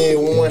 Yeah,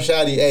 one more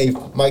shotty. Hey,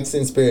 Mike's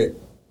in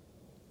spirit.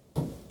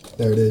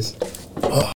 There it is.